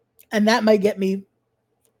 And that might get me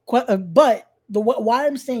but why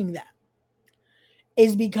I'm saying that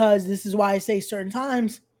is because this is why I say certain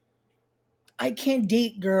times I can't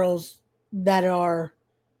date girls that are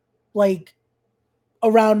like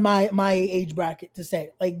around my age bracket, to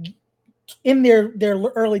say, like in their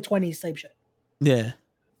early 20s type shit. Yeah.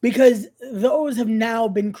 Because those have now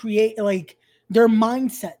been created, like their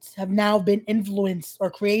mindsets have now been influenced or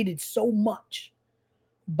created so much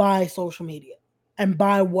by social media and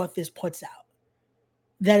by what this puts out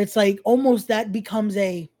that it's like almost that becomes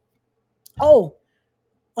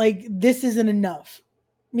like this isn't enough.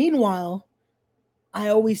 Meanwhile, I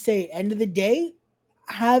always say, end of the day,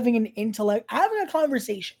 having a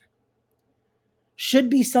conversation should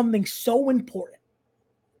be something so important,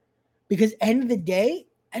 because end of the day,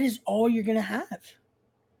 that is all you're gonna have.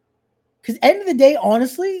 Because end of the day,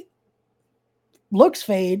 honestly, looks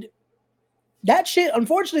fade. That shit,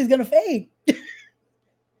 unfortunately, is gonna fade.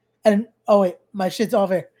 And oh wait, my shit's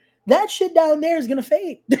off here. That shit down there is gonna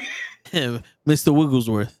fade. Mr.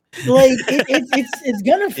 Wigglesworth. Like it's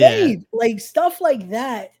gonna fade. Yeah. Like stuff like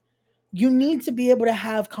that. You need to be able to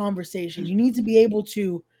have conversations. You need to be able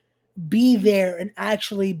to be there and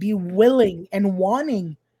actually be willing and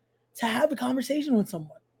wanting to have a conversation with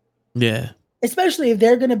someone. Yeah. Especially if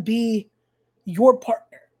they're gonna be your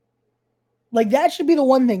partner. Like that should be the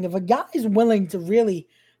one thing. If a guy is willing to really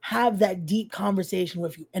have that deep conversation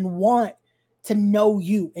with you and want to know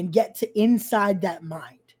you and get to inside that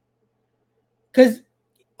mind. Because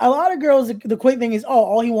a lot of girls, the quick thing is,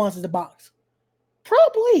 all he wants is a box.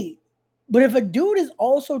 Probably. But if a dude is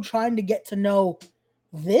also trying to get to know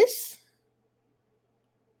this,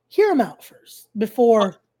 hear him out first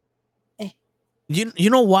before. You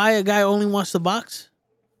know why a guy only wants the box?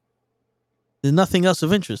 There's nothing else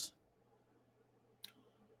of interest.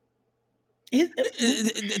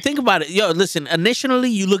 Think about it. Yo, listen, initially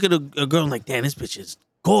you look at a girl and like, damn, this bitch is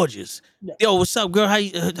gorgeous. Yeah. Yo, what's up, girl? How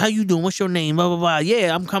you doing? What's your name? Blah, blah, blah.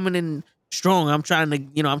 Yeah, I'm coming in strong. I'm trying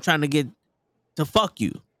to get to fuck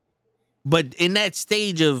you. But in that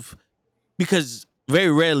stage of, because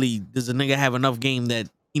very rarely does a nigga have enough game that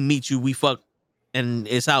he meets you, we fuck, and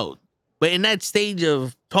it's out. But in that stage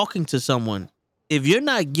of talking to someone, if you're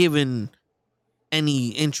not given any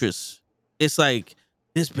interest, it's like,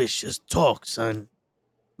 this bitch just talks, son.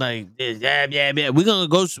 Like, yeah. We're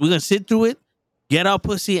gonna sit through it, get our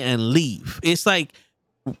pussy, and leave. It's like,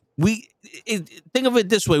 think of it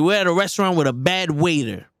this way. We're at a restaurant with a bad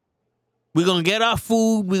waiter. We're gonna get our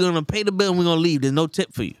food, we're gonna pay the bill, and we're gonna leave. There's no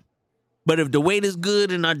tip for you. But if the waiter's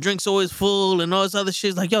good and our drink's always full and all this other shit,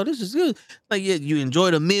 it's like, yo, this is good. Like, yeah, you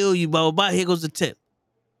enjoy the meal, you blah, blah, blah, here goes the tip.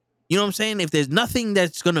 You know what I'm saying? If there's nothing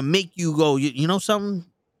that's gonna make you go, you know something?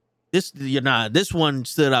 This one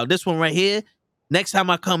stood out. This one right here. Next time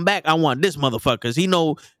I come back, I want this motherfucker.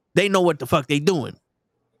 They know what the fuck they doing.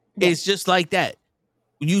 Yeah. It's just like that.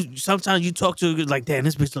 you sometimes you talk to a girl like, damn,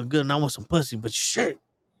 this bitch look good and I want some pussy, but shit.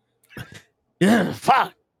 Yeah,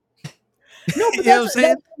 fuck. No, but You know what I'm that's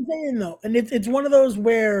saying? what I'm saying though, and it's one of those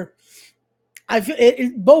where I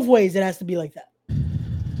feel both ways. It has to be like that.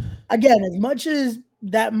 Again, as much as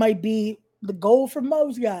that might be the goal for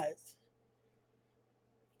most guys,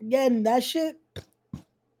 again, that shit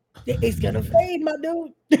it's gonna fade, my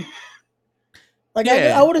dude. Like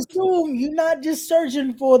Yeah. I would assume you're not just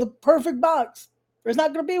searching for the perfect box. There's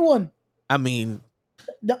not gonna be one. I mean,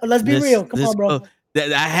 Let's be real. Come on, bro.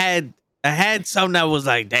 that I had some that was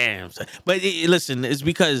like, damn. But listen, it's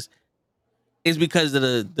because of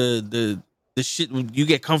the shit you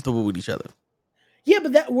get comfortable with each other. Yeah,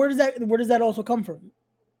 but that where does that also come from?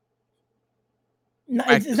 No,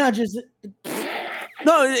 it's not just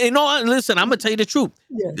No, listen, I'm gonna tell you the truth.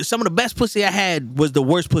 yeah. Some of the best pussy I had was the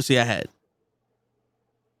worst pussy I had.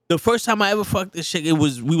 The first time I ever fucked this shit,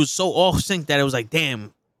 we was so off sync that it was like,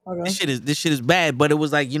 damn, Okay. this shit is bad. But it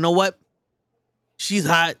was like, you know what? She's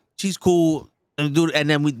hot, she's cool, and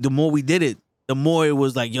then the more we did it, the more it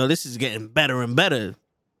was like, yo, this is getting better and better.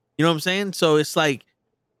 You know what I'm saying? So it's like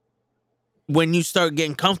when you start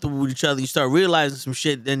getting comfortable with each other, you start realizing some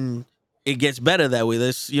shit, then it gets better that way. You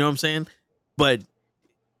know what I'm saying? But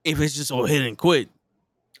if it's just all hit and quit,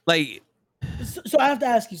 like, So I have to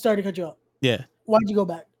ask you. Sorry to cut you off. yeah, Why'd you go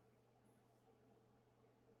back?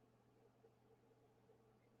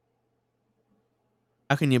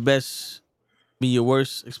 how can your best be your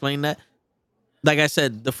worst? Explain that. Like I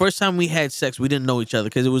said, the first time we had sex, we didn't know each other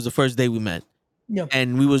because it was the first day we met, Yeah.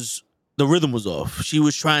 and the rhythm was off. She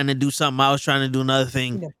was trying to do something, I was trying to do another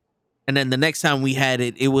thing, Yeah. and then the next time we had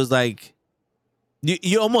it, it was like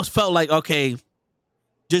you almost felt like, okay,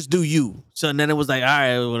 just do you. So then it was like, all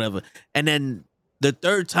right, whatever. And then the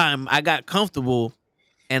third time I got comfortable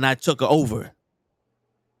and I took her over.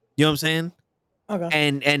 You know what I'm saying? Okay.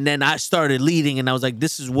 And then I started leading and I was like,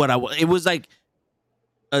 this is what I want. It was like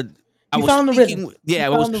I You was found the speaking, rhythm. yeah,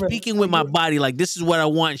 I You was found the rhythm. speaking with my body, like, this is what I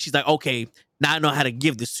want. She's like, okay, now I know how to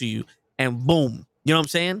give this to you. And boom. You know what I'm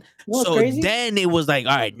saying? You know what's So crazy? then it was like,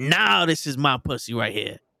 all right, now this is my pussy right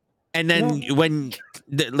here. And then when,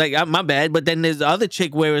 my bad, but then there's the other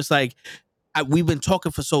chick where it's like, we've been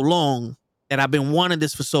talking for so long and I've been wanting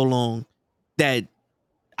this for so long that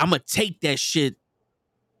I'm going to take that shit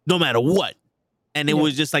no matter what. And it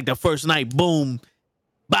was just like the first night, boom,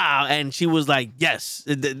 bow. And she was like, yes.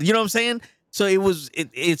 You know what I'm saying? So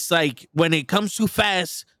it's like when it comes too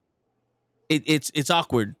fast, it's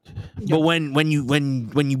awkward. But when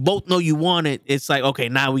you both know you want it, it's like, okay,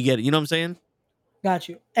 now we get it. You know what I'm saying? Got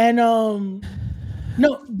you. And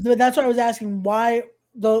no, that's what I was asking. Why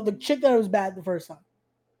the chick that was bad the first time?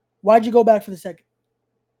 Why'd you go back for the second?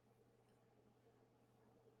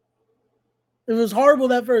 It was horrible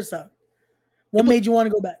that first time. What made you want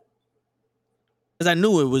to go back? Because I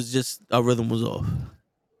knew it was just our rhythm was off.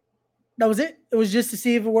 That was it? It was just to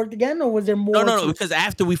see if it worked again, or was there more? No. Because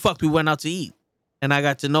after we fucked, we went out to eat, and I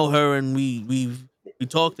got to know her, and we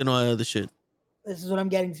talked and all that other shit. This is what I'm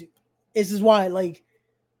getting to. This is why, like,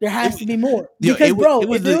 there has to be more. Yo, Because, bro, it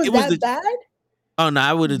was if it was that the- bad, Oh no,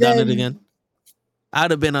 I would have done it again.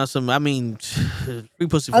 I'd have been on some. I mean, free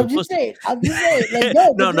pussy for I'm just pussy. saying.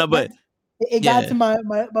 Like, no, but it got to my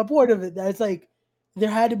point of it. That's like there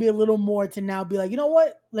had to be a little more to now be like, you know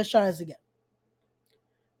what? Let's try this again.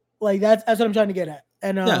 Like that's what I'm trying to get at.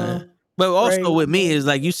 And yeah. But also right, with me is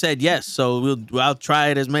like you said yes, so I'll try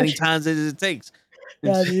it as many times as it takes.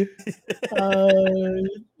 got you.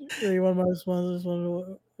 One of my sponsors,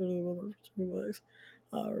 remained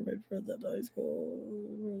friends at high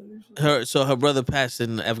school. Her brother passed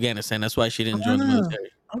in Afghanistan. That's why she didn't join the military.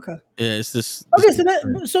 Okay. Yeah, it's this.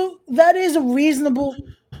 Okay, so that is a reasonable.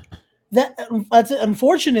 That's an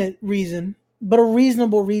unfortunate reason, but a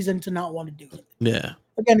reasonable reason to not want to do it. Yeah.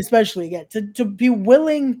 Again, especially to be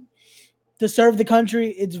willing to serve the country,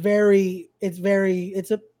 it's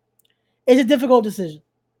a difficult decision,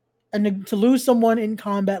 and to lose someone in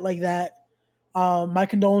combat like that, my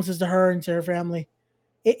condolences to her and to her family.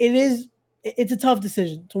 It's a tough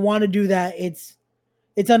decision to want to do that. It's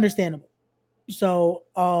understandable. So,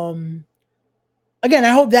 again, I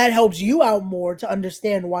hope that helps you out more to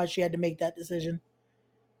understand why she had to make that decision.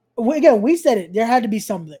 Again, we said it. There had to be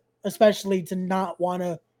something, especially to not want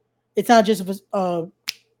to. It's not just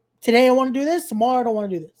today I want to do this, tomorrow I don't want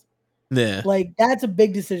to do this. Yeah. Like that's a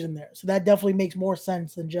big decision there. So that definitely makes more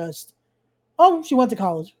sense than just, she went to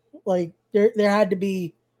college. Like there had to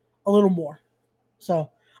be a little more.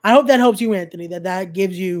 So I hope that helps you, Anthony, that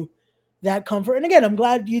gives you that comfort. And again, I'm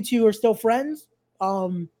glad you two are still friends.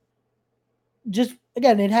 Just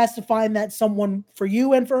again, it has to find that someone for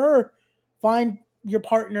you and for her. Find your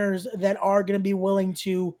partners that are going to be willing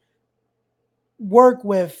to work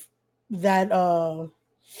with that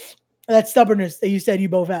stubbornness that you said you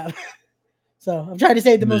both have. So I'm trying to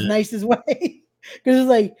say it the most Yeah. nicest way, because it's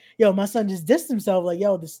like, yo, my son just dissed himself. Like,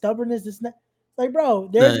 yo, the stubbornness, this, not like, bro,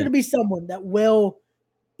 there's Right. gonna be someone that will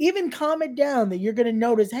even calm it down. That you're gonna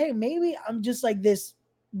notice, hey, maybe I'm just like this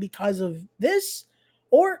because of this,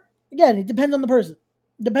 or again, it depends on the person.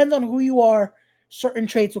 Depends on who you are. Certain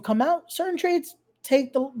traits will come out. Certain traits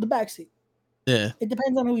take the backseat. Yeah. It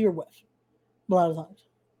depends on who you're with. A lot of times.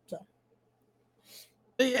 So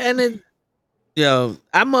And it, yo,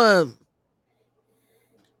 I'm a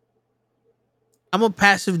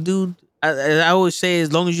passive dude. I always say,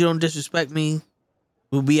 as long as you don't disrespect me,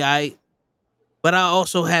 we'll be alright. But I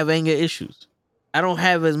also have anger issues. I don't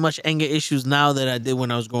have as much anger issues now that I did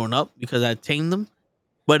when I was growing up because I tamed them.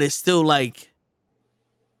 But it's still like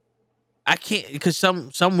I can't, because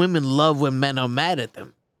some women love when men are mad at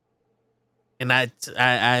them, and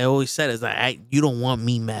I always said it's like, you don't want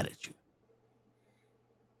me mad at you.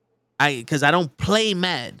 Because I don't play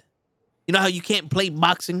mad. You know how you can't play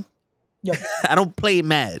boxing? yep. I don't play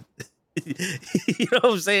mad. You know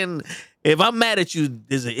what I'm saying? If I'm mad at you,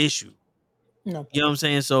 there's an issue. No. You know what I'm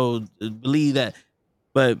saying? So believe that.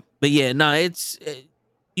 But yeah, no,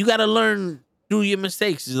 you got to learn through your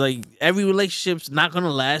mistakes. It's like every relationship's not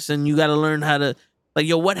gonna last, and you got to learn how to, like,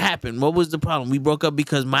 yo, what happened? What was the problem? We broke up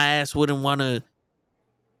because my ass wouldn't want to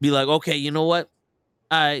be like, okay, you know what?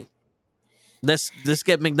 All right, let's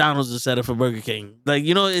get McDonald's instead of for Burger King. Like,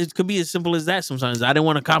 you know, it could be as simple as that. Sometimes I didn't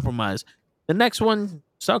want to compromise. The next one,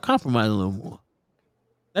 start compromising a little more.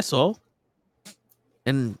 That's all.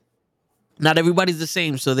 And not everybody's the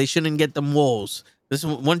same, so they shouldn't get them walls. This is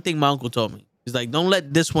one thing my uncle told me. He's like, don't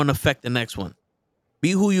let this one affect the next one.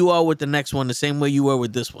 Be who you are with the next one the same way you were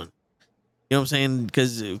with this one. You know what I'm saying?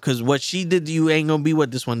 Because what she did to you ain't gonna be what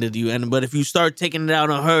this one did to you. But if you start taking it out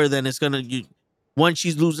on her, then it's gonna one,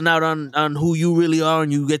 she's losing out on who you really are,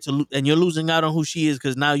 and and you're losing out on who she is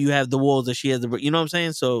because now you have the walls that she has. You know what I'm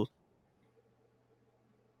saying? So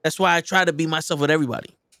that's why I try to be myself with everybody.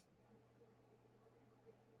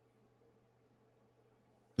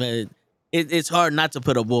 But it's hard not to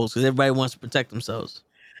put up walls because everybody wants to protect themselves.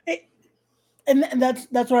 And that's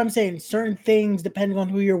what I'm saying. Certain things, depending on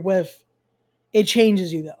who you're with, it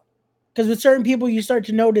changes you though. Because with certain people, you start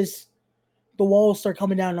to notice the walls start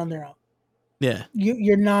coming down on their own. Yeah,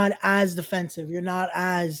 You're not as defensive. You're not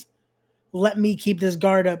as, let me keep this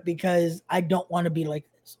guard up because I don't want to be like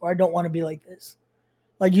this, or I don't want to be like this.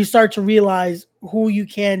 Like, you start to realize who you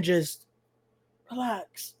can just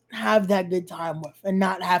relax, have that good time with, and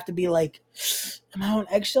not have to be like, am I on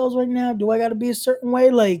eggshells right now? Do I got to be a certain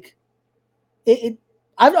way? Like,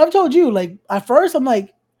 I've told you, like, at first I'm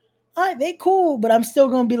like, all right, they cool, but I'm still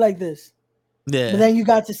gonna be like this. But yeah, then you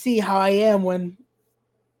got to see how I am when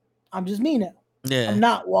I'm just me now. I'm yeah,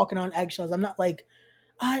 not walking on eggshells. I'm not like,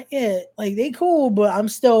 like they cool, but I'm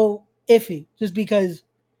still iffy just because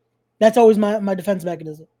that's always my defense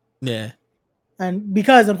mechanism. yeah. And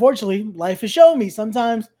because unfortunately, life has shown me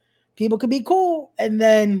sometimes people could be cool and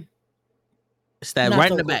then Stab not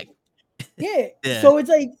right in so the cool. back. Yeah. Yeah, So it's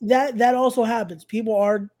like that also happens. People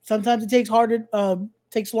are, sometimes it takes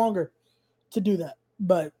longer to do that.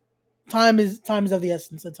 But time is of the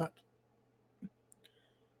essence at times.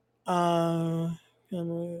 Uh,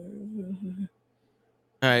 All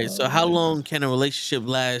right. So how long can a relationship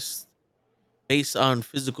last based on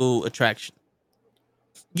physical attraction?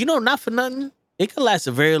 You know, not for nothing, it could last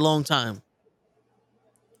a very long time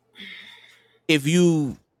if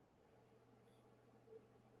you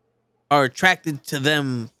are attracted to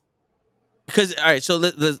them. Because all right, so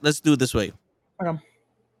let's do it this way. um,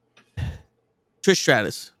 Trish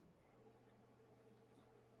Stratus,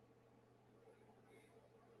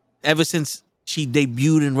 ever since she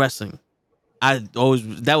debuted in wrestling, that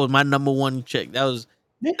was my number one chick.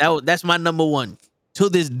 That's my number one. To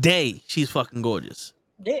this day, she's fucking gorgeous.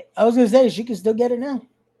 yeah, I was gonna say she can still get it now.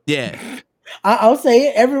 Yeah, I'll say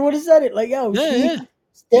it. Everyone has said it. Like, yo, yeah, she yeah,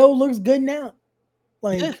 still looks good now. yeah.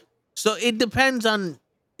 Like, So it depends on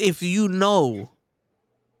if you know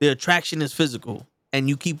the attraction is physical and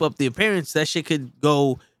you keep up the appearance, that shit could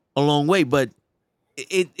go a long way. But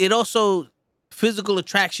it also, physical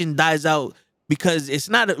attraction dies out because it's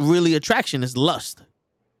not really attraction, it's lust. yeah,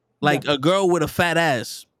 Like a girl with a fat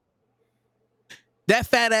ass. That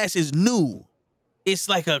fat ass is new. It's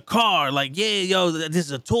like a car. Like, yeah, yo, this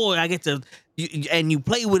is a toy. I get to, and you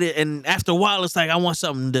play with it, and after a while, it's like I want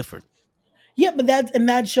something different. yeah, but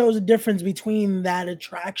that shows a difference between that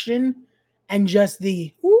attraction and just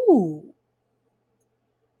the ooh.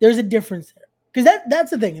 There's a difference there because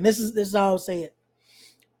that's the thing, and this is how I'll say it.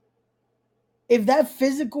 if that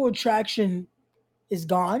physical attraction is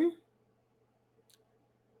gone,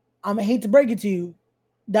 I'm gonna hate to break it to you,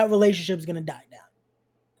 that relationship's gonna die down.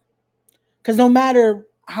 Because no matter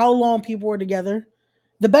how long people were together,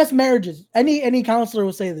 the best marriages, any counselor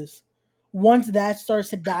will say this. Once that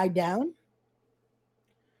starts to die down,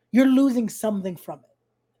 you're losing something from it.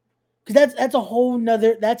 Because that's a whole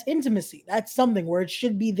nother, that's intimacy. That's something where it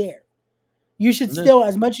should be there. You should still,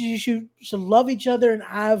 as much as you should love each other and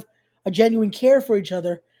have a genuine care for each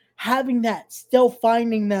other, having that, still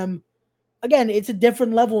finding them, again, it's a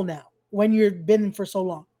different level now when you've been for so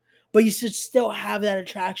long. But you should still have that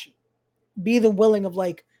attraction. Be the willing of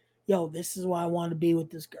like, yo, this is why I want to be with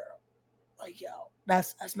this girl. Like, yo,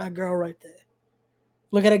 that's my girl right there.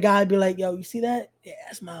 Look at a guy and be like, yo, you see that? Yeah,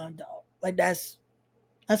 that's my own dog. Like that's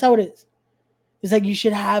how it is. It's like you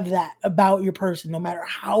should have that about your person, no matter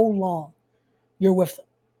how long you're with them.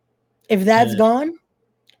 If that's gone,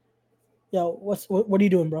 yo, what are you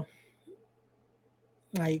doing, bro?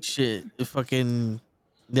 Like Shit, if fucking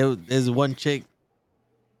there's one chick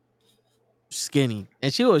skinny,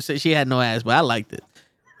 and she always said she had no ass, but I liked it.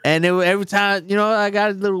 And it, every time, I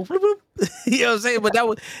got a little, bloop, bloop, you know what I'm saying.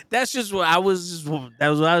 But that's just what I was. That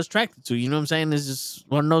was what I was attracted to. You know what I'm saying? It's just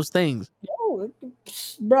one of those things. yo,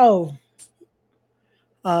 bro.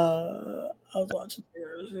 I was watching.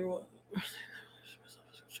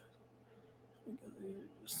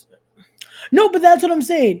 No, but that's what I'm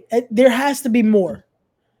saying. There has to be more.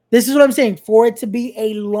 This is what I'm saying. For it to be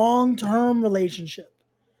a long-term relationship,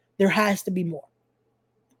 there has to be more.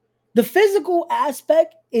 The physical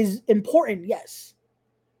aspect is important, yes,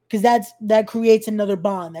 because that creates another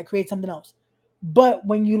bond, that creates something else. But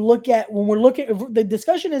when we're looking, if the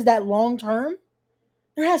discussion is that long term,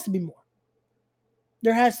 there has to be more.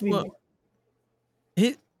 There has to be more.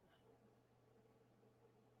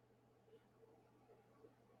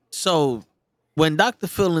 So when Dr.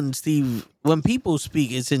 Phil and Steve, when people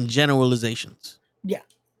speak, it's in generalizations. Yeah,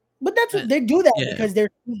 but that's what they do that because they're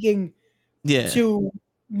speaking Yeah. to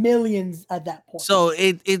millions at that point. So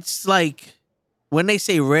it's like when they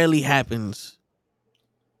say rarely happens,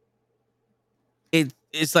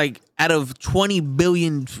 it's like out of 20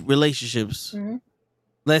 billion relationships,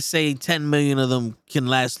 let's say 10 million of them can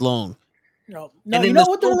last long. No, and you know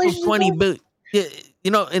what the relationship 20 billion,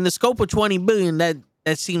 in the scope of 20 billion, that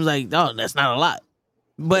seems like, oh, that's not a lot.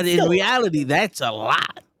 But in reality, that's a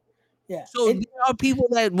lot. Yeah. So there are people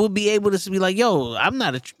that will be able to be like, yo, I'm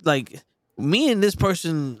not like me and this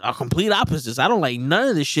person are complete opposites. I don't like none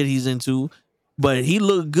of the shit he's into, but he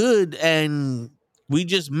looked good and we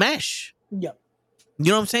just mesh. Yep. You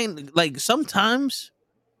know what I'm saying? Like sometimes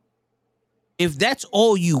if that's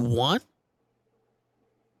all you want,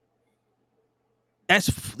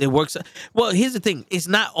 it works. Well, here's the thing. It's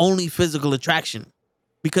not only physical attraction,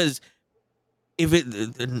 because if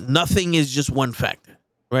nothing is just one factor,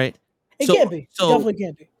 right? It can't be. It definitely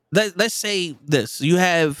can't be. Let's say this. You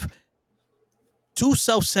have two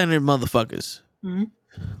self-centered motherfuckers, and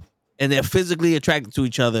they're physically attracted to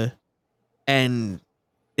each other, and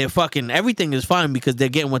they're fucking, everything is fine because they're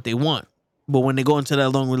getting what they want. But when they go into that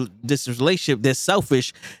long distance relationship, they're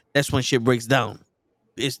selfish. That's when shit breaks down.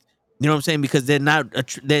 It's, you know what I'm saying? Because they're not,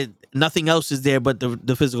 nothing else is there but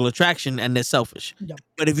the physical attraction, and they're selfish. Yep.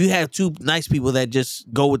 But if you have two nice people that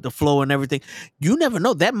just go with the flow and everything, you never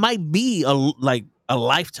know. That might be a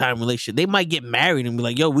lifetime relationship. They might get married and be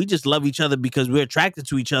like, yo, we just love each other because we're attracted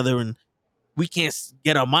to each other, and we can't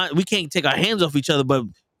we can't take our hands off each other, but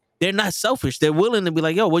they're not selfish. They're willing to be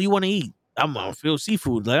like, yo, what do you want to eat? I'm gonna feel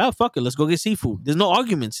seafood. Like, oh, fuck it, let's go get seafood. There's no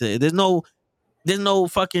arguments there. There's no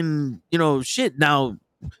fucking, shit. Now,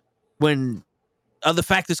 when other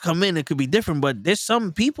factors come in, it could be different, but there's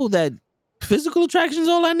some people that physical attraction is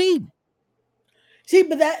all I need. See,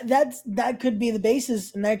 but that could be the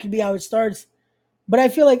basis, and that could be how it starts. But I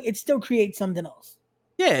feel like it still creates something else.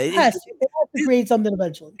 Yeah, it has to create something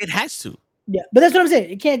eventually. It has to. Yeah, but that's what I'm saying.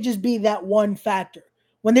 It can't just be that one factor.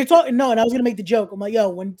 When they're talking, and I was gonna make the joke. I'm like, yo,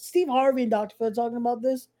 when Steve Harvey and Dr. Phil are talking about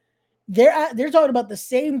this, they're talking about the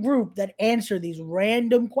same group that answer these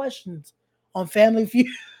random questions on Family Feud.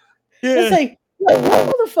 Yeah. It's like, what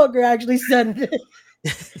motherfucker actually said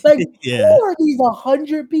this? Like, who are these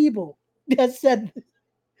 100 people that said this?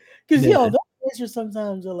 Because those answers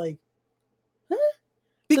sometimes are like, huh?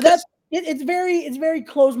 Because it's very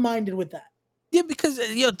close-minded with that. Yeah, because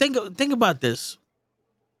think about this.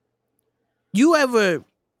 You ever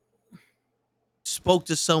spoke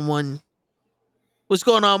to someone? What's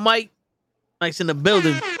going on, Mike? Mike's in the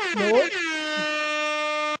building.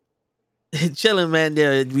 Chilling, man.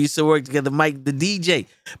 Yeah, we used to work together, Mike, the DJ.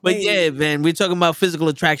 But yeah, man, we're talking about physical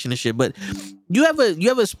attraction and shit. But you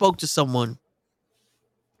ever spoke to someone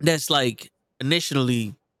that's like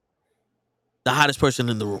initially the hottest person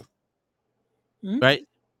in the room, Mhm. right?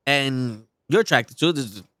 And you're attracted to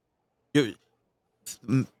it. You're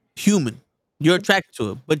human. You're attracted to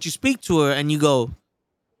her, but you speak to her and you go,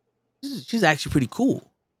 she's actually pretty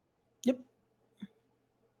cool. Yep.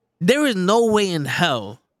 There is no way in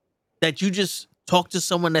hell that you just talk to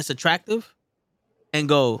someone that's attractive and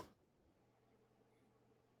go,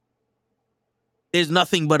 there's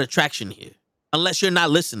nothing but attraction here, unless you're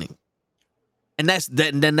not listening, and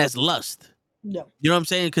then that's lust. Yeah. You know what I'm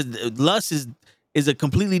saying? Because lust is a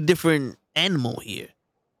completely different animal here.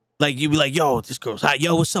 Like you be like, yo, this girl's hot.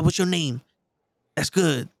 Yo, what's up? What's your name? That's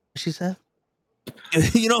good. She said.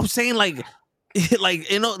 You know what I'm saying? Like,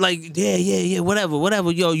 like like yeah,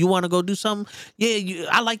 whatever. Yo, you want to go do something? Yeah,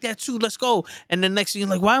 I like that too. Let's go. And then next thing you're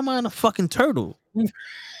like, why am I on a fucking turtle?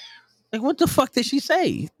 Like, what the fuck did she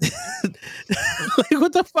say? Like,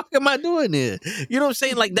 what the fuck am I doing here? You know what I'm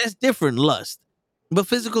saying? Like, that's different lust. But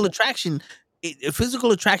physical attraction,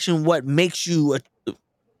 what makes you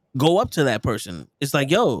go up to that person? It's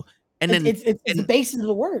like, yo, and then It's the basis of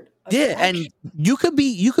the word. yeah, and Attraction. you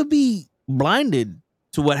could be blinded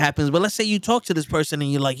to what happens. But let's say you talk to this person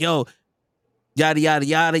and you're like, yo, yada yada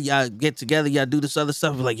yada, y'all get together, y'all do this other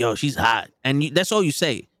stuff. You're like, yo, she's hot, and that's all you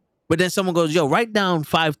say. But then someone goes, yo, write down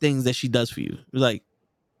 5 things that she does for you. You're like,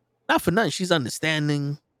 not for nothing. She's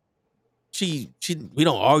understanding. We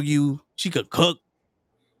don't argue. She could cook.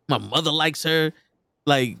 My mother likes her.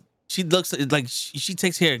 Like, she looks like she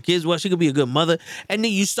takes care of kids well. She could be a good mother. And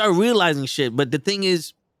then you start realizing shit. But the thing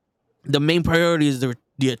is, the main priority is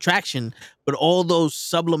the attraction. But all those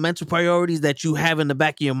supplemental priorities that you have in the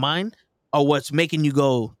back of your mind are what's making you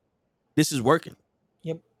go, this is working.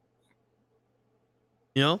 Yep.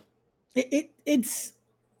 You know? It's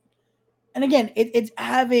and again, it's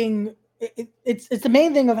having it's the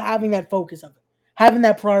main thing of having that focus of it, having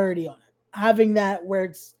that priority on it, having that where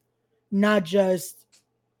it's not just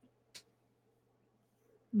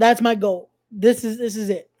that's my goal. This is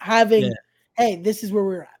it. Having Yeah. hey, this is where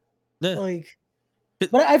we're at. Yeah. Like,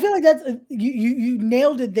 but I feel like that's you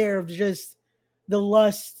nailed it there of just the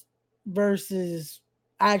lust versus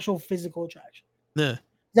actual physical attraction. Yeah.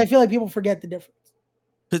 I feel like people forget the difference.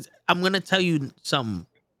 Because I'm gonna tell you something,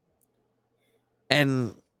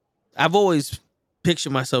 and I've always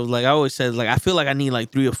pictured myself like I always said, like I feel like I need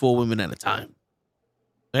like 3 or 4 women at a time,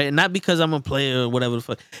 right? And not because I'm a player or whatever the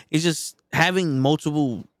fuck. It's just having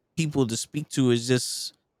multiple people to speak to is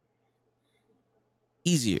just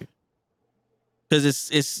easier because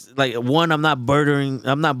it's like one, I'm not bothering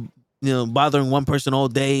one person all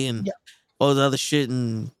day and Yeah. all the other shit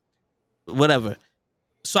and whatever.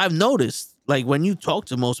 So I've noticed, like, when you talk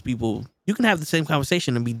to most people, you can have the same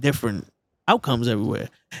conversation and be different outcomes everywhere.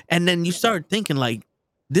 And then you start thinking, like,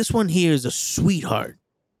 this one here is a sweetheart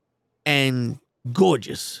and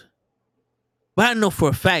gorgeous. But I know for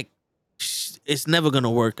a fact it's never going to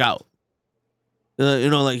work out.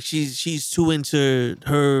 Like, she's too into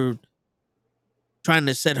her trying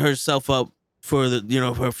to set herself up for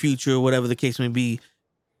for her future, whatever the case may be.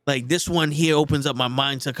 Like, this one here opens up my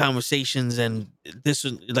mind to conversations, and this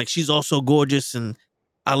is like, she's also gorgeous and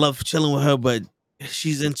I love chilling with her, but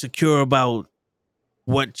she's insecure about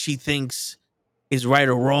what she thinks is right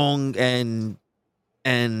or wrong, and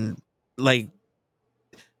like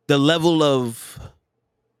the level of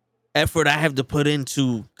effort I have to put in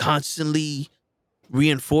to constantly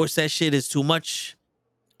reinforce that shit is too much.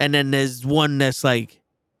 And then there's one that's like,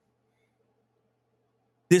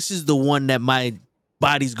 this is the one that my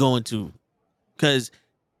body's going to, because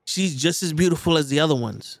she's just as beautiful as the other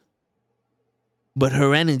ones, but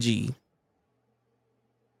her energy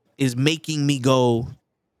is making me go,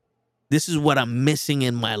 this is what I'm missing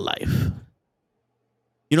in my life.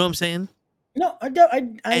 You know what I'm saying? No, I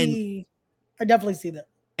definitely see that.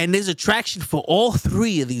 And there's attraction for all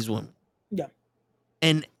 3 of these women. Yeah.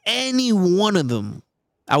 And any one of them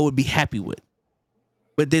I would be happy with.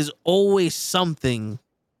 But there's always something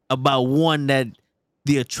about one that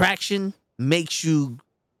the attraction makes you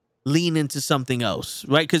lean into something else,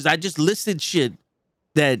 right? Because I just listed shit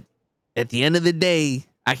that at the end of the day,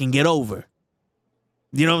 I can get over.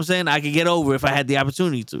 You know what I'm saying? I could get over if I had the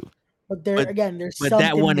opportunity to. But there's But something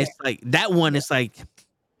that one there. is like, is like,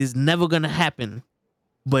 it's never going to happen.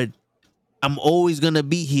 But I'm always going to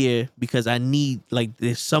be here because I need, like,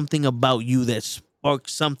 there's something about you that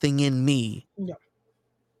sparks something in me. Yeah.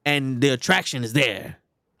 And the attraction is there.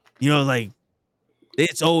 You know, like,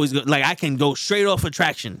 it's always good. Like, I can go straight off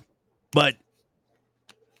attraction, but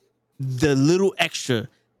the little extra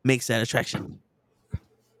makes that attraction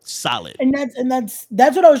solid. And that's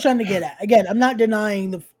what I was trying to get at. Again, I'm not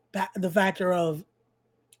denying the factor of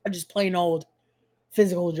just plain old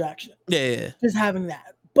physical attraction. Yeah. Just having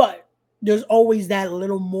that. But there's always that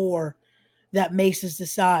little more that makes us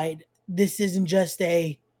decide this isn't just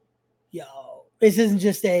the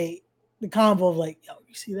convo of like, yo,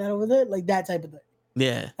 you see that over there? Like that type of thing.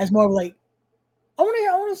 Yeah. That's more of like, I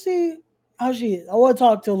want to see how she is. I want to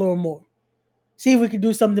talk to her a little more. See if we can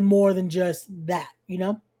do something more than just that, you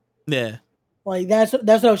know? Yeah. Like that's what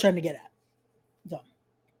I was trying to get at. So.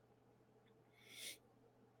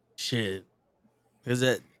 Shit. Cause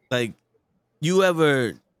that like you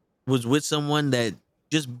ever was with someone that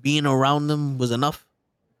just being around them was enough?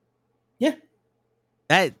 Yeah.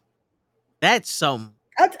 That's something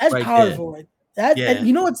That's right there. powerful. Right? That Yeah. And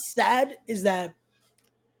you know what's sad is that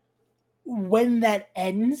when that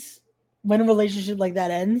ends, when a relationship like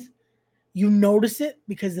that ends, you notice it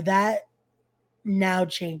because that now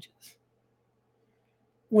changes.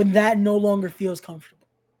 When that no longer feels comfortable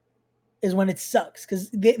is when it sucks. Because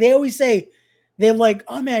they always say, they're like,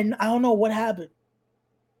 oh man, I don't know what happened.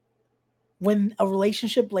 When a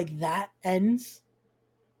relationship like that ends,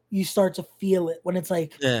 you start to feel it when it's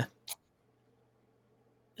like, Yeah.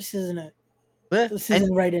 this isn't it. Yeah. This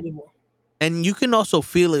isn't right anymore. And you can also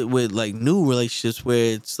feel it with like new relationships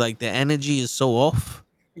where it's like the energy is so off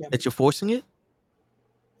that you're forcing it.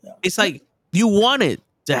 Yeah. It's like you want it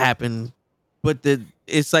to happen, but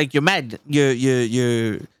it's like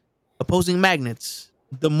your opposing magnets.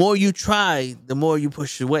 The more you try, the more you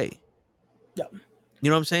push away. Yeah. You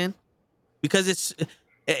know what I'm saying? Because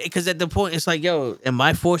at the point it's like, yo, am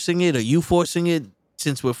I forcing it? Are you forcing it?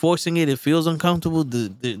 Since we're forcing it, it feels uncomfortable.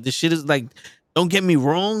 The shit is like, don't get me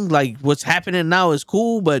wrong, like what's happening now is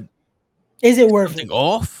cool, but is it worth something it?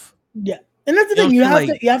 off? Yeah. And that's the You know thing. what I'm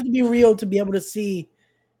saying? You have to be real to be able to see,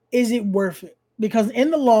 is it worth it? Because in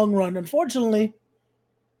the long run, unfortunately,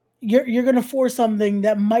 you're gonna force something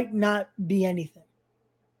that might not be anything.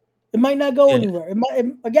 It might not go Yeah. anywhere.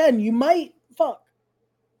 Again, you might fuck.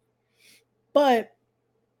 But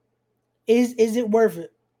is it worth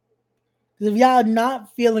it? Because if y'all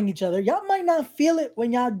not feeling each other, y'all might not feel it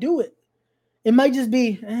when y'all do it. It might just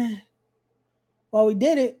be, well, we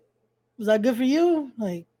did it. Was that good for you?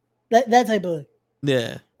 Like that type of thing.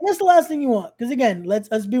 Yeah. And that's the last thing you want. Because again, let's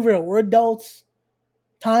be real. We're adults.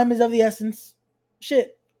 Time is of the essence.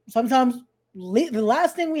 Shit. Sometimes the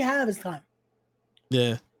last thing we have is time.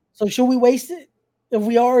 Yeah. So should we waste it if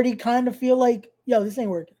we already kind of feel like, yo, this ain't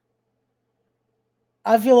working?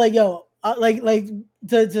 I feel like, yo, like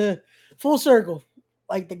to full circle,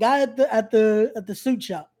 like the guy at the suit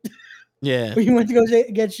shop Yeah. where you went to go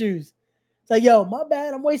get shoes. It's like, yo, my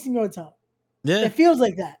bad, I'm wasting your time. Yeah. It feels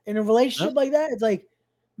like that in a relationship Yep. like that. It's like,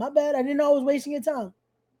 my bad, I didn't know I was wasting your time.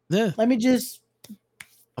 Yeah. Let me just,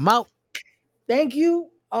 I'm out. thank you.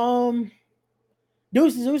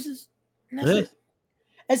 Deuces. And that's Yeah. it.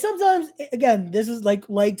 And sometimes, again, this is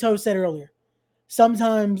like Toe said earlier.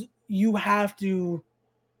 Sometimes you have to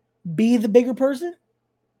be the bigger person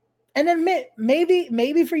and admit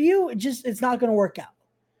maybe for you it's not going to work out.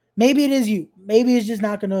 Maybe it is you. Maybe it's just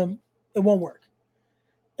not it won't work.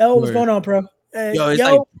 Yo, what's Word. going on, bro? Yo, it's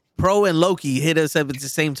like Pro and Loki hit us up at the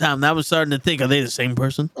same time. Now I'm starting to think, are they the same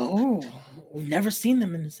person? Oh, we've never seen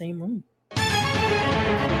them in the same room.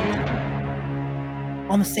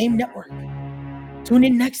 On the same network. Tune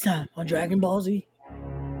in next time on Dragon Ball Z.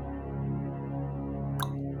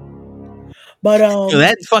 But Yo,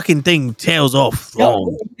 that fucking thing tails off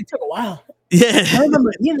long. It took a while. Yeah. I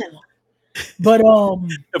remember it being that long. But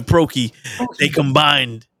The Proki, they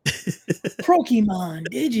combined. Pokemon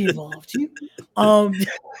Digivolve too.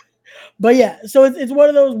 But yeah, so it's one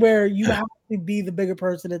of those where you have to be the bigger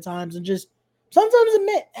person at times and just sometimes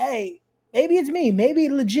admit, hey, maybe it's me, maybe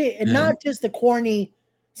legit, and not just the corny.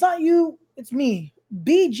 It's not you, it's me.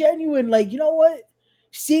 Be genuine, like, you know what?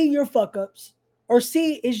 See your fuck ups, or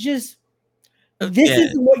see it's just this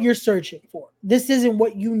isn't what you're searching for. This isn't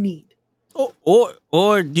what you need.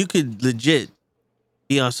 Or you could legit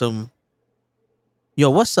be on some, yo,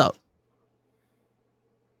 what's up?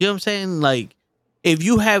 You know what I'm saying? Like, if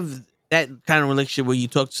you have that kind of relationship where you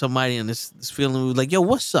talk to somebody and this feeling like, yo,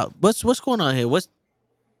 what's up? What's going on here?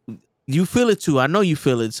 You feel it too? I know you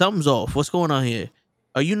feel it. Something's off. What's going on here?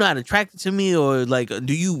 Are you not attracted to me, or like,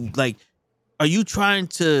 do you like? Are you trying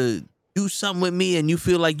to do something with me and you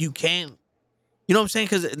feel like you can't? You know what I'm saying?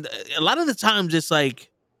 Because a lot of the times it's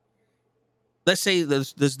like, let's say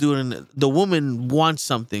let's do it. The woman wants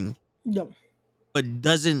something, but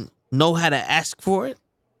doesn't know how to ask for it,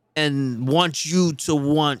 and wants you to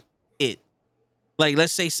want it. Like,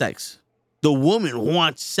 let's say sex. The woman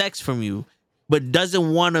wants sex from you, but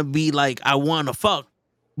doesn't want to be like, I want to fuck,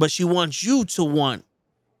 but she wants you to want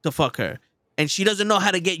to fuck her. and she doesn't know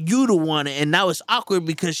how to get you to want it, and now it's awkward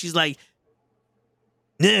because she's like,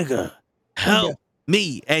 nigga, help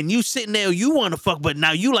me. And you sitting there, you want to fuck, but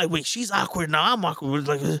now you like, wait, she's awkward. Now I'm awkward.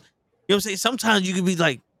 Like, you know what I'm saying? Sometimes you could be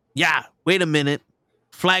like, yeah, wait a minute.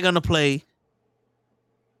 Flag on the play.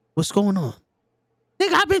 What's going on?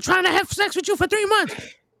 Nigga, I've been trying to have sex with you for 3 months.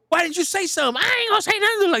 Why didn't you say something? I ain't gonna say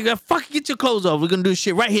nothing like that. Fucking get your clothes off. We're gonna do this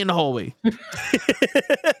shit right here in the hallway.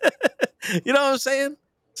 You know what I'm saying?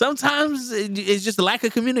 Sometimes it's just a lack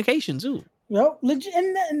of communication too. Yep, legit,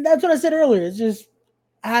 and that's what I said earlier. It's just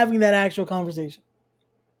having that actual conversation.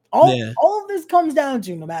 All of this comes down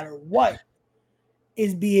to, no matter what,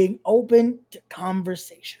 is being open to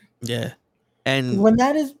conversation. Yeah. And when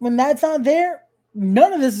that's not there,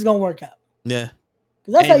 none of this is gonna work out. Yeah.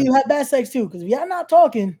 Because that's how you have bad sex too. Because if you're not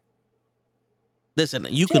talking, listen,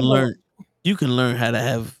 you can learn how to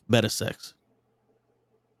have better sex.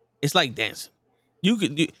 It's like dancing.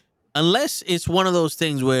 Unless it's one of those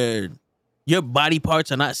things where your body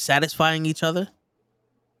parts are not satisfying each other.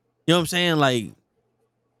 You know what I'm saying? Like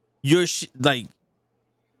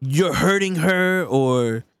you're hurting her,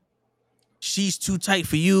 or she's too tight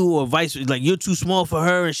for you, or vice versa. Like you're too small for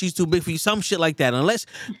her and she's too big for you. Some shit like that. Unless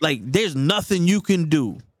like there's nothing you can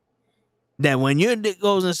do that when your dick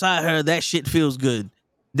goes inside her, that shit feels good.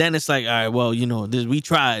 Then it's like, all right, well, we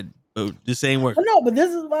tried, but this ain't working. No, but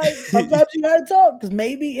this is why sometimes you gotta talk, because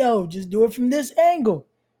maybe just do it from this angle.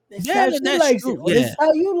 This is how she likes it, or this is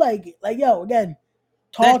how you like it. Like, again,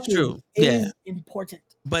 talking is important.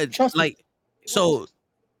 But trust me. So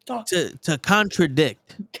to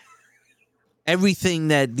contradict everything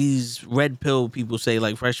that these red pill people say,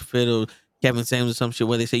 like Fresh Fit or Kevin Samuels or some shit,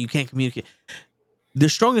 where they say you can't communicate. The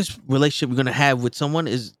strongest relationship you're gonna have with someone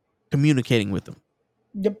is communicating with them.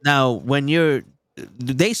 Yep. Now,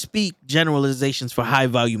 they speak generalizations for high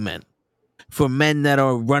value men, for men that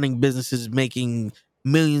are running businesses making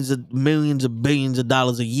millions of billions of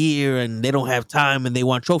dollars a year, and they don't have time and they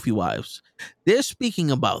want trophy wives. They're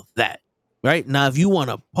speaking about that, right? Now, if you want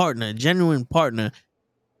a partner, a genuine partner,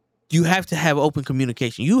 you have to have open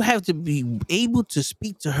communication. You have to be able to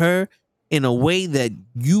speak to her in a way that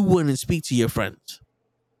you wouldn't speak to your friends.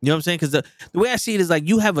 You know what I'm saying? Because the way I see it is like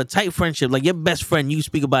you have a tight friendship, like your best friend, you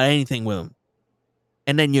speak about anything with him.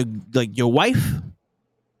 And then your wife,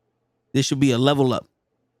 there should be a level up.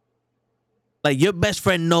 Like your best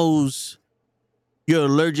friend knows you're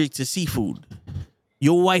allergic to seafood.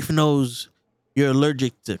 Your wife knows you're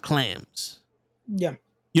allergic to clams. Yeah.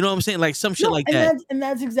 You know what I'm saying? Like some shit like that. And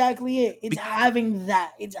that's exactly it. It's having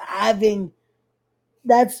that. It's having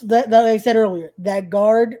that like I said earlier, that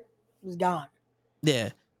guard is gone. Yeah.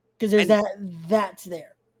 Because there's that's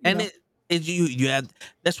there. And you have,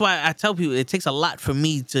 that's why I tell people it takes a lot for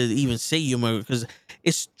me to even say you're my, because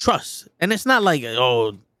it's trust. And it's not like,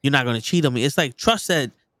 oh, you're not gonna cheat on me. It's like trust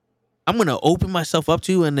that I'm gonna open myself up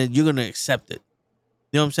to you and then you're gonna accept it.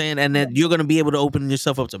 You know what I'm saying? And then you're gonna be able to open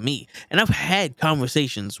yourself up to me. And I've had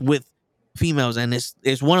conversations with females, and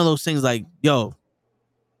it's one of those things like, yo,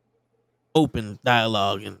 open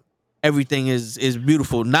dialogue and everything is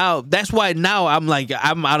beautiful. Now that's why now I'm like,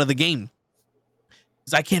 I'm out of the game.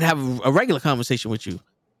 Because I can't have a regular conversation with you.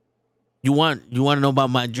 You want to know about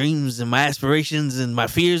my dreams and my aspirations and my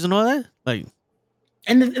fears and all that? Like,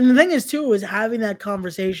 and the thing is too, is having that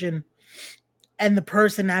conversation and the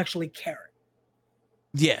person actually caring.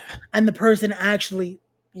 Yeah. And the person actually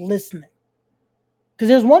listening. Because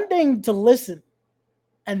there's one thing to listen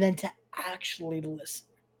and then to actually listen.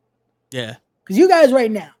 Yeah. Because you guys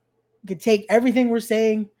right now could take everything we're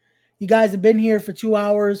saying. You guys have been here for 2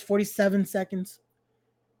 hours, 47 seconds.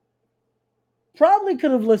 Probably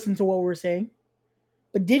could have listened to what we're saying.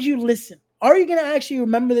 But did you listen? Are you going to actually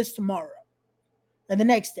remember this tomorrow and the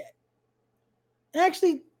next day? And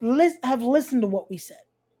actually have listened to what we said.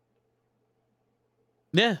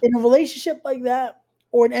 Yeah. In a relationship like that,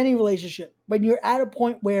 or in any relationship, when you're at a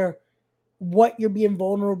point where what you're being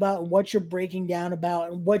vulnerable about and what you're breaking down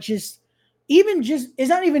about and what it's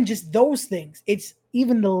not even just those things. It's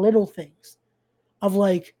even the little things of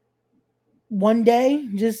like one day,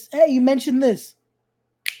 just, hey, you mentioned this.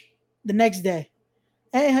 The next day,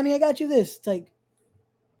 hey, honey, I got you this. It's like,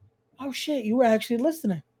 oh shit, you were actually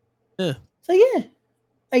listening. Yeah. So yeah,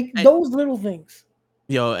 like those little things.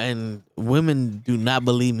 Yo, and women do not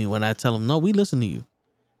believe me when I tell them, no, we listen to you.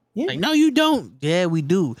 Yeah. Like, no, you don't. Yeah, we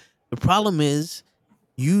do. The problem is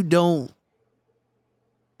you don't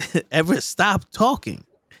ever stop talking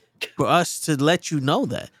for us to let you know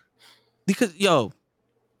that. Because, yo,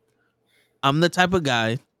 I'm the type of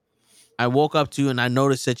guy, I woke up to you and I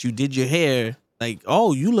noticed that you did your hair Like,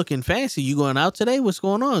 oh, you looking fancy. You going out today? What's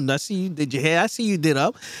going on? I see you did your hair. I see you did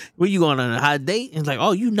up. Were you going on a hot date? And it's like,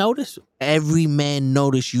 oh, you noticed? Every man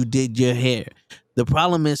noticed you did your hair. The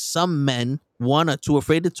problem is some men, one, are too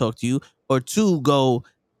afraid to talk to you, or two, go,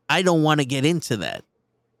 I don't want to get into that.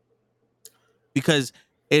 Because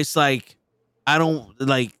it's like, I don't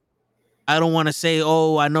want to say,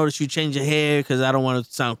 oh, I noticed you changed your hair because I don't want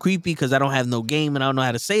to sound creepy because I don't have no game and I don't know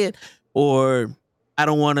how to say it. Or I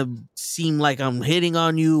don't want to seem like I'm hitting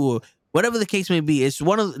on you or whatever the case may be. It's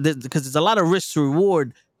one of the, because there's a lot of risk to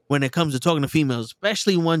reward when it comes to talking to females,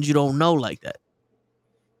 especially ones you don't know like that.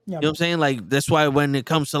 Yeah. You know what I'm saying? Like, that's why when it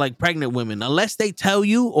comes to like pregnant women, unless they tell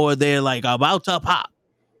you or they're like about to pop,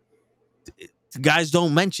 guys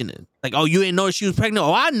don't mention it. Like, oh, you didn't know she was pregnant?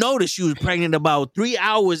 Oh, I noticed she was pregnant about 3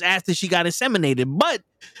 hours after she got inseminated, but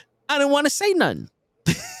I didn't want to say nothing.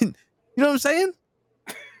 You know what I'm saying?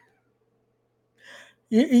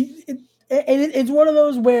 It's one of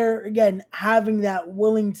those where, again, having that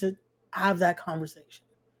willing to have that conversation.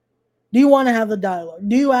 Do you want to have the dialogue?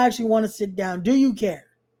 Do you actually want to sit down? Do you care?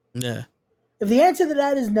 Yeah. If the answer to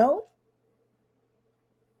that is no,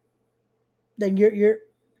 then you're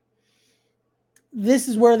this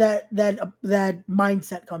is where that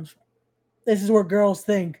mindset comes from. This is where girls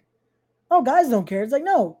think, oh, guys don't care. It's like,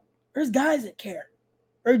 no, there's guys that care.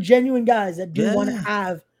 There are genuine guys that do want to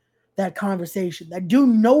have that conversation, that do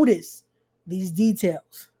notice these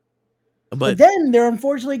details. But then there are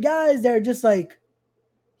unfortunately guys that are just like,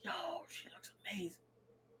 yo, she looks amazing.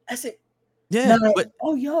 That's it. Yeah. Not, but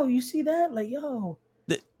oh, yo, you see that? Like, yo,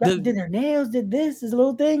 did her nails, did these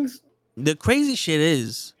little things. The crazy shit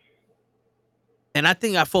is, and I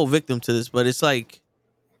think I fall victim to this, but it's like,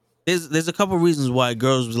 there's a couple reasons why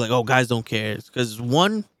girls was like, oh, guys don't care. It's because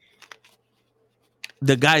one,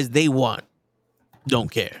 the guys they want don't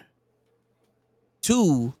care.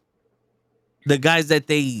 Two, the guys that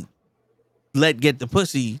they let get the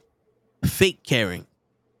pussy fake caring.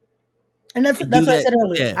 And that's what I said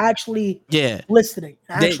earlier. Yeah. Actually listening,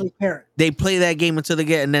 actually caring. They play that game until they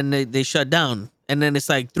get, and then they shut down. And then it's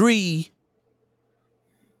like three,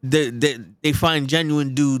 they find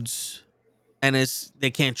genuine dudes and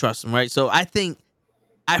they can't trust them, right? So I think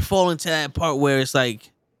I fall into that part where it's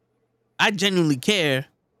like, I genuinely care,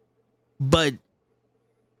 but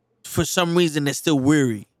for some reason they're still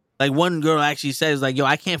weary. Like, one girl actually says, like, yo,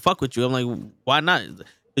 I can't fuck with you. I'm like, why not?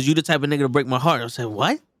 Because you the type of nigga to break my heart. I said,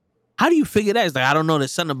 what? How do you figure that? It's like, I don't know.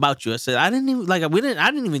 There's something about you. I said, I didn't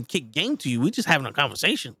even kick game to you. We just having a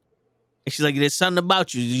conversation. And she's like, there's something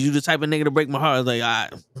about you. You the type of nigga to break my heart. I was like,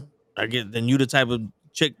 I get, then you the type of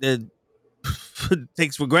chick that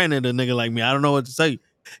takes for granted a nigga like me. I don't know what to say. You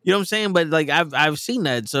know what I'm saying? But like, I've seen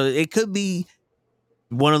that. So it could be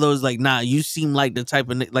one of those, like, nah, you seem like the type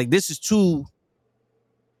of, like, this is too,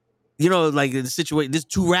 you know, like the situation, this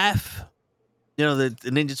too Raph. You know, the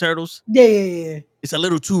Ninja Turtles? Yeah. It's a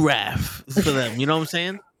little too Raph for them. You know what I'm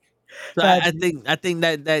saying? So I think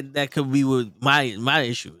that could be what my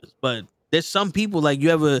issue is. But there's some people, like, you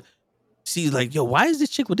ever see, like, yo, why is this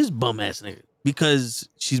chick with this bum ass nigga? Because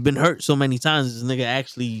she's been hurt so many times, this nigga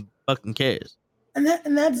actually fucking cares. And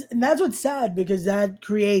that's what's sad, because that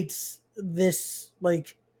creates this,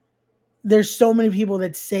 like, there's so many people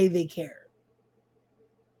that say they care,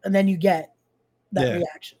 and then you get that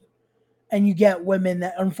reaction, and you get women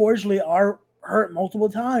that unfortunately are hurt multiple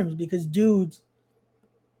times because dudes,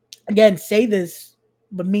 again, say this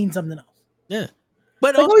but mean something else. Yeah,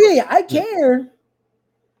 but like, also, oh yeah, I care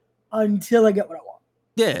until I get what I want.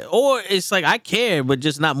 Yeah, or it's like, I care, but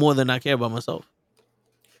just not more than I care about myself.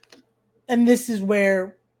 And this is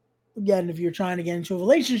where, again, if you're trying to get into a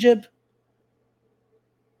relationship,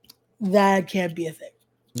 that can't be a thing.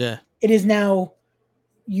 Yeah. It is now,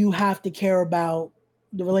 you have to care about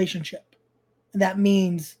the relationship. And that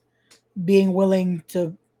means being willing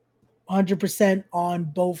to 100% on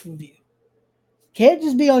both of you. Can't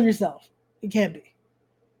just be on yourself. It can't be.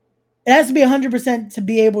 It has to be 100% to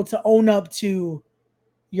be able to own up to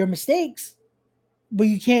your mistakes, but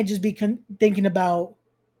you can't just be thinking about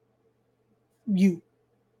you.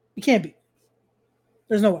 You can't be.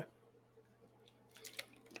 There's no way.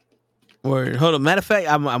 Word. Hold on. Matter of fact,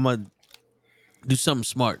 I'm gonna do something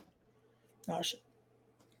smart. Oh shit.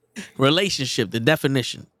 Relationship, the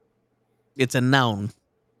definition. It's a noun.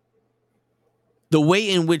 The way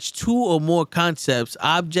in which two or more concepts,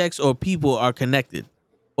 objects, or people are connected,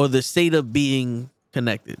 or the state of being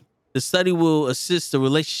connected. The study will assist the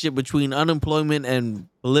relationship between unemployment and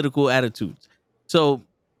political attitudes. So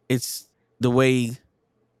it's the way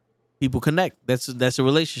people connect. That's a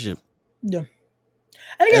relationship. Yeah.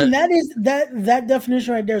 And again, that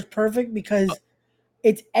definition right there is perfect, because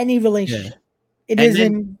it's any relationship. It And then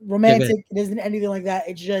isn't romantic. It isn't anything like that.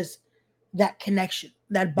 It's just that connection,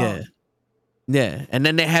 that bond. yeah, and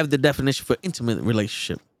then they have the definition for intimate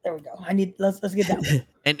relationship. There we go. Let's get that one.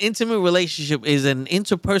 An intimate relationship is an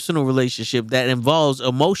interpersonal relationship that involves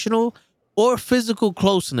emotional or physical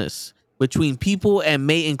closeness between people and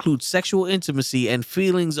may include sexual intimacy and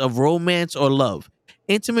feelings of romance or love.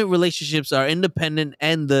 Intimate relationships are independent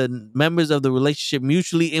and the members of the relationship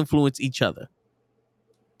mutually influence each other.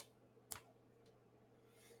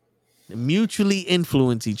 Mutually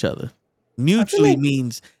influence each other. I feel Mutually like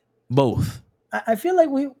means both. I feel like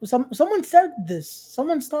someone said this.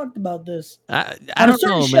 Someone's talked about this I on a don't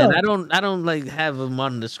certain know, man. show. I don't like have them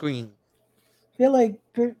on the screen. I feel like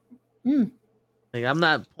Like I'm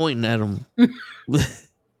not pointing at them.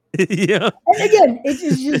 Yeah. and again,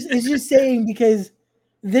 it's just saying because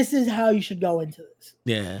this is how you should go into this.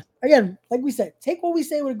 Yeah. Again, like we said, take what we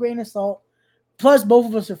say with a grain of salt. Plus, both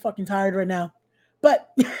of us are fucking tired right now,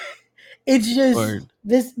 but it's just Word.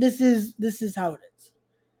 this is how it is.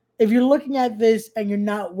 If you're looking at this and you're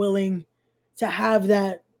not willing to have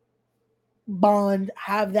that bond,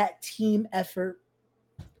 have that team effort,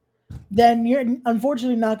 then you're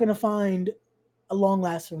unfortunately not going to find a long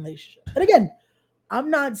lasting relationship. And again,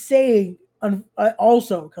 I'm not saying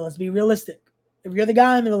also, because let's be realistic. If you're the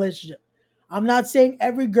guy in the relationship, I'm not saying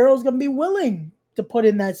every girl's going to be willing to put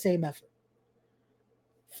in that same effort.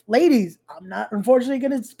 Ladies, I'm not unfortunately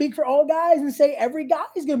going to speak for all guys and say every guy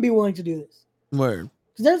is going to be willing to do this. Word.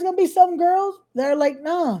 Because there's going to be some girls that are like,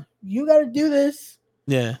 nah, you got to do this.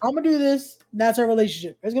 Yeah. I'm going to do this. That's our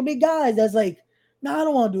relationship. There's going to be guys that's like, nah, I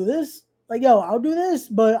don't want to do this. Like, yo, I'll do this,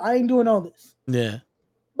 but I ain't doing all this. Yeah.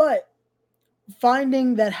 But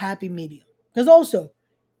finding that happy medium. Because also,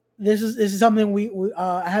 this is something we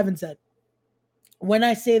I haven't said. When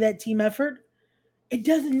I say that team effort, it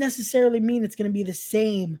doesn't necessarily mean it's going to be the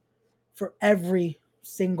same for every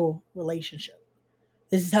single relationship.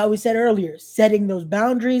 This is how we said earlier, setting those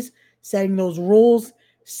boundaries, setting those rules,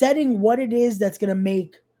 setting what it is that's going to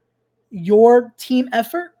make your team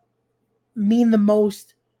effort mean the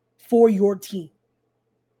most for your team.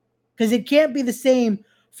 Because it can't be the same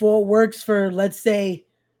for what works for, let's say,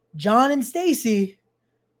 John and Stacy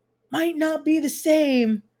might not be the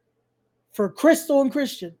same for Crystal and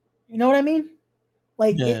Christian. You know what I mean?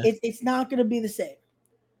 Like, Yeah. it's not going to be the same.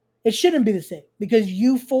 It shouldn't be the same because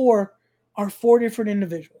you four are four different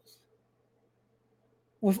individuals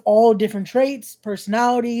with all different traits,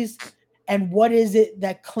 personalities, and what is it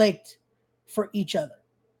that clicked for each other.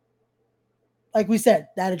 Like we said,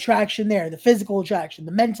 that attraction there, the physical attraction,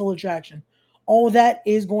 the mental attraction, all of that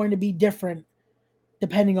is going to be different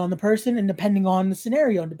depending on the person and depending on the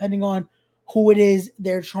scenario, and depending on who it is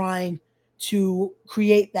they're trying to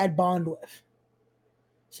create that bond with.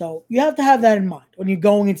 So you have to have that in mind when you're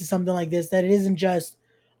going into something like this, that it isn't just,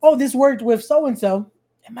 oh, this worked with so-and-so.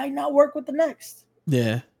 It might not work with the next.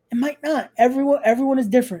 Yeah. It might not. Everyone is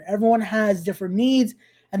different. Everyone has different needs.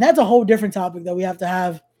 And that's a whole different topic that we have to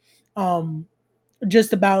have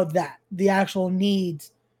just about that, the actual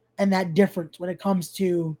needs and that difference when it comes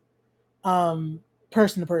to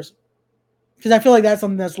person to person. Because I feel like that's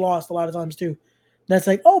something that's lost a lot of times too. That's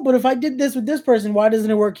like, oh, but if I did this with this person, why doesn't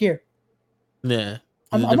it work here? Yeah.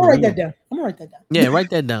 I'm gonna write that down. I'm gonna write that down. Yeah, write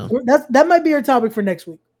that down. That might be our topic for next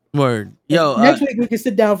week. Word. Yo, Next week we can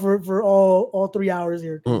sit down for all 3 hours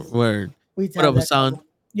here. Word. What up, Hassan?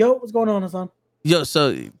 Yo, what's going on, Hassan? Yo,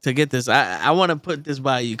 so to get this, I want to put this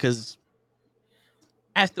by you because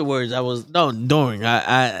afterwards during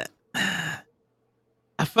I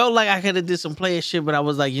felt like I could have did some player shit, but I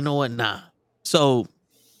was like, you know what, nah. So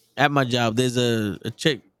at my job, there's a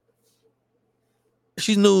chick.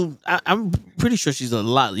 She's new. I'm pretty sure she's a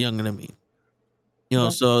lot younger than me. You know, Yeah.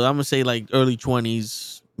 so I'm gonna say like early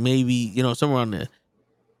 20s, maybe, somewhere around there.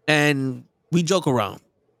 And we joke around.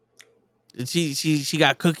 She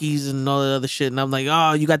got cookies and all that other shit, and I'm like,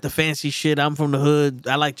 oh, you got the fancy shit. I'm from the hood.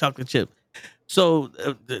 I like chocolate chip. So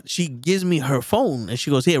she gives me her phone and she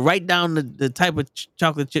goes, here, write down the type of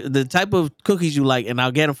chocolate chip, the type of cookies you like, and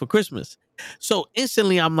I'll get them for Christmas. So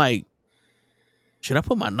instantly I'm like, should I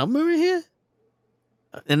put my number in here?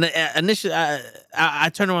 And initially I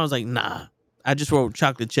turned around, I was like, nah. I just wrote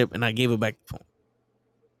chocolate chip and I gave her back the phone.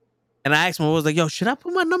 And I asked him, I was like, yo, should I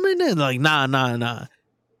put my number in there? Like, nah.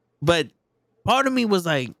 But part of me was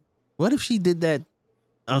like, what if she did that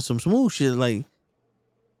on some smooth shit? Like,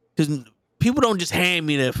 because people don't just hand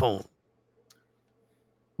me their phone.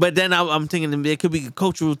 But then I'm thinking it could be a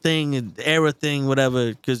cultural thing, an era thing, whatever.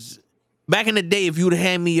 Because back in the day, if you would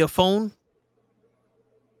hand me your phone,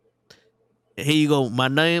 here you go, my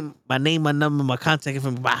name, my number, my contact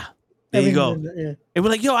information. Blah. There you go. Everything's yeah. And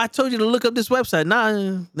we're like, yo, I told you to look up this website.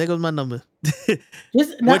 Nah, there goes my number.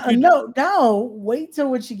 Just What you- now, wait till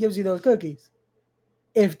when she gives you those cookies.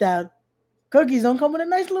 If that cookies don't come with a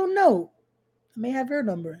nice little note, I may have her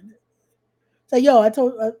number in it. Say, yo,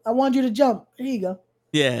 I want you to jump. Here you go.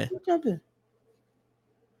 Yeah. You jump in.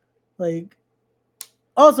 Like,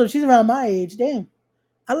 also, she's around my age. Damn,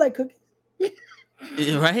 I like cookies.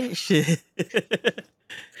 Right? Shit.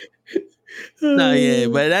 No, yeah,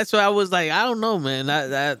 but that's why I was like, I don't know, man.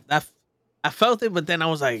 I felt it, but then I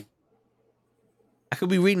was like, I could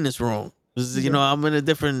be reading this wrong. 'Cause, you know, I'm in a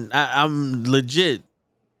different. I'm legit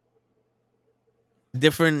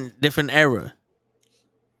different era.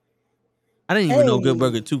 I didn't even know Good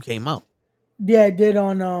Burger 2 came out. Yeah, I did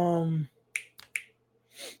on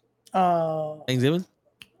Thanksgiving.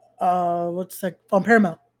 what's that on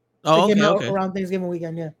Paramount? Oh, It came out okay. around Thanksgiving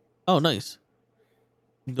weekend. Yeah. Oh, nice.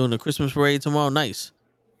 Doing the Christmas parade tomorrow. Nice.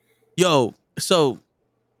 Yo, so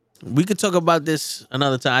we could talk about this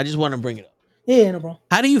another time. I just want to bring it up. Yeah, no problem.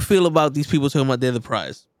 How do you feel about these people talking about they're the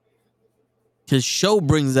prize? Because show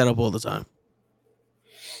brings that up all the time.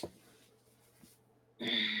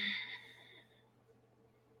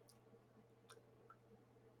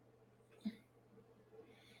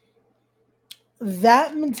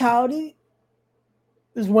 That mentality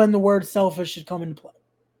is when the word selfish should come into play.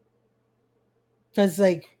 Because,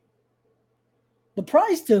 like, the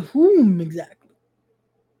prize to whom exactly?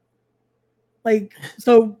 Like,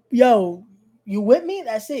 so, yo, you with me?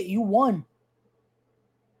 That's it. You won.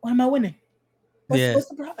 What am I winning? What's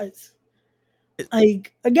the prize?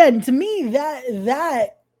 Like, again, to me,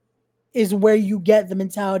 that is where you get the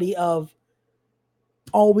mentality of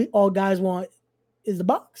all guys want is the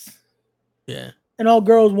box. Yeah. And all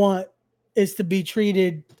girls want is to be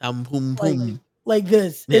treated like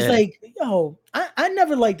this. Yeah. It's like, yo, I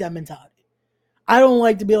never liked that mentality. I don't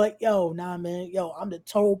like to be like, yo, nah, man, yo, I'm the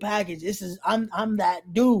total package. I'm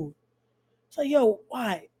that dude. It's like, yo,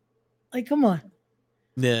 why? Like, come on.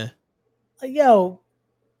 Yeah. Like, yo,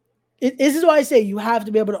 this is why I say you have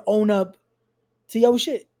to be able to own up to your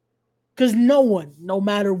shit. Because no one, no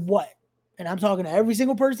matter what, and I'm talking to every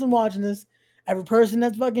single person watching this, every person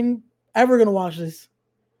that's fucking ever gonna watch this,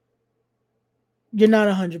 you're not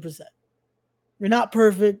 100%. You're not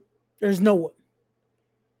perfect. There's no one.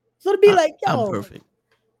 So to be like, yo, I'm perfect.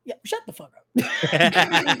 Yeah, shut the fuck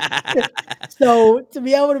up. So to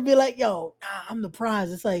be able to be like, yo, nah, I'm the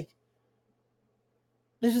prize. It's like,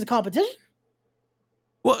 this is a competition.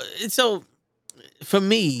 Well, so for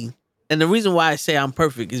me, and the reason why I say I'm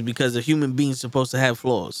perfect is because a human being's supposed to have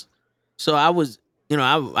flaws. So I was,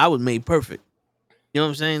 I was made perfect. You know what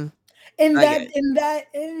I'm saying? In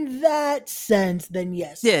that sense, then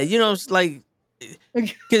yes. Yeah, it's like,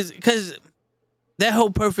 because that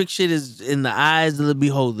whole perfect shit is in the eyes of the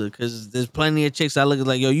beholder. Because there's plenty of chicks I look at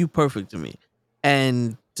like, yo, you perfect to me,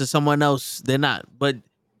 and to someone else they're not. But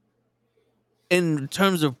in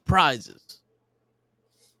terms of prizes,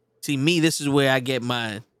 see me, this is where I get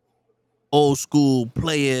my old school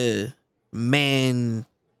player man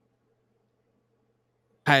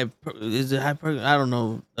is it hyper? I don't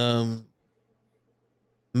know.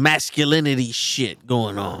 Masculinity shit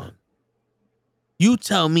going on. You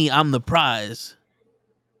tell me I'm the prize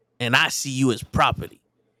and I see you as property.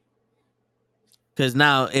 Because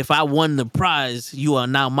now if I won the prize, you are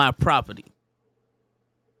now my property.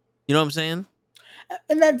 You know what I'm saying?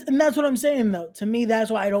 And that's what I'm saying though. To me, that's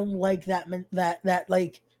why I don't like that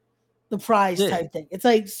like the prize type thing. It's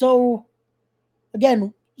like, so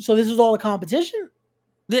again, so this is all a competition?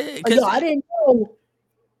 Yeah, because I didn't know.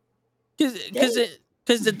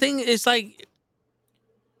 Because the thing is like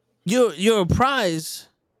you're a prize,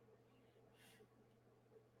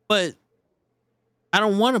 but I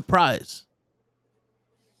don't want a prize.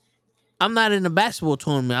 I'm not in a basketball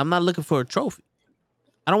tournament. I'm not looking for a trophy.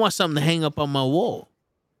 I don't want something to hang up on my wall.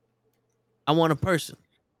 I want a person.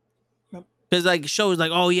 Because like shows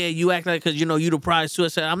like, oh yeah, you act like because you the prize too. I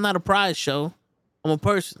said I'm not a prize show. I'm a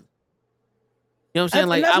person. You know what I'm saying?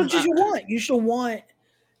 Like that's what you should want. You should want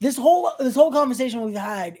this whole conversation we've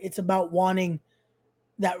had. It's about wanting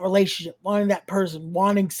that relationship, wanting that person,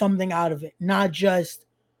 wanting something out of it, not just,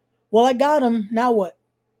 well, I got him. Now what?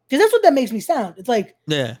 Because that's what that makes me sound. It's like,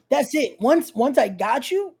 yeah, that's it. Once I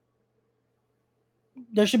got you,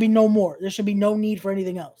 there should be no more. There should be no need for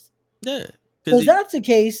anything else. Yeah. So if that's the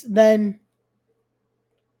case, then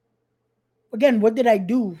again, what did I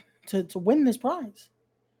do to win this prize?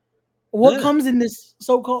 What comes in this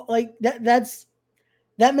so-called like that's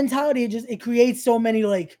that mentality? It creates so many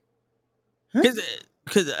like, because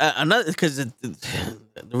the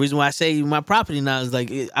reason why I say my property now is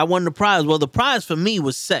like I won the prize. Well, the prize for me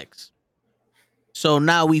was sex. So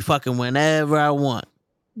now we fucking whenever I want.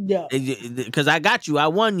 Yeah. Because I got you. I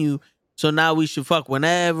won you. So now we should fuck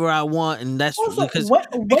whenever I want. And that's Also, because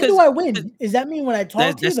when do I win? Does that mean when I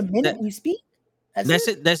talk to you the minute that, we speak? that's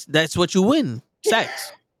it. That's what you win.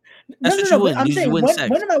 Sex. No, That's no, what no. you But win. I'm You just saying win sex.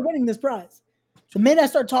 when am I winning this prize? The minute I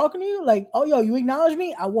start talking to you, like, oh yo, you acknowledge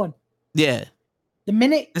me, I won. Yeah. The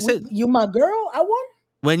minute That's it. you my girl, I won.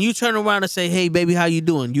 When you turn around and say, "Hey, baby, how you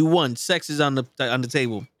doing?" You won. Sex is on the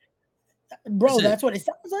table. Bro, that's what it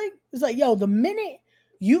sounds like. It's like, yo, the minute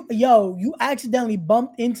you accidentally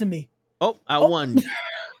bumped into me. Oh, I won.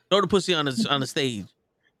 Throw the pussy on the stage.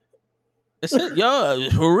 That's it, yo,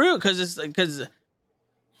 for real. Because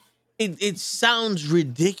it sounds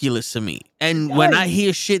ridiculous to me, and when I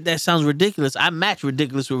hear shit that sounds ridiculous, I match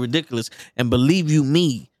ridiculous with ridiculous, and believe you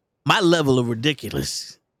me, my level of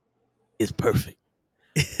ridiculous is perfect.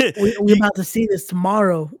 We're about to see this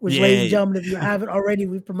tomorrow, which, ladies and Yeah. gentlemen, if you haven't already,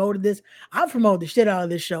 we've promoted this. I promoted the shit out of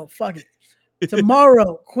this show. Fuck it.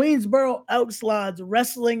 Tomorrow, Queensboro Outslides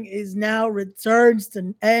Wrestling is now returns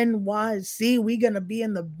to NYC. We're going to be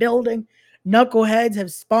in the building. Knuckleheads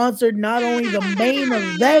have sponsored not only the main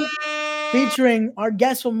event featuring our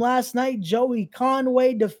guest from last night, Joey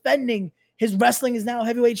Conway, defending his Wrestling is Now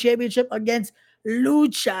Heavyweight Championship against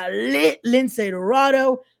Lucha Lince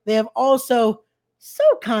Dorado. They have also so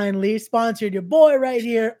kindly sponsored your boy right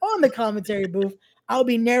here on the commentary booth. I'll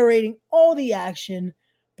be narrating all the action,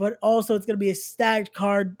 but also it's going to be a stacked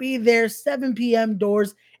card. Be there, 7 p.m.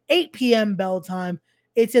 doors, 8 p.m. bell time.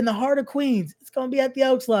 It's in the heart of Queens. It's going to be at the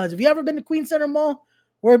Elks Lodge. Have you ever been to Queens Center Mall?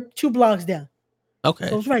 We're 2 blocks down. Okay.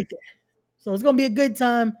 So it's right there. So it's going to be a good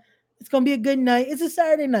time. It's going to be a good night. It's a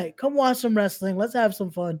Saturday night. Come watch some wrestling. Let's have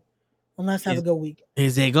some fun. And let's have a good week.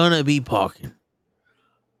 Is there going to be parking?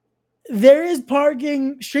 There is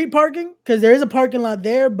parking, street parking, because there is a parking lot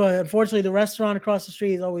there, but unfortunately the restaurant across the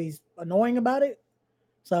street is always annoying about it.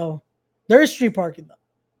 So there is street parking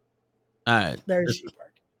though. All right. There is street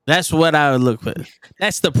parking. That's what I would look for.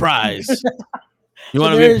 That's the prize. You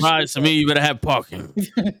want to be a prize to me, you better have parking.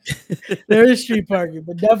 There is street parking,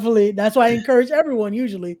 but definitely that's why I encourage everyone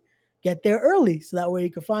usually get there early so that way you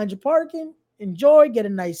can find your parking, enjoy, get a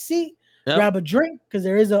nice seat, grab a drink because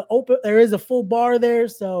there is a full bar there.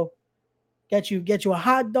 So get you a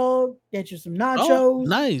hot dog, get you some nachos. Oh,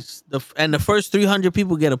 nice. And the first 300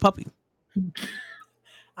 people get a puppy.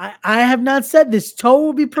 I have not said this. Toe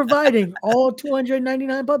will be providing all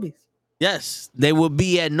 299 puppies. Yes, they will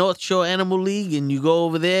be at North Shore Animal League, and you go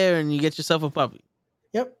over there and you get yourself a puppy.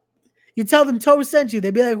 Yep. You tell them Toe sent you.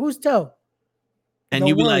 They'd be like, "Who's Toe?" And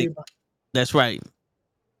you be like, "That's right."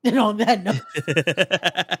 And on that note,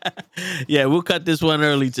 yeah, we'll cut this one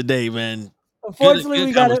early today, man. Unfortunately,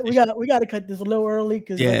 we gotta cut this a little early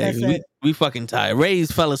because, like I said, we fucking tired.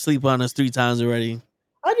 Ray's fell asleep on us 3 times already.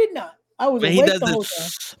 I did not. I was when awake the whole time.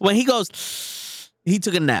 When he goes, he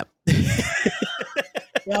took a nap.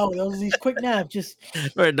 Yo, those are these quick naps, just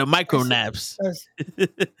or the micro naps.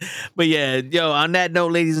 But yeah, yo, on that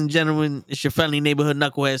note, ladies and gentlemen, it's your friendly neighborhood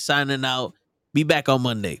knucklehead signing out. Be back on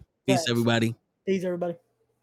Monday. Peace, everybody. Peace, everybody.